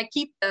 And I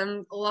keep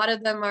them. A lot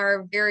of them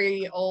are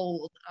very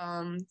old.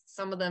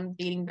 Some of them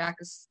dating back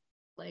as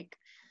like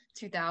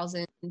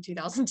 2000,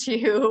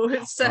 2002.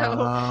 So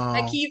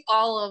I Oh, keep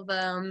all of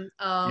them.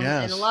 And a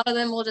yes. lot of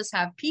them will just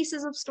have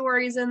pieces of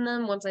stories in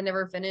them once I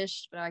never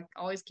finished, but I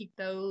always keep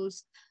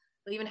those.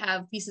 I even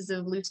have pieces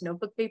of loose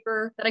notebook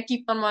paper that I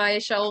keep on my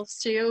shelves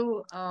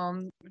too.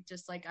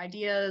 Just like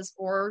ideas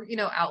or,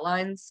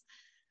 outlines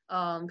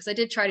because I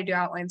did try to do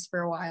outlines for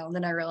a while, and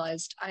then I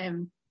realized I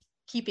am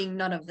keeping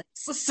none of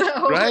this.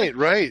 So Right,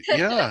 right.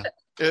 Yeah.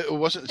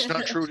 It's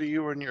not true to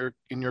you in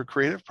your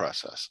creative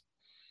process.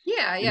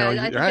 yeah, I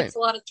think Right. it's a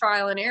lot of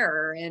trial and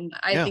error, and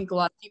I Yeah. think a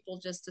lot of people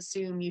just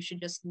assume you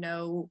should just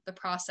know the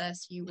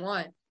process you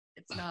want.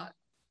 It's not.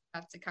 You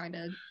have to kind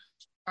of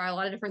try a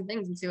lot of different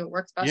things and see what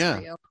works best for Yeah.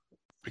 you.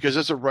 Because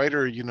as a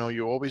writer,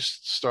 you always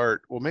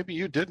start, well, maybe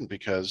you didn't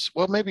because,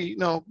 well, maybe,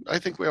 no, I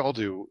think we all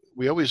do.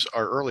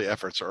 Our early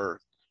efforts are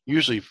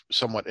usually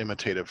somewhat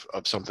imitative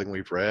of something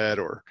we've read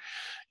or,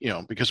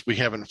 because we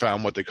haven't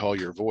found what they call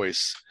your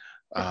voice.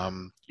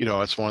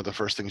 It's one of the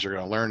first things you're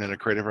going to learn in a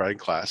creative writing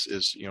class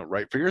is,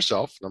 write for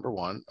yourself, number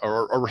one,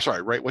 or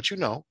sorry, write what you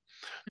know,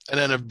 and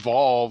then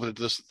evolve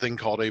into this thing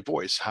called a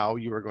voice, how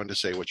you are going to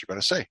say what you're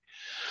going to say.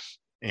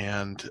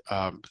 And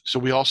so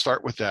we all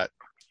start with that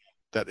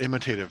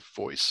imitative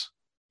voice.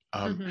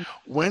 Um,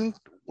 Mm-hmm.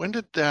 when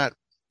did that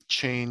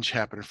change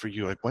happen for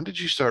you? Like when did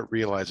you start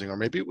realizing, or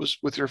maybe it was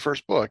with your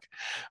first book,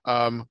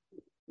 um,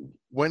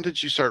 when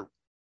did you start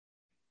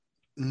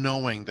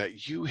knowing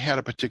that you had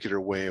a particular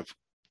way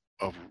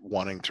of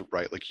wanting to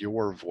write, like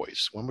your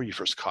voice? When were you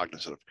first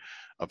cognizant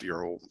of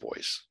your own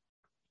voice?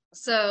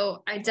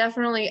 So I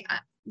definitely,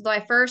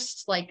 my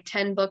first like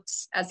 10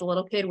 books as a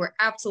little kid were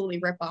absolutely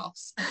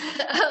rip-offs.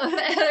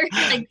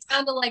 Like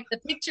down to like the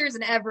pictures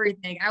and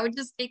everything. I would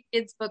just take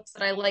kids' books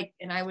that I liked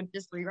and I would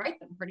just rewrite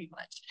them pretty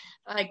much,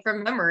 like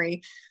from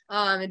memory,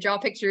 and draw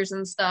pictures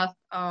and stuff.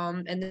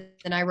 And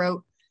then I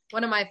wrote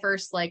one of my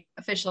first like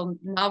official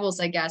novels,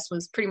 I guess,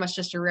 was pretty much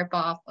just a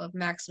rip-off of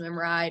Maximum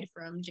Ride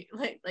from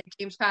like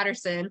James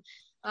Patterson.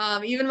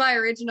 Even my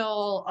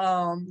original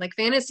like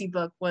fantasy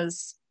book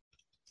was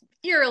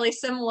eerily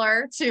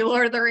similar to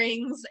Lord of the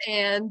Rings,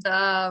 and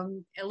a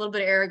little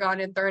bit of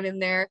Aragon thrown in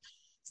there.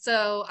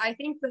 So I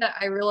think that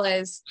I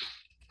realized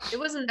it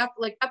wasn't that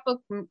like that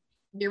book.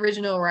 The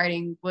original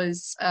writing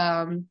was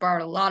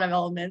borrowed a lot of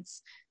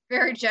elements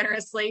very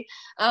generously,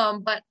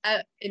 but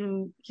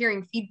in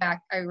hearing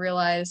feedback, I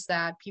realized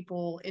that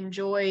people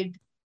enjoyed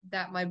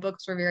that my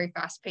books were very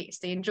fast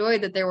paced. They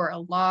enjoyed that there were a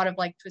lot of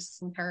like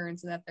twists and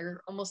turns, and that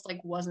there almost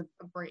like wasn't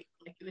a break.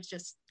 Like it was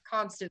just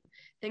constant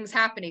things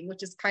happening,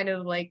 which is kind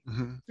of like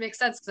Mm-hmm. makes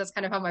sense because that's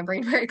kind of how my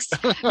brain works.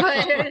 But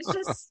it's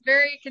just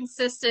very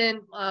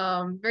consistent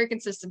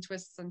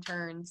twists and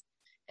turns.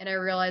 And I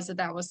realized that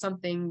that was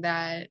something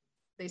that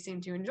they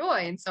seemed to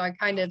enjoy. And so I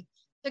kind of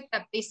took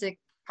that basic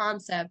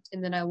concept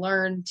and then I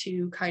learned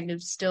to kind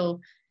of still,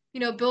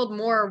 build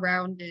more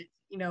around it,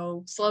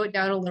 slow it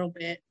down a little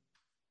bit,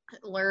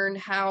 learn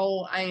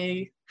how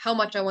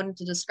much I wanted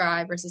to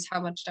describe versus how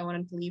much I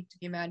wanted to leave to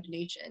the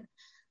imagination.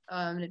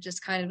 And it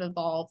just kind of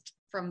evolved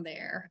from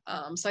there.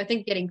 So I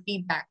think getting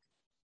feedback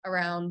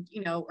around,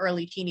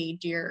 early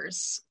teenage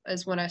years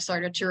is when I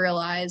started to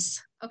realize,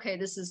 okay,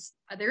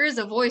 there is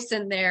a voice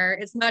in there.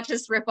 It's not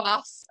just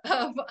ripoffs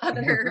of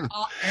other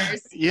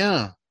authors.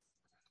 Yeah,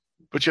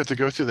 but you have to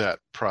go through that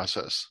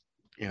process,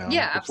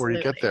 Yeah, before you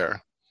get absolutely.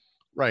 there.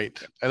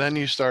 Right. And then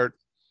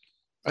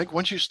I think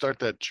once you start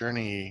that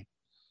journey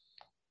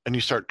and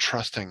you start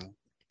trusting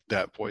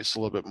that voice a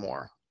little bit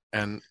more,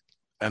 and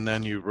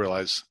then you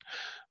realize,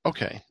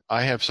 okay,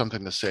 I have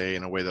something to say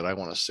in a way that I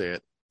want to say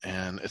it,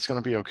 and it's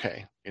going to be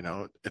okay.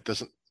 It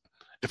doesn't,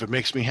 if it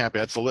makes me happy,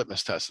 that's the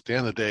litmus test. At the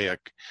end of the day,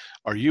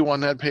 are you on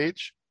that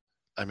page?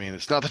 I mean,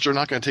 it's not that you're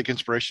not going to take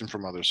inspiration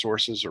from other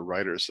sources or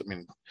writers. I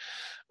mean,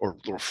 or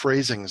little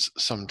phrasings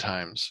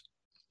sometimes,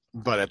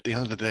 but at the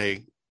end of the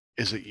day,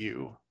 is it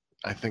you?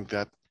 I think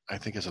that I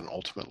think is an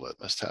ultimate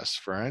litmus test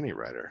for any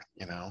writer.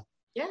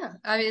 Yeah.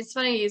 I mean, it's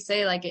funny you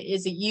say, like,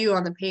 is it you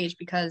on the page?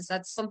 Because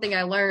that's something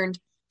I learned,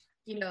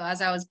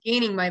 as I was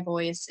gaining my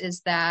voice,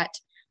 is that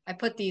I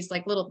put these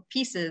like little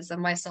pieces of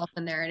myself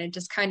in there and it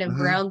just kind of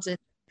Mm-hmm. grounds it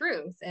in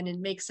truth and it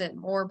makes it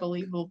more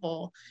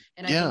believable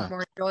and I think Yeah.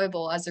 more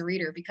enjoyable as a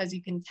reader because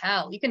you can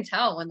tell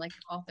when like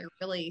an author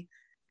really,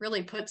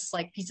 really puts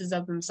like pieces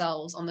of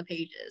themselves on the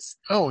pages.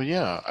 Oh,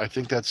 yeah. I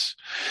think that's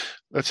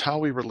how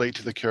we relate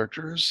to the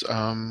characters,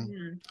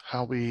 Mm.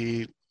 how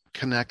we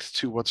connect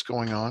to what's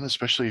going on,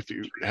 especially if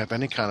you have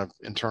any kind of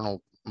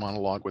internal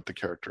monologue with the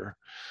character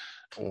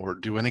or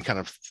do any kind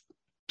of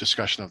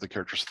discussion of the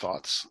character's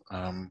thoughts.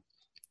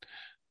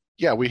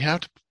 Yeah, we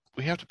have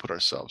to put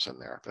ourselves in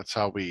there.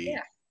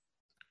 Yeah.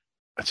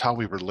 That's how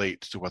we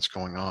relate to what's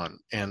going on,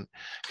 and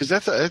because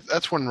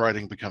that's when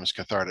writing becomes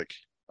cathartic.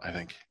 I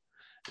think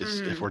is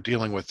if Mm. we're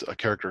dealing with a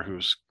character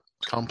who's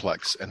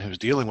complex and who's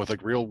dealing with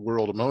like real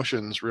world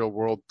emotions, real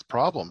world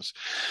problems,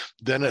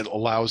 then it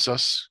allows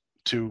us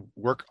to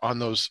work on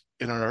those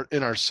in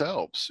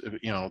ourselves.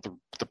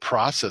 The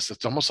process.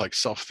 It's almost like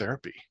self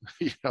therapy.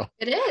 You know.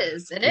 It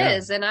is. It Yeah.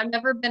 is. And I've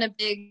never been a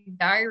big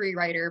diary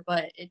writer,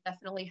 but it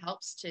definitely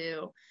helps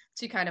to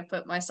kind of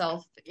put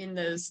myself in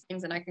those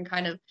things and I can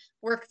kind of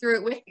work through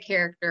it with the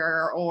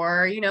character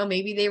or,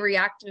 maybe they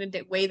react in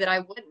a way that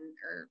I wouldn't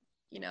or,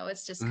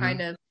 it's just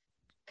Hmm.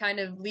 kind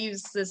of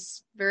leaves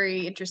this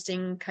very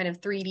interesting kind of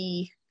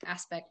 3D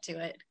aspect to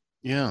it.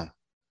 Yeah.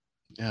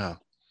 Yeah.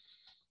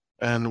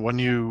 And when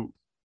you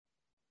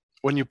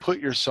put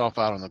yourself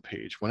out on the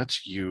page, when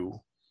it's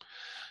you,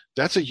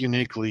 that's a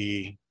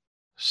uniquely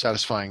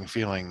satisfying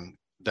feeling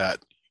that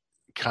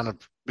kind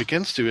of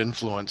begins to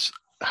influence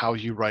how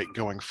you write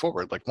going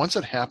forward. Like once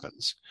it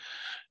happens,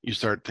 you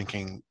start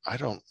thinking, I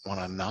don't want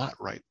to not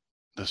write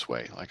this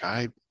way. Like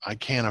I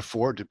can't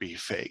afford to be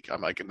fake.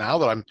 I'm like, now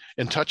that I'm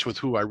in touch with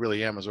who I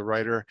really am as a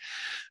writer,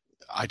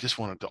 I just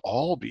want it to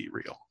all be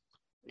real,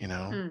 you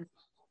know?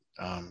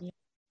 Hmm. Um,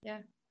 Yeah.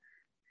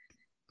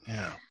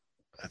 Yeah.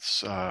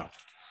 yeah,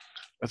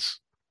 that's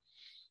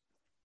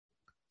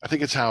I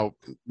think it's how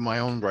my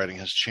own writing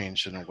has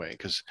changed in a way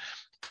because,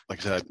 like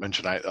I said, I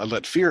mentioned I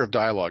let fear of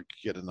dialogue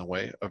get in the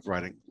way of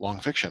writing long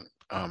fiction,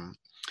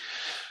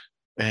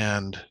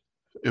 and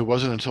it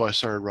wasn't until I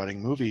started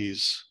writing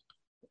movies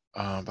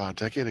about a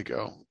decade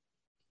ago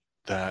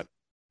that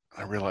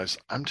I realized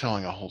I'm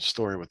telling a whole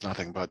story with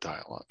nothing but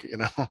dialogue.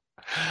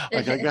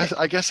 Like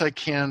I guess I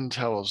can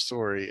tell a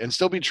story and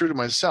still be true to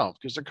myself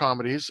because they're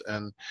comedies,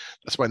 and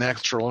that's my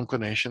natural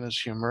inclination is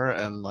humor.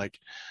 And like,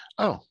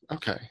 oh,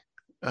 okay,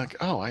 like,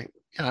 oh, I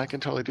can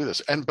totally do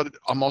this. But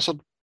I'm also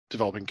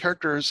developing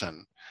characters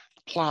and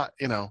plot.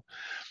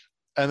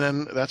 And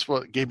then that's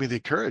what gave me the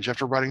courage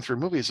after writing through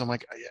movies. I'm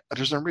like,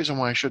 there's no reason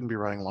why I shouldn't be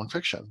writing long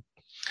fiction,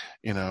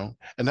 you know?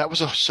 And that was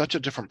such a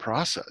different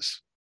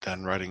process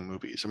than writing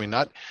movies. I mean,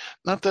 not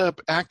the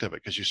act of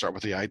it, because you start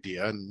with the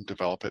idea and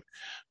develop it.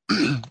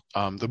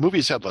 The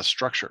movies had less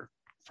structure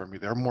for me.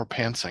 They're more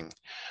pantsing.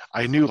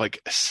 I knew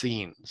like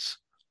scenes,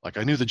 like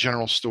I knew the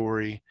general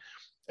story,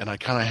 and I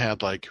kind of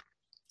had like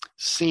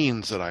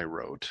scenes that I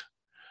wrote.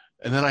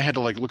 And then I had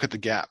to like look at the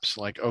gaps,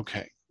 like,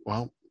 okay,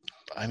 well,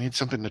 I need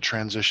something that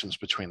transitions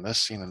between this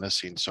scene and this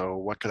scene. So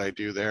what could I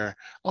do there?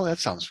 Oh, that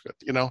sounds good,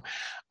 you know?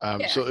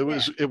 Yeah, So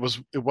yeah.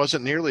 it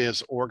wasn't nearly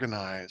as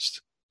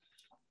organized.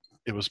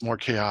 It was more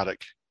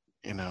chaotic,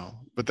 you know,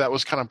 but that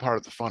was kind of part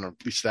of the fun of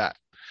at least that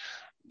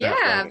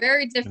Yeah, writing,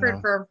 very you different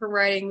know? from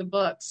writing the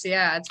books.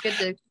 Yeah, it's good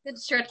to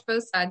stretch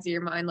both sides of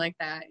your mind like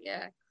that.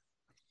 Yeah.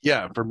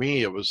 Yeah, for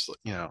me, it was,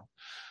 you know,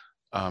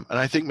 and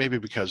I think maybe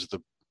because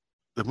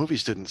the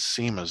movies didn't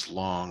seem as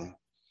long,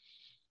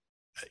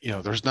 you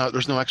know, there's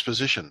no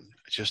exposition.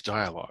 It's just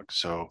dialogue.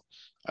 So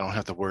I don't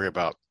have to worry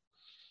about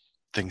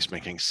things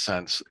making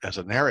sense as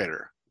a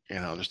narrator. You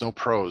know, there's no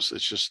prose.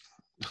 It's just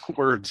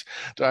words,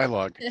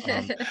 dialogue.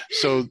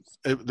 So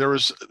there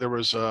was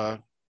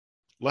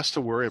less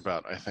to worry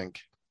about, I think,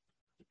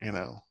 you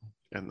know,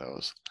 in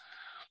those.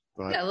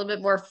 But Yeah, a little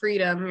bit more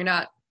freedom. You're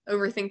not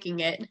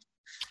overthinking it.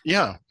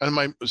 yeah,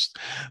 and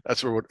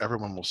that's what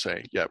everyone will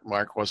say. Yeah,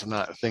 Mark was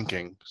not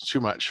thinking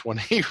too much when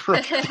he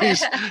wrote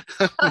these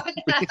Oh,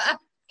 movies.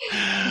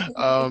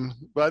 yeah.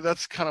 But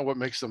that's kind of what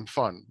makes them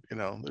fun, you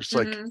know. There's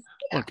like, Mhm.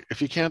 look,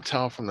 if you can't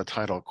tell from the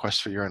title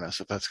 "Quest for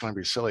Uranus" if that's going to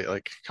be silly,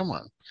 like, come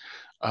on.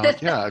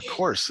 Yeah, of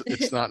course,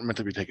 it's not meant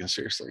to be taken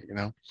seriously, you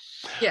know.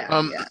 Yeah,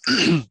 Um,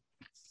 yeah.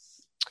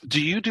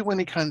 do you do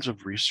any kinds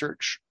of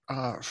research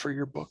for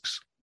your books?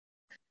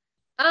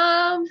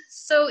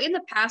 So in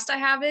the past I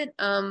haven't.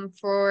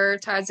 For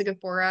Tides of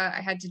Gafora,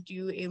 I had to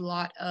do a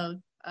lot of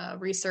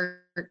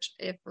research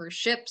for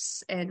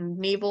ships and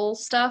naval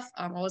stuff.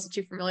 I wasn't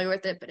too familiar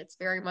with it, but it's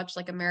very much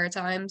like a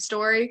maritime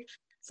story.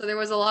 So there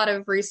was a lot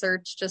of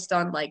research just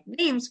on like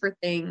names for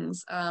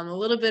things, a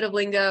little bit of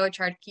lingo. I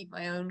tried to keep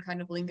my own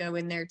kind of lingo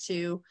in there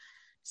too.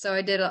 So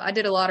I did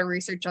a lot of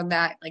research on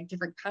that, like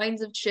different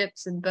kinds of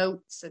ships and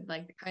boats and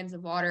like the kinds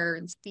of water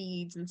and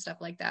speeds and stuff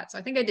like that. So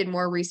I think I did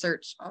more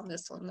research on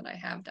this one than I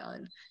have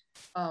done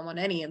on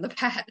any in the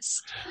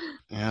past.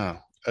 Yeah,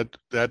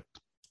 that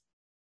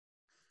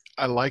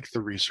I like the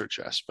research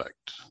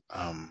aspect.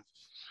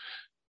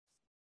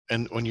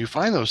 And when you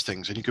find those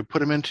things and you could put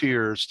them into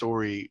your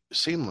story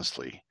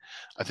seamlessly,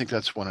 I think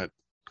that's when it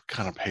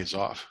kind of pays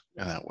off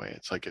in that way.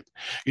 It's like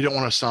you don't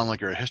want to sound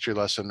like you're a history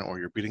lesson or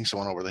you're beating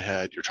someone over the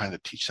head. You're trying to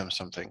teach them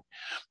something,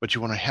 but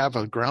you want to have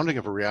a grounding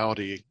of a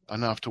reality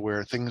enough to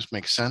where things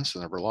make sense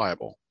and they're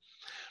reliable.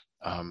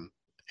 Um,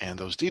 and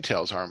those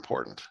details are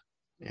important,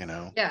 you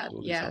know, Yeah,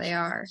 little yeah, details. they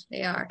are.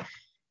 They are.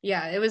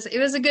 Yeah, it was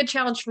a good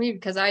challenge for me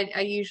because I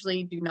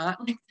usually do not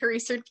like the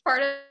research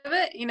part of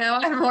it. You know,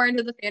 I'm more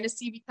into the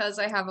fantasy because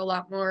I have a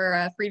lot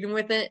more freedom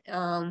with it.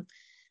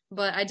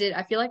 But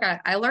I feel like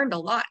I learned a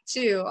lot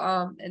too.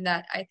 And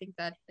that I think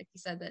that, like you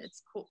said, that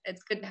it's cool.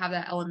 It's good to have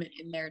that element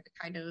in there to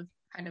kind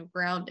of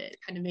ground it,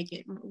 kind of make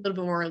it a little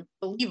bit more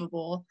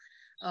believable.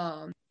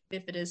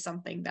 If it is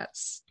something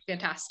that's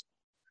fantastic.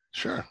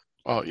 Sure.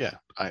 Oh yeah,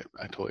 I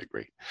totally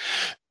agree.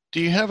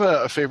 Do you have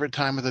a favorite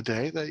time of the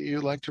day that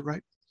you like to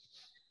write?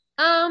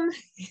 Um,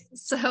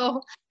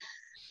 so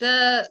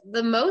the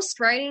most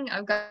writing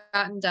I've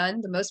gotten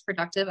done, the most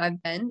productive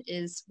I've been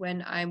is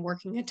when I'm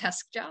working a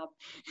desk job.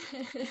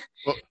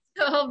 Well,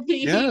 So I'll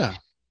be yeah,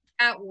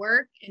 at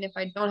work, and if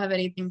I don't have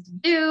anything to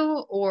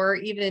do, or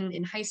even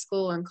in high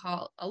school and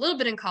a little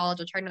bit in college,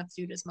 I'll try not to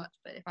do it as much.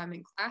 But if I'm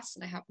in class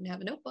and I happen to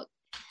have a notebook,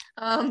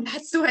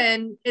 that's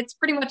when it's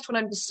pretty much when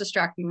I'm just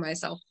distracting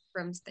myself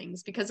from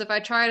things. Because if I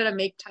try to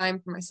make time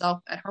for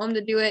myself at home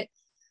to do it,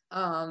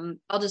 I'll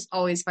just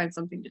always find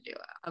something to do.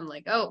 I'm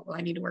like, oh, well,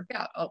 I need to work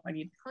out. Oh, I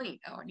need to clean.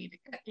 Oh, I need to,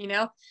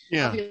 I'll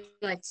yeah, be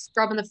like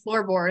scrubbing the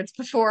floorboards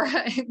before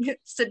I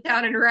sit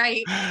down and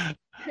write.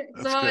 So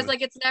that's I'm always good.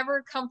 like, it's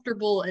never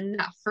comfortable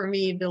enough for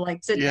me to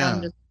like sit down and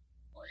Yeah, just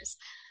course.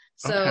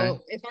 okay. So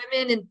if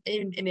I'm in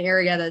an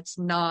area that's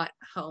not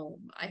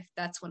home, I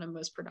that's when I'm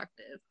most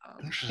productive.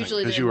 Interesting,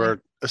 Usually because during you like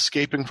are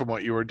escaping from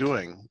what you were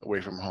doing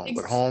away from home,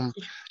 but ex- home,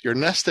 you're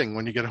nesting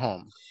when you get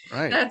home,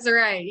 right? that's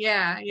right.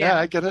 Yeah, Yeah, yeah.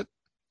 I get it.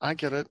 I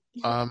get it.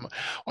 Well,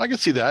 I can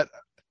see that.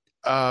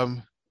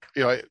 Um,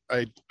 you know,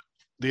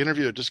 the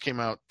interview that just came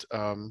out,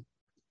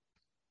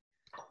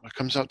 it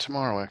comes out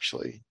tomorrow,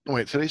 actually. No,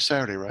 wait, today's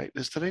Saturday, right?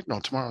 Is today? No,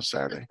 tomorrow's It's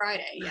Saturday.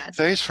 Friday. Yeah, it's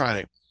Today's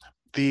Friday.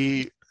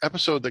 The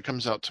episode that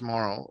comes out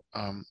tomorrow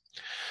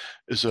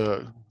is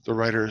the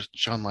writer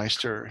John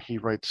Leister. He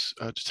writes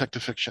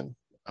detective fiction.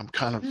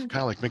 Kind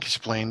of like Mickey's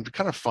Plain,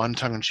 kind of fun,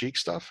 tongue-in-cheek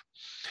stuff.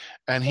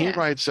 And he yeah.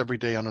 writes every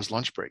day on his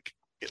lunch break.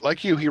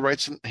 Like you, he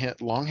writes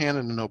longhand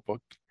in a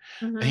notebook,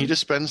 and he Hmm.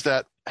 just spends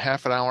that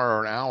half an hour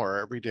or an hour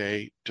every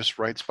day, just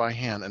writes by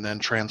hand, and then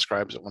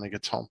transcribes it when he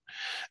gets home.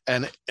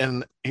 And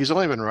he's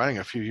only been writing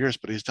a few years,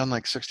 but he's done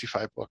like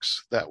 65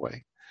 books that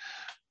way.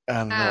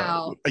 And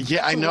Wow.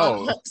 yeah, That's I a lot of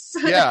know. books.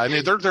 Yeah, I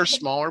mean they're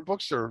smaller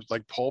books. They're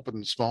like pulp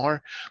and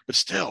smaller, but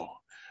still,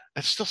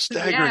 it's still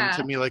staggering to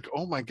Yeah. me. Like,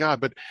 oh my God!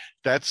 But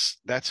that's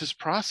his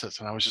process,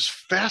 and I was just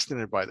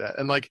fascinated by that.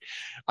 And like,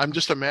 I'm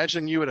just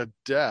imagining you at a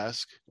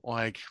desk,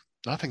 like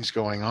nothing's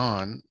going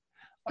on.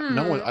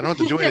 No one, Hmm. I don't have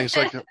to do anything. It's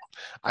like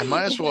I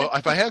might as well.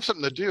 If I have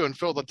something to do and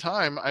fill the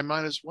time, I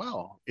might as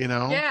well. You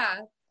know? Yeah.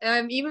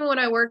 Even when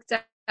I worked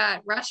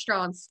at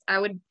restaurants, I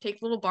would take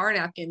little bar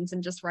napkins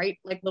and just write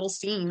like little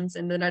scenes,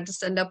 and then I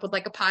just end up with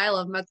like a pile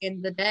of them at the end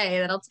of the day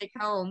that I'll take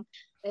home.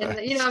 And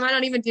I might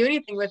not even do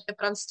anything with it,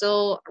 but I'm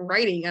still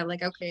writing. I'm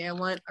like, okay, I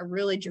want a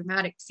really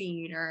dramatic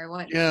scene, or I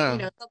want, Yeah.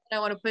 something I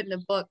want to put in a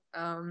book.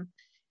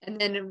 And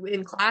then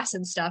in class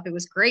and stuff, it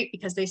was great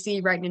because they see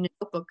you writing in a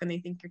notebook and they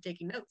think you're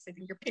taking notes. They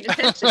think you're paying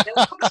attention. No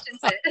one questions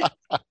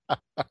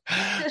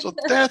it. So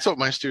that's what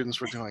my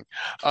students were doing.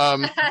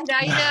 Um,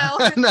 Now you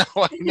know. now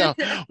I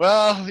know.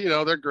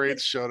 Well, their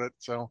grades showed it.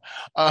 So,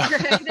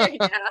 There you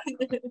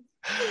go.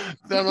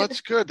 no, that's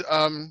good.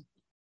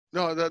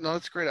 No,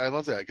 that's great. I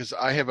love that because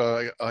I have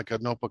a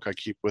notebook I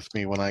keep with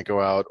me when I go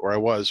out, or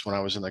when I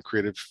was in the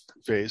creative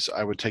phase.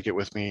 I would take it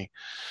with me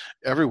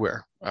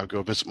everywhere. I would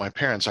go visit my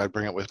parents. I'd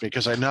bring it with me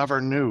because I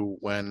never knew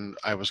when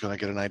I was going to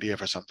get an idea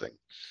for something.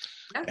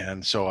 Yeah.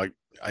 And so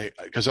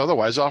because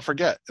otherwise I'll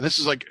forget. And this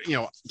is like,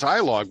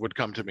 dialogue would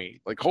come to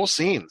me, like whole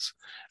scenes.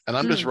 And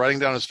I'm just Mm. writing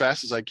down as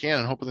fast as I can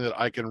and hoping that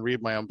I can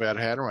read my own bad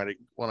handwriting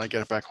when I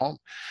get it back home.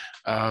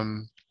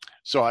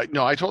 So I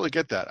totally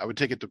get that. I would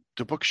take it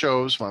to book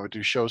shows when I would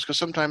do shows because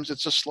sometimes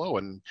it's just slow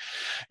and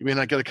you may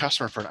not get a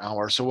customer for an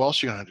hour. So what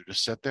else are you going to do?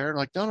 Just sit there and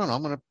like, no,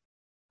 I'm going to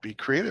be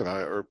creative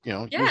or,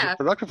 use it Yeah.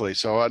 productively.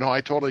 So no,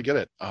 I totally get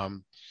it. I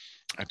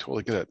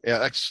totally get it. Yeah,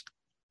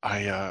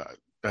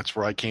 that's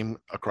where I came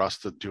across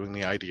doing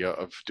the idea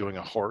of doing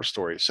a horror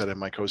story set in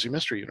my cozy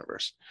mystery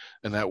universe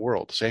in that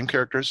world. Same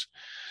characters,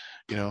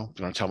 going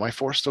to tell my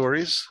 4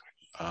 stories.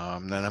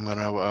 Then I'm going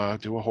to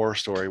do a horror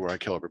story where I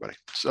kill everybody.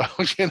 So,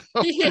 Just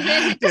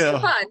for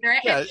fun, right?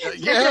 yeah.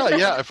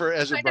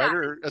 As a Why not?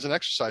 writer, as an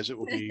exercise,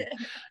 it'll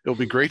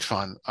be great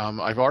fun.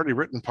 I've already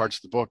written parts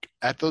of the book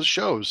at those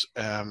shows.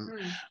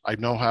 Mm. I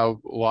know how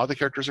a lot of the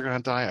characters are going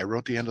to die. I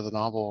wrote the end of the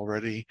novel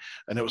already,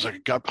 and it was like a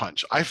gut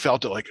punch. I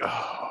felt it like,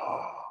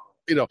 oh,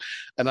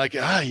 and like,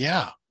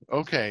 yeah,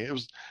 okay. It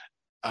was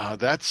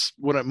that's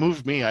when it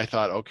moved me. I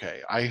thought,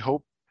 okay, I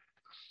hope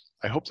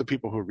the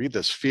people who read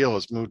this feel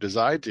as moved as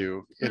I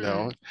do,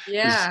 Mm.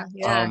 because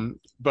Yeah.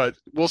 but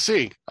we'll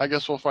see. I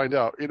guess we'll find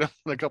out, in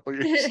a couple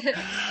of years.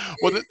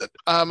 Well,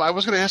 I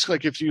was going to ask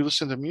like if you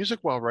listen to music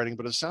while writing,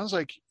 but it sounds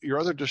like your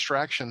other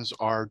distractions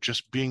are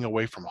just being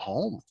away from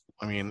home.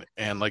 I mean,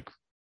 and like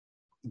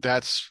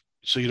that's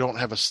so you don't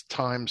have a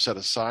time set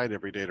aside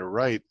every day to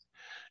write.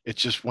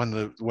 It's just when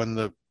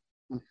the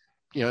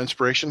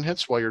inspiration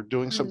hits while you're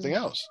doing something Mm.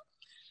 else.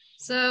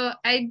 So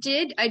I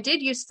did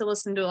used to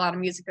listen to a lot of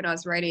music when I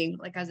was writing,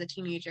 like as a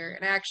teenager,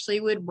 and I actually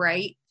would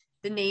write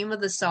the name of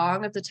the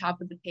song at the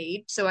top of the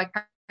page, so I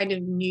kind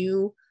of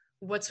knew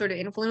what sort of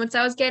influence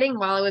I was getting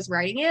while I was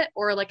writing it,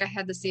 or like I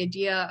had this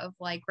idea of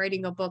like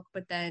writing a book,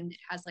 but then it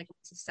has like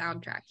a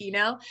soundtrack,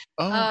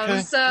 Oh,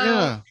 okay. So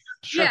Yeah,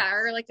 sure. yeah,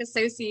 or like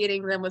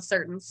associating them with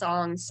certain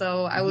songs.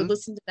 So I would Hmm.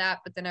 listen to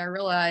that, but then I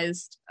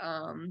realized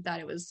that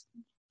it was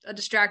a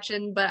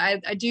distraction. But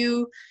I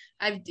do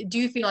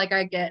feel like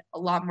I get a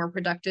lot more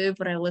productive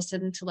when I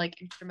listen to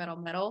like instrumental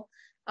metal,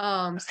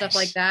 stuff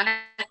like Nice. that.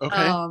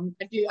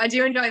 Okay. I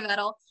do enjoy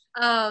metal.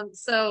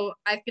 So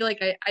I feel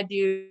like I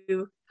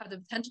do have the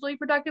potential to be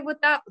productive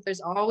with that, but there's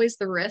always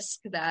the risk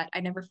that I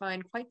never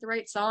find quite the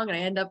right song and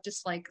I end up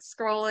just like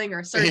scrolling or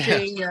Yeah.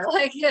 searching or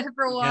like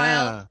for a while.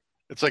 Yeah.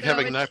 It's like So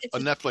having it's a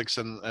Netflix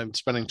and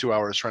spending 2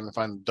 hours trying to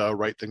find the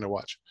right thing to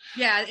watch.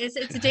 yeah, it's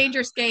a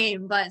dangerous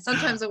game, but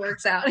sometimes it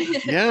works out.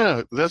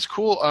 Yeah, that's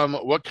cool.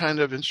 What kind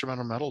of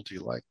instrumental metal do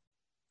you like?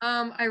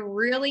 I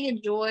really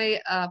enjoy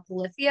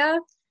Polyphia.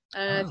 I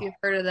don't know if Oh, you've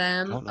heard of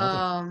them. don't know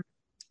them.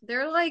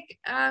 They're like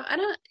I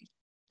don't.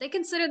 They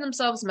consider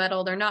themselves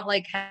metal. They're not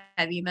like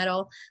heavy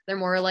metal. They're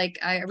more like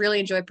I really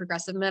enjoy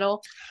progressive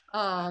metal.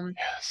 Um,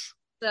 Yes.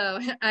 so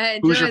I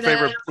Who's your enjoy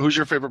favorite? that. Who's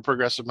your favorite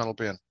progressive metal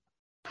band?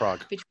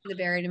 Prague. Between the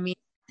Buried and Me.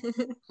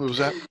 Who was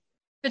that?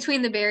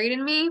 Between the Buried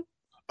and Me.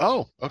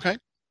 Oh, okay.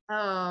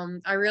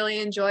 I really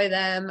enjoy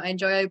them. I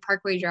enjoy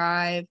Parkway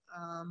Drive.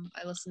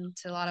 I listen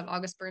to a lot of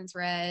August Burns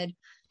Red.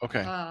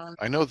 Okay. Um,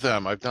 I know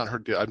them. I've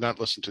not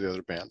listened to the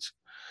other bands.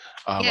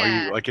 Are you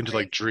yeah, like into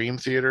like great. Dream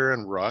Theater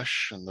and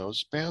Rush and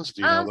those bands?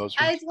 Do you know those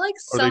I bands? like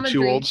Are they some of too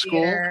Dream old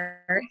school?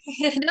 Theater.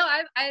 No,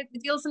 I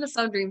do listen to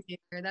some Dream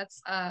Theater.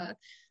 That's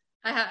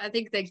I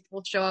think they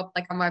will show up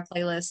like on my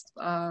playlist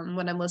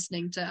when I'm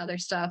listening to other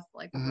stuff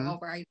like Hmm. overall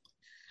right.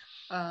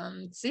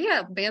 So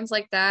yeah, bands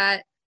like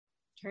that.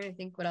 Trying to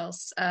think what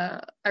else.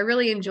 I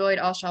really enjoyed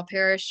All Shall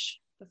Perish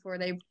before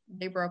they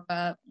broke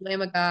up.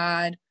 Lamb of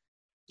God.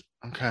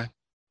 Okay.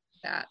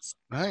 That's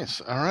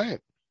Nice. All right.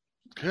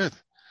 Good.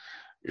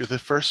 You're the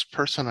first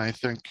person I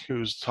think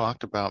who's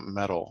talked about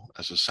metal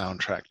as a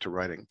soundtrack to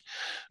writing.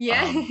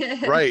 yeah.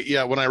 Right.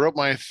 Yeah. When I wrote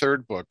my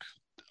third book,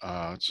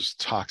 just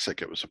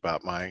toxic. It was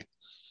about my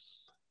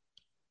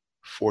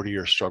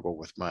 40-year struggle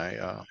with my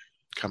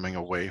coming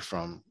away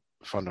from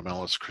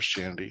fundamentalist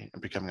Christianity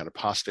and becoming an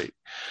apostate.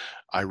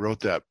 I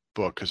wrote that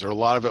book because a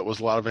lot of it was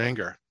a lot of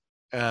anger.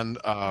 And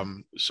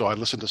so I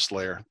listened to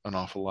Slayer an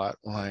awful lot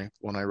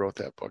when I wrote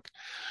that book.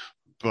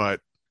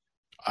 But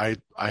I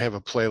have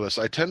a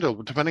playlist. I tend to,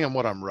 depending on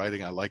what I'm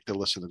writing, I like to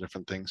listen to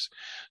different things.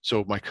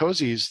 So my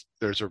cozies,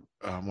 there's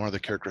one of the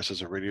characters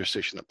has a radio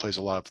station that plays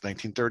a lot of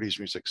 1930s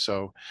music.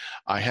 So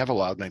I have a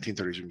lot of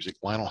 1930s music.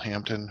 Lionel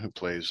Hampton, who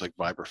plays like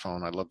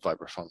vibraphone. I love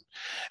vibraphone.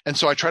 And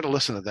so I try to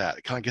listen to that.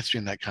 It kind of gets me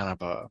in that kind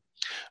of a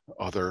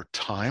other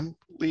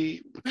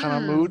timely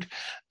kind of mood.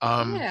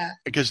 Yeah.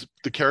 Because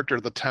the character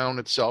of the town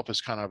itself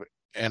is kind of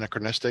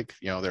anachronistic.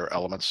 There are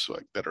elements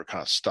like that are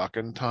kind of stuck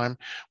in time,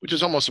 which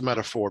is almost a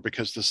metaphor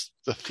because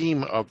the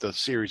theme of the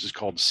series is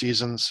called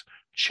seasons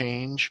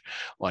change,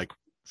 like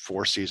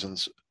 4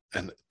 seasons,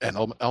 and an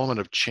element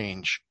of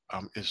change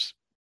is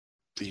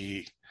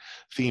the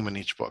theme in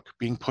each book,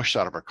 being pushed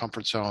out of our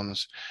comfort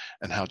zones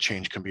and how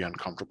change can be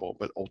uncomfortable,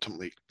 but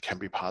ultimately can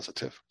be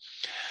positive.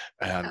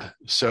 And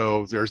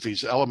so there's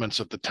these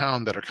elements of the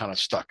town that are kind of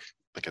stuck,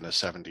 like in the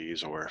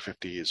 70s or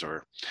 50s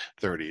or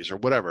 30s or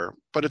whatever,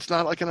 but it's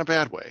not like in a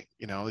bad way.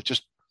 It's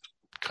just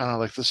kind of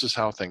like, this is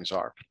how things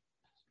are.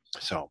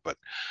 So, but,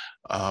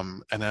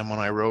 and then when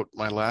I wrote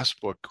my last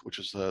book, which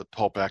is the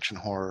pulp action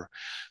horror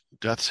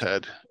Death's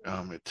Head,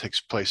 it takes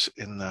place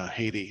in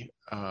Haiti,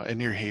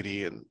 near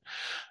Haiti, and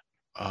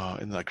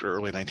in like the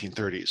early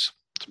 1930s.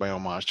 It's my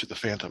homage to the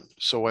Phantom.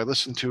 So I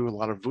listened to a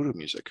lot of voodoo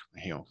music,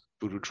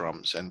 voodoo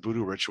drums and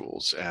voodoo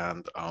rituals,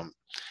 and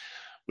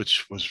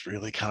which was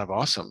really kind of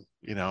awesome.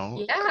 Yeah.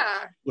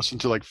 Listen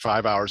to like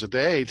 5 hours a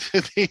day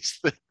to these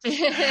things.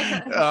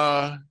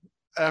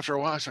 After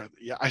a while,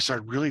 I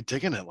started really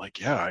digging it. Like,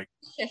 yeah,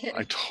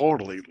 I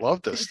totally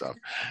love this stuff,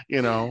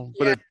 but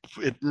Yeah.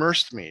 it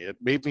immersed me. It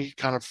made me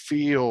kind of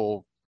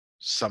feel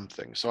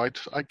something. So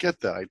I get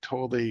that. I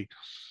totally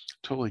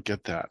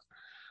get that.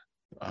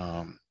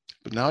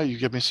 But now you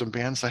give me some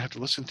bands I have to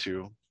listen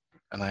to,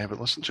 and I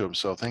haven't listened to them.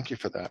 So thank you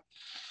for that.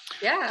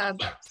 Yeah.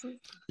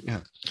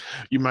 Yeah.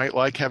 You might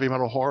like Heavy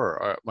Metal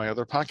Horror, my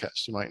other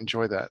podcast. You might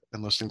enjoy that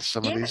and listening to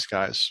some of these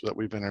guys that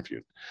we've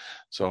interviewed.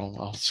 So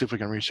I'll see if we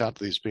can reach out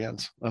to these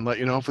bands and let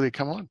you know if they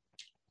come on.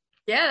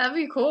 Yeah, that'd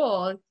be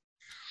cool.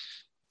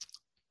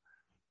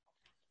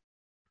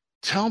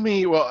 Tell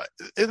me, well,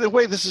 in a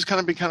way, this is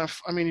going to be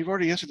you've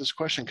already answered this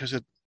question because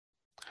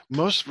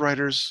most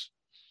writers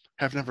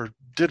have never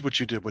did what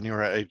you did when you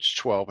were at age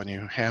 12 and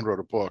you hand wrote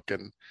a book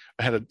and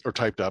or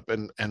typed up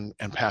and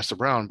passed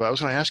around. But I was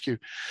going to ask you,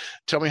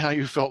 tell me how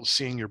you felt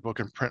seeing your book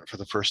in print for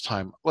the first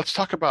time. Let's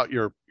talk about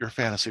your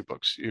fantasy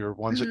books, your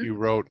ones that you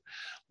wrote,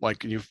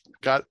 like you've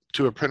got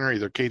to a printer,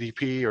 either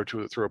KDP or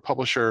through a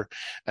publisher,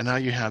 and now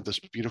you have this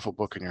beautiful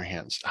book in your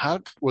hands. How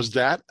was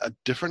that a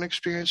different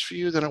experience for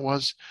you than it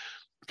was?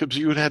 Because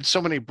you had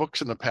so many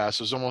books in the past,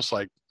 it was almost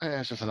like,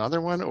 it's just another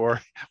one,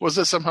 or was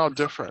it somehow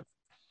different?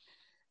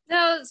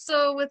 No,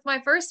 so with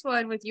my first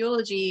one with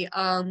Eulogy,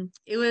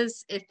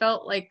 it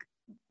felt like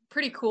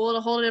pretty cool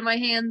to hold it in my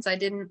hands. I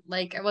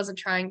wasn't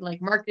trying to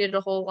like market it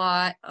a whole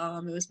lot.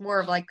 It was more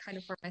of like kind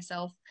of for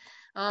myself.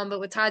 But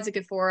with Tides of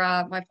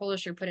Gifora, my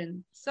publisher put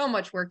in so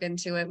much work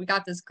into it. We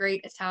got this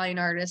great Italian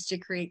artist to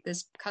create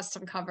this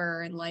custom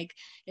cover, and like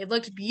it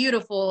looked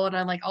beautiful, and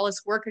I'm like all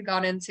this work had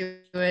gone into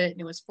it, and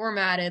it was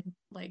formatted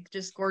like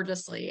just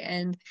gorgeously,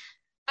 and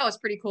that was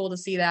pretty cool to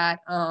see that.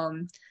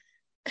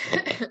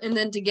 And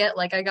then to get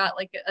like I got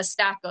like a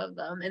stack of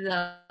them, and then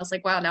I was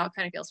like, wow, now it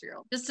kind of feels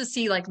real just to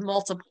see like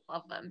multiple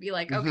of them, be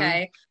like,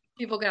 okay,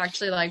 people can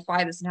actually like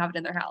buy this and have it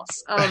in their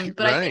house.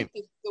 But I think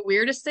the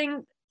weirdest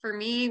thing for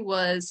me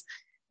was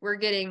we're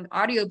getting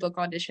audiobook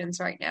auditions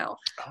right now.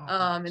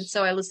 And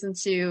so I listened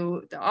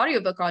to the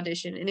audiobook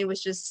audition, and it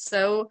was just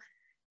so,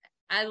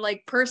 I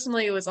like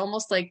personally it was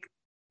almost like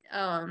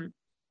I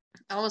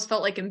almost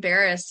felt like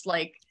embarrassed,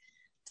 like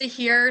to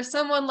hear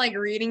someone like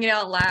reading it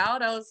out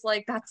loud. I was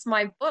like, that's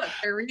my book.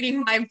 They're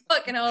reading my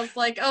book. And I was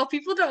like, oh,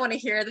 people don't want to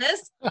hear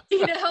this,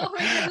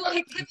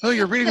 like, oh,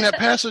 you're reading that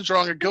passage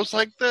wrong. It goes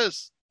like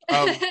this.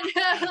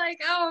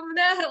 Like, oh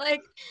no,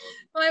 like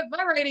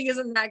my writing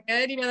isn't that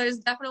good.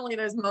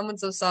 There's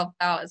moments of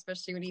self-doubt,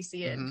 especially when you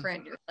see it in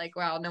print. You're like,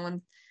 wow, no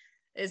one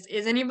is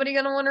anybody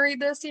gonna want to read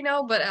this,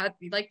 but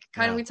like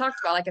kind of we talked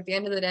about, like at the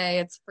end of the day,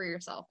 it's for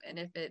yourself, and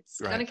if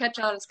it's gonna catch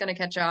on, it's gonna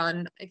catch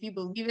on. If you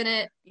believe in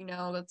it,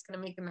 that's gonna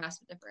make a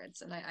massive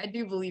difference, and I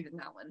do believe in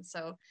that one.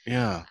 So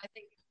yeah, I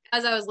think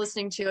as I was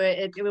listening to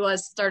it, it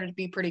was started to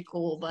be pretty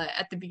cool, but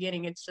at the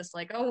beginning it's just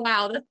like, oh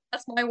wow,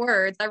 that's my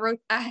words, I wrote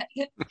that.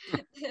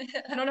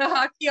 I don't know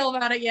how I feel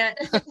about it yet.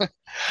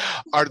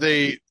 Are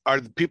the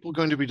people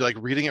going to be like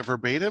reading it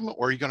verbatim,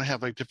 or are you going to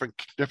have like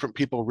different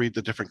people read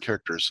the different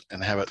characters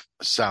and have it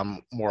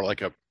sound more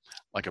like a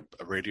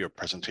radio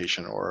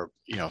presentation, or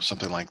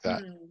something like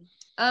that?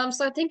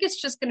 So I think it's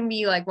just going to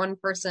be like one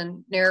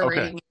person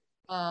narrating.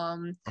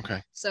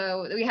 Okay.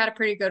 So we had a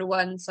pretty good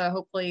one, so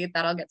hopefully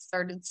that'll get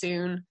started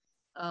soon.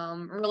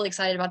 I'm really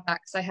excited about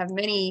that because I have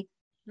many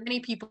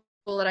people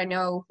people that I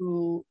know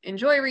who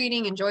enjoy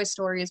reading, enjoy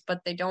stories,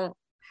 but they don't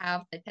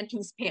have the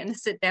attention span to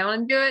sit down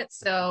and do it.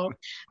 So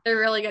they're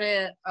really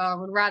gonna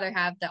would rather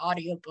have the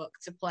audiobook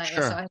to play. So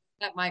Sure. I think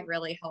that might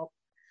really help.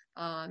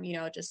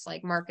 Just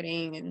like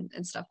marketing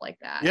and stuff like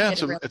that. Yeah,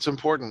 Get it really. it's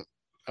important.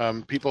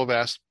 People have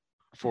asked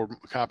for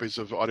copies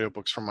of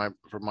audiobooks from my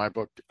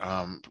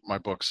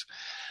books,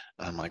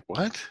 and I'm like,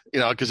 what?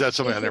 Because that's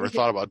something I never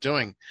thought about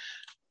doing.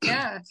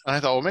 Yeah. And I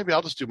thought, well, maybe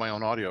I'll just do my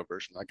own audio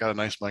version. I got a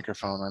nice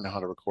microphone. I know how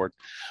to record,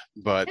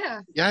 but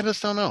Yeah. yeah, I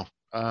just don't know.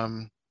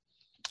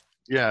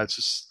 Yeah, it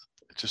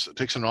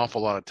takes an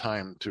awful lot of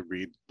time to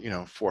read,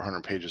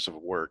 400 pages of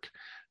work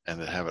and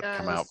to have it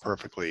come out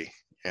perfectly,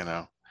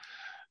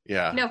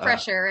 Yeah. No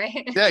pressure,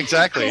 right? Yeah,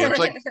 exactly. It's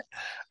like,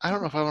 I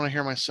don't know if I want to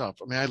hear myself.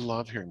 I mean, I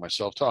love hearing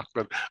myself talk,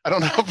 but I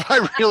don't know if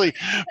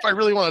I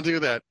really want to do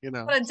that,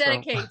 Want to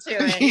dedicate to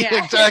it.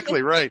 Yeah.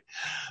 Exactly, right.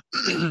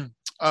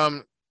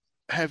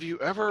 Have you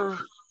ever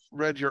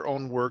read your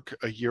own work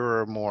a year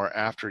or more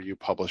after you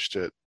published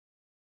it?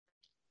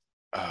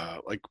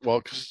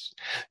 Because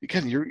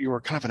again, you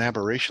were kind of an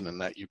aberration in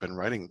that you've been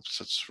writing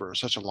for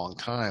such a long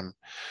time,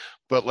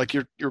 but like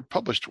your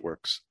published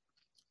works,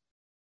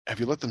 have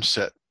you let them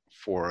sit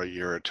for a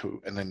year or two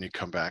and then you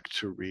come back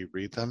to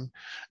reread them?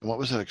 And what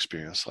was that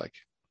experience like?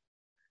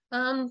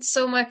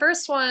 So my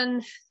first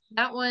one,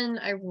 that one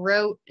I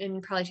wrote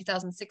in probably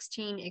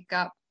 2016.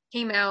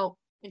 Came out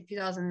in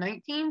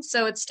 2019,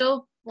 so it's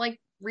still like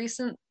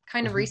recent,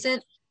 kind of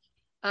recent.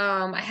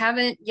 I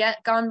haven't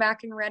yet gone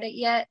back and read it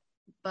yet,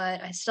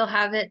 but I still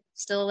have it,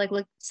 still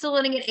still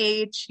letting it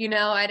age.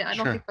 I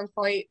don't think I'm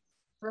quite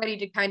ready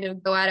to kind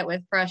of go at it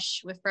with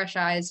fresh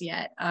eyes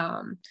yet.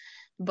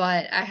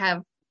 But I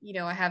have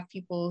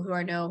people who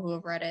I know who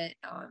have read it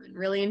and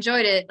really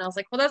enjoyed it, and I was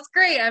like, well, that's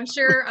great. I'm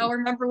sure I'll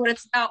remember what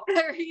it's about when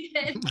I read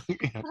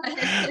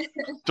it.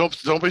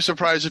 Don't be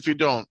surprised if you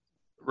don't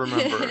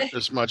remember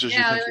as much as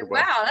you think you will.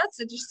 Wow,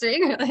 that's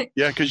interesting.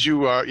 Because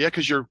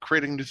you're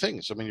creating new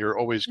things. I mean, you're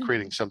always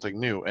creating something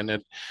new, and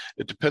it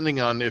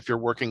depending on if you're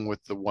working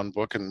with the one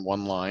book and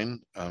one line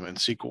and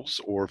sequels,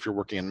 or if you're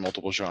working in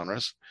multiple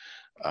genres.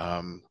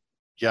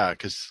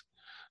 Because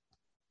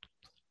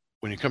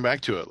when you come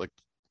back to it, like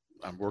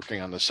I'm working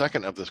on the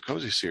second of this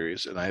Cozy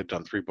series, and I had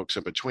done 3 books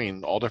in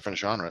between, all different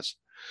genres.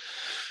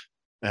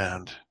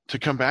 And to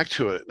come back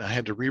to it, I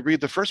had to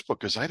reread the first book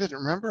because I didn't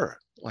remember it.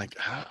 Like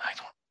I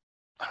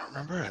don't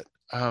remember it.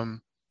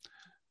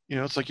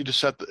 It's like you just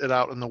set it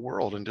out in the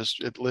world and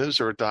just it lives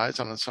or it dies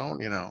on its own.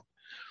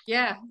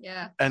 Yeah.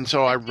 And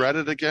so I read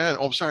it again.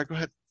 Oh, sorry. Go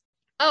ahead.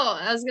 Oh,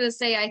 I was gonna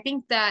say, I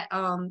think that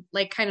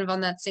like kind of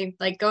on that same,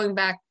 like going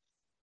back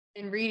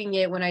and reading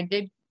it when I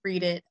did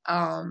read it,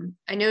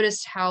 I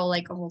noticed how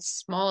like almost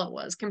small it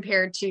was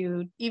compared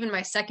to even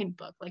my second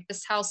book. Like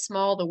just how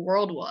small the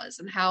world was,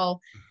 and how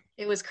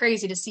it was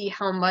crazy to see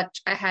how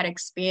much I had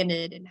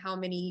expanded and how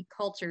many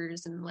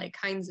cultures and like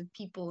kinds of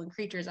people and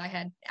creatures I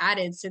had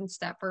added since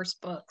that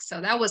first book.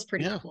 So that was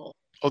pretty cool.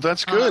 Oh,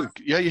 that's good.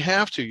 Yeah, you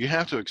have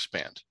to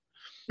expand.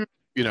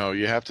 You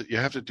have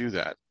to do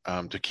that.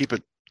 To keep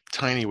it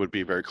tiny would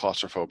be very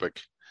claustrophobic.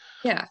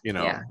 Yeah.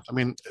 I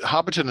mean,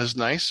 Hobbiton is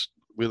nice.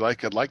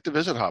 I'd like to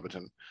visit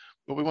Hobbiton,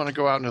 but we want to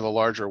go out into the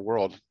larger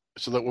world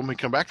so that when we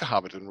come back to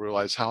Hobbiton,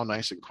 realize how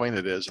nice and quaint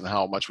it is and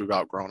how much we've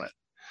outgrown it.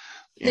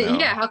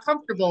 Yeah, how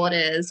comfortable it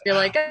is. You're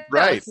like, oh,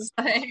 right.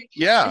 Like...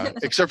 Yeah,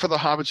 except for the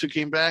hobbits who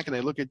came back and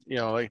they look at,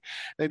 like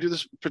they do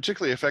this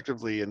particularly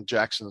effectively in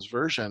Jackson's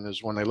version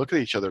is when they look at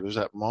each other, there's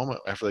that moment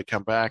after they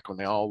come back when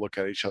they all look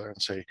at each other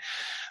and say,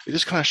 they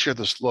just kind of share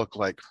this look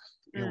like,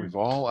 we've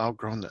all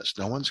outgrown this.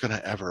 No one's going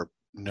to ever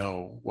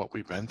know what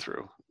we've been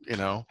through,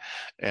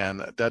 and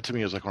that to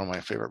me is like one of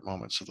my favorite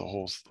moments of the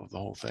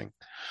whole thing.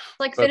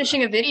 Like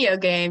finishing a video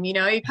game,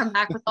 you come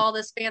back with all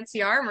this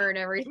fancy armor and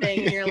everything,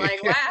 and you're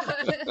like,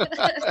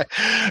 wow.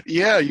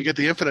 Yeah, you get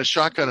the infinite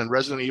shotgun and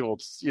Resident Evil,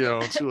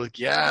 it's like,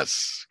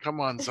 yes, come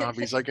on,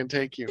 zombies, I can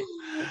take you.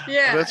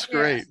 Yeah, that's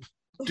great.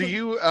 Do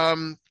you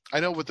I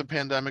know with the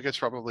pandemic it's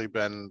probably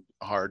been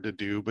hard to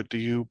do, but do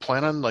you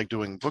plan on like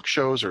doing book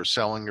shows or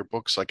selling your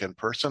books like in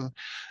person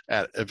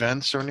at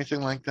events or anything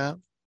like that?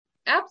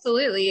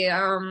 Absolutely.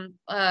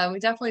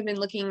 We've definitely been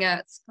looking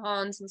at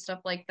cons and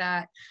stuff like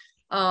that.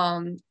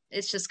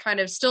 It's just kind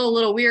of still a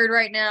little weird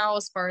right now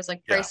as far as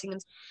like pricing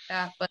and stuff like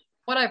that. But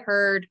what I've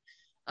heard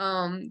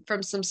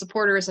from some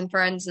supporters and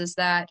friends is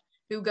that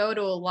who go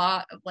to a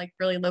lot of like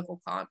really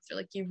local cons, they're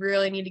like, you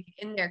really need to get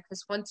in there,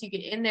 because once you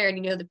get in there and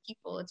you know the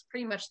people, it's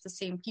pretty much the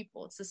same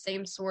people. It's the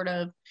same sort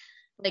of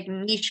like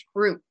niche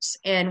groups.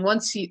 And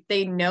once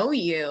they know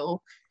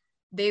you,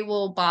 they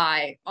will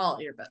buy all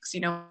of your books.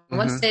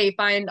 Once they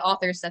find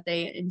authors that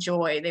they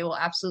enjoy, they will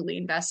absolutely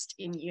invest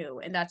in you.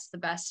 And that's the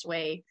best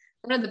way,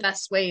 one of the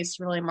best ways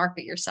to really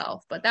market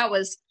yourself. But that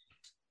was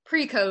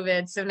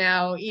pre-COVID. So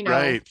now,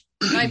 right.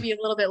 It might be a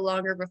little bit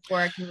longer before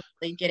I can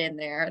really get in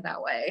there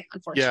that way,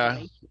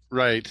 unfortunately. Yeah,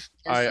 right.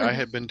 I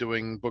had been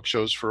doing book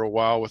shows for a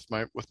while with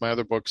my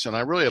other books, and I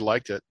really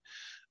liked it.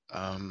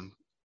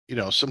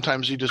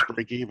 Sometimes you just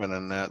break even,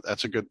 and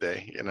that's a good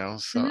day,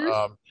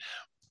 So,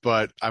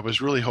 but I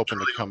was really hoping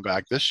to come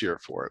back this year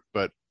for it.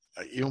 But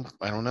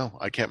I don't know.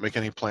 I can't make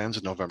any plans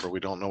in November. We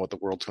don't know what the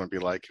world's going to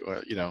be like.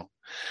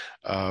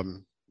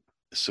 Um,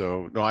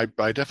 so no, I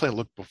definitely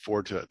look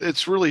forward to it.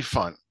 It's really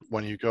fun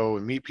when you go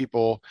and meet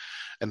people,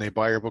 and they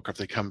buy your book, or if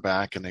they come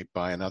back and they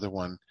buy another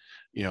one,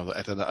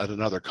 at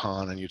another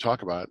con, and you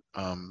talk about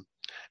it.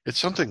 It's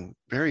something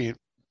very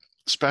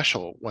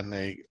special when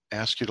they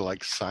ask you to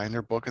like sign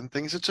their book and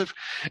things. It's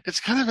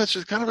just kind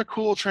of a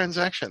cool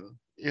transaction.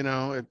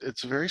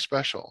 It's very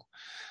special,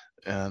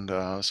 and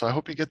so I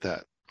hope you get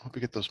that. I hope you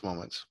get those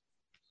moments.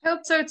 I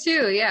hope so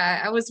too.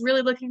 Yeah, I was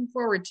really looking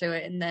forward to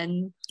it, and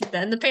then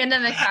the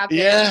pandemic happened.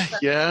 Yeah, So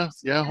yeah.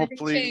 everything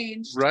Hopefully,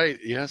 changed. right.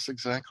 Yes,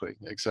 exactly.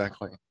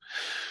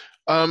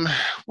 Um,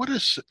 what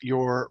is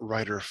your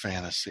writer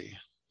fantasy?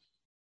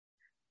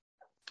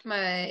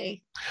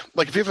 My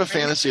Like, if you have a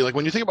fantasy, like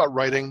when you think about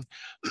writing,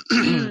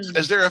 mm,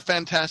 is there a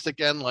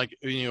fantastic end? Like,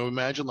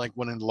 imagine like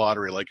winning the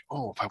lottery. Like,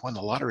 oh, if I won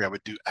the lottery, I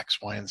would do X,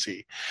 Y, and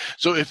Z.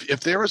 So, if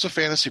there was a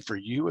fantasy for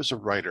you as a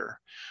writer,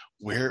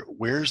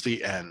 where's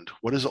the end?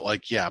 What is it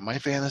like? Yeah, my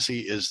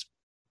fantasy is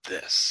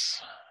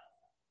this.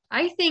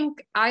 I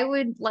think I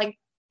would like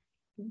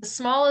the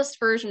smallest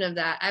version of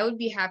that. I would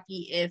be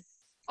happy if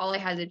all I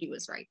had to do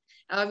was write.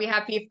 I would be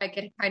happy if I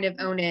could kind of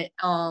own it,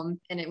 and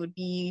it would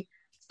be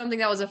something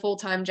that was a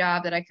full-time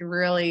job that I could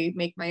really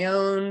make my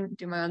own,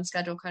 do my own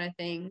schedule kind of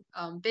thing.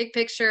 Big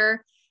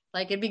picture,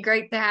 like it'd be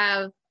great to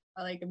have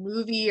like a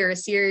movie or a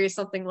series,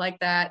 something like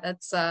that.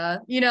 That's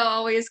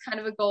always kind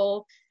of a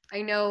goal.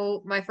 I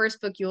know my first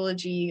book,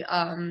 Eulogy,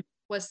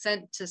 was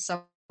sent to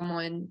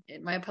someone.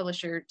 My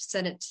publisher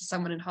sent it to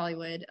someone in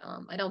Hollywood.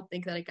 I don't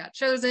think that it got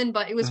chosen,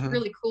 but it was Hmm.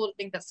 really cool to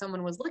think that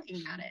someone was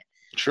looking at it.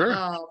 Sure.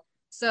 Um,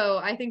 so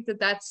I think that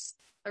that's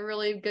a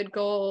really good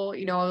goal.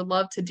 I would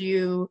love to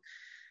do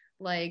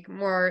like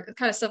more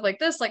kind of stuff like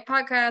this, like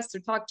podcasts or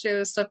talk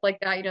shows, stuff like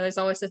that. There's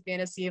always a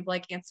fantasy of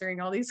like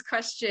answering all these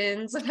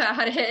questions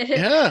about it,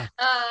 Yeah.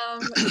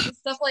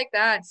 stuff like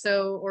that.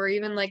 So, or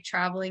even like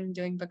traveling,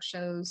 doing book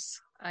shows.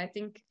 I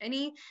think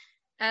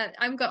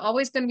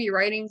always going to be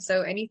writing,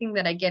 so anything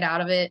that I get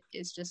out of it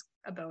is just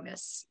a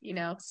bonus.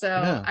 So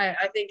Yeah.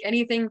 I think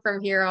anything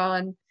from here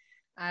on,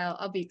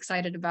 I'll be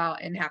excited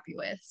about and happy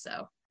with.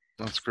 So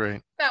That's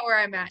great. about where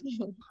I'm at.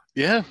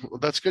 Yeah, well,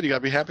 that's good. You got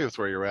to be happy with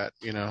where you're at.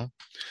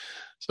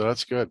 So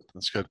that's good.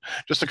 That's good.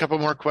 Just a couple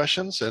more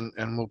questions, and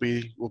we'll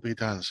be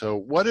done. So,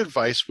 what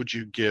advice would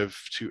you give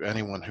to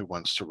anyone who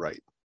wants to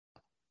write?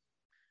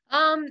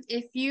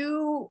 If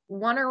you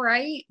want to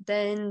write,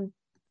 then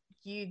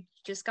you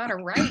just gotta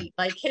write.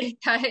 Like you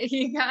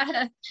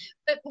gotta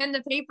put pen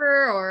to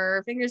paper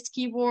or fingers to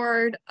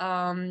keyboard.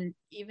 Even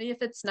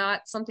if it's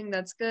not something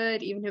that's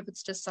good, even if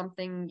it's just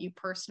something you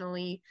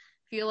personally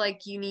feel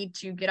like you need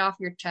to get off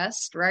your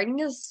chest, writing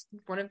is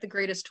one of the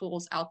greatest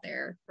tools out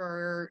there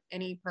for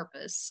any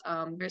purpose.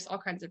 There's all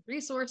kinds of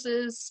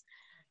resources,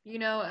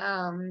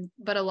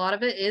 but a lot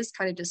of it is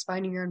kind of just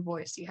finding your own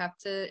voice.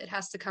 It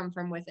has to come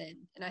from within.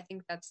 And I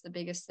think that's the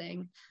biggest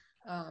thing,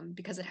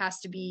 because it has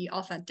to be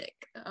authentic.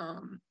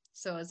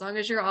 So as long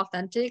as you're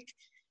authentic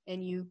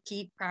and you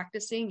keep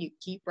practicing, you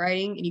keep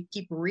writing, and you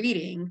keep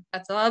reading,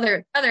 that's the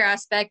other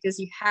aspect is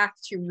you have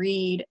to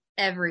read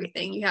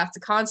everything. You have to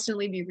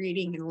constantly be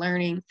reading and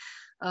learning,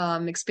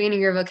 expanding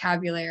your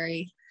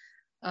vocabulary,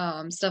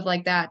 stuff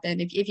like that. Then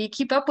if you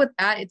keep up with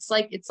that, it's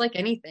like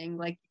anything.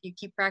 Like you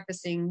keep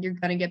practicing, you're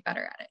gonna get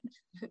better at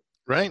it.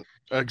 Right?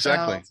 So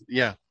Exactly.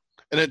 Yeah.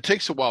 And it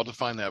takes a while to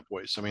find that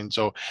voice. I mean,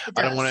 so it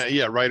I don't want does. to,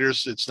 yeah,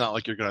 writers, it's not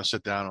like you're going to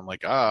sit down and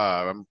like,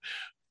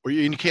 or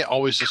you can't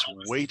always just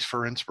wait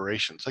for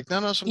inspiration. It's like,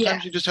 no, Yeah,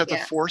 sometimes you just have to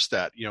yeah. force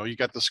that. You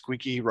got the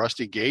squeaky,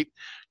 rusty gate.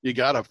 You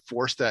got to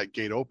force that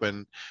gate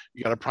open.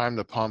 You got to prime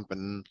the pump,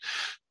 and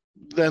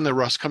then the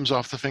rust comes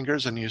off the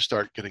fingers, and you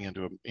start getting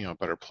into a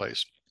better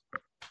place.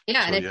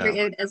 Yeah, and So, if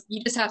yeah.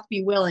 you just have to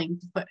be willing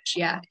to push.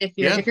 Yeah, if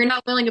you're Yeah. if you're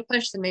not willing to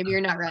push, then maybe you're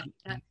not ready.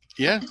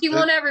 Yeah. You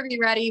won't ever be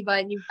ready,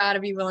 but you've got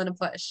to be willing to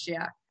push.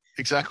 Yeah.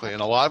 Exactly.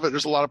 And a lot of it,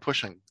 there's a lot of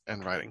pushing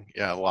and writing.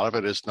 Yeah. A lot of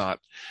it is not,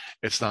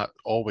 it's not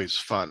always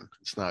fun.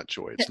 It's not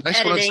joy. It's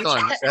nice when it's Editing.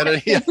 done.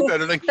 Editing, yeah,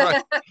 editing,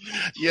 right.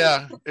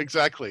 Yeah,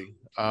 exactly.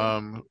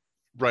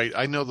 Right.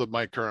 I know that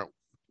my current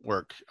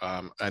work,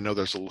 I know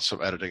there's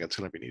some editing that's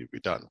going to be needed to be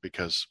done,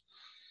 because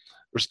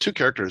there's two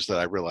characters that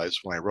I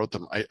realized when I wrote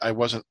them, I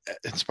wasn't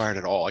inspired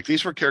at all. Like,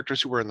 these were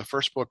characters who were in the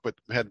first book, but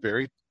had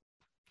very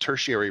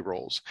tertiary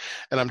roles.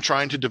 And I'm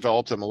trying to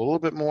develop them a little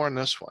bit more in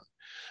this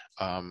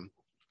one.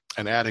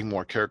 And adding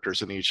more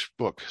characters in each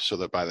book, so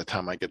that by the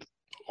time I get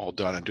all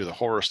done and do the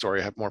horror story,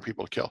 I have more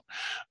people to kill.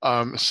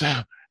 So,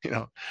 you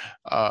know,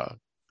 uh,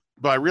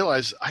 but I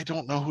realize I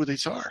don't know who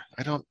these are.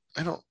 I don't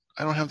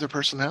have their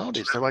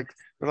personalities. They're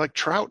like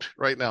trout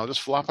right now,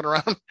 just flopping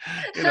around,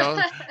 you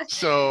know.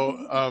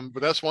 So,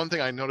 but that's one thing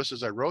I noticed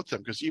as I wrote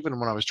them, because even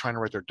when I was trying to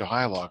write their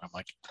dialogue, I'm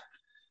like,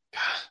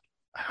 God,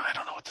 I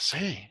don't know what to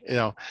say.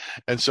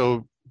 And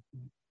so,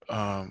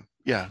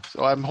 yeah.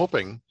 So I'm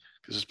hoping,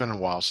 because it's been a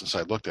while since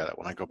I looked at it,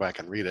 when I go back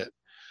and read it,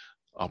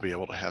 I'll be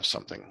able to have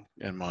something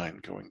in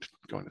mind going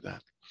to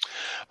that.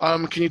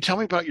 Can you tell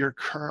me about your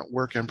current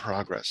work in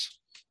progress?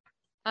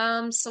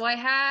 So I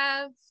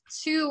have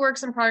two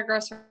works in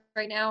progress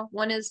right now.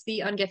 One is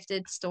the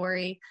Ungifted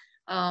story,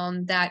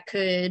 that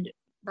could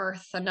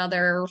birth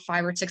another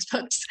 5 or 6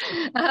 books.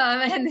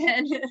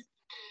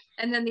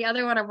 And then the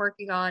other one I'm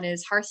working on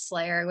is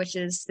Hearthslayer, which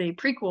is the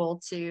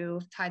prequel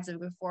to Tides of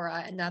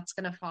Ghaffora, and that's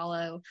going to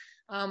follow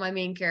my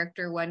main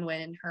character,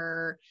 Wenwen,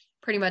 her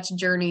pretty much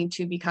journey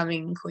to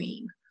becoming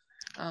queen.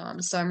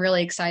 So I'm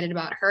really excited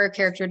about her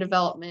character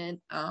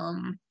development.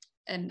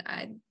 And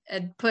I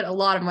had put a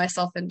lot of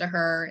myself into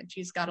her, and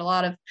she's got a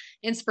lot of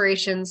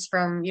inspirations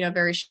from,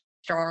 very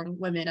strong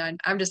women.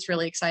 I'm just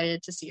really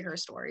excited to see her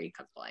story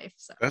come to life.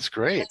 So That's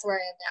great. that's where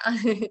I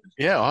am now.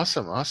 Yeah,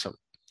 awesome.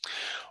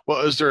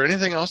 Well, is there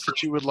anything else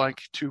that you would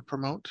like to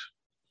promote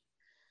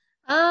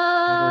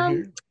over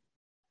here?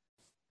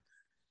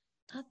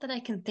 Not that I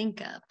can think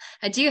of.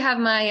 I do have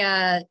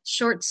my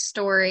short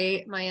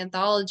story, my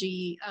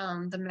anthology,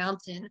 The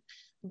Mountain,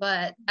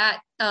 but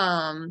that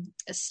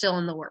is still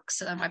in the works,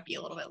 so that might be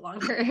a little bit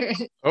longer.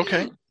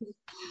 Okay.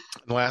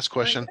 Last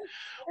question.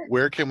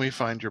 Where can we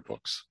find your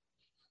books?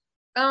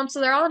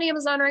 So they're all on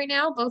Amazon right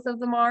now. Both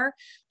of them are.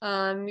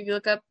 If you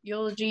look up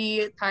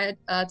Eulogy, Tale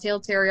of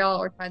Teriel,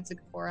 or Tides of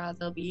Ghaffora,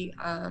 they'll be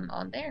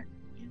on there.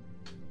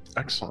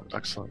 Excellent.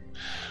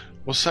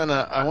 Well,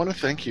 Sena, I want to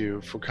thank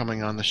you for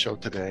coming on the show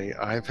today.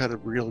 I've had a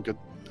really good,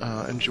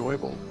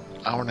 enjoyable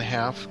hour and a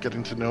half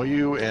getting to know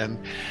you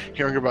and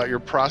hearing about your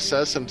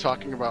process and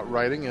talking about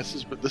writing. This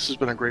has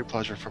been a great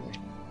pleasure for me.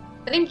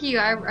 Thank you.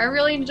 I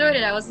really enjoyed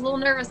it. I was a little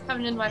nervous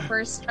coming into my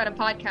first kind of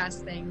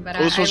podcast thing, but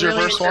this was I your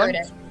really first enjoyed one?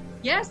 it.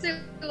 Yes, it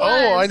was.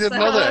 Oh, I didn't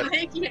know that.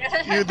 Thank you.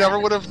 You never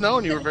would have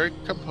known. You were very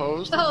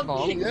composed and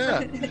calm. Thanks.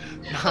 Yeah.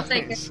 I'll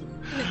take it.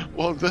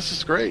 Well, this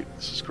is great.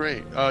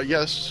 Yeah,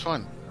 this is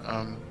fun.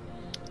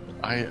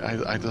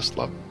 I just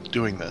love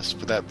doing this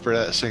for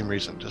that same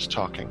reason, just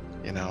talking,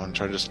 and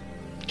try to just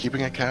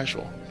keeping it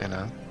casual,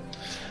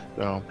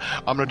 So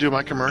I'm going to do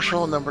my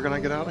commercial, and then we're going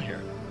to get out of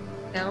here.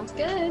 Sounds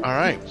good. All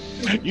right.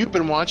 You've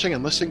been watching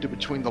and listening to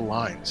Between the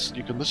Lines.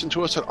 You can listen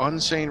to us at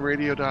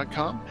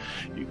unsaneradio.com.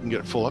 You can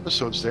get full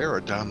episodes there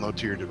or download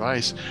to your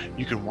device.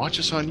 You can watch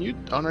us on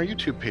our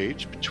YouTube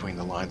page, Between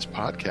the Lines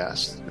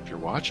Podcast. If you're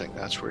watching,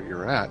 that's where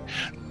you're at.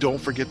 Don't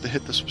forget to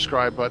hit the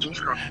subscribe button.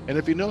 And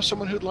if you know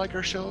someone who'd like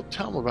our show,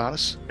 tell them about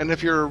us. And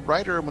if you're a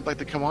writer and would like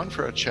to come on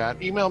for a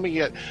chat, email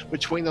me at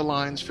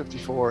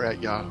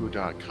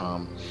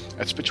betweenthelines54@yahoo.com.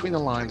 That's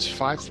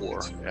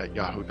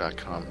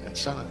betweenthelines54@yahoo.com. And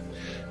Sena,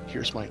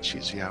 here's my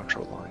cheesy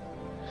outro line.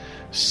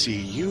 See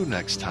you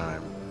next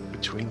time,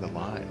 Between the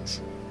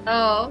Lines.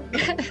 Oh,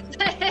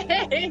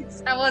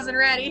 thanks. I wasn't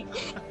ready.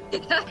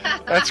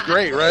 That's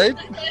great, right?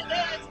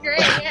 That's great,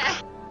 yeah.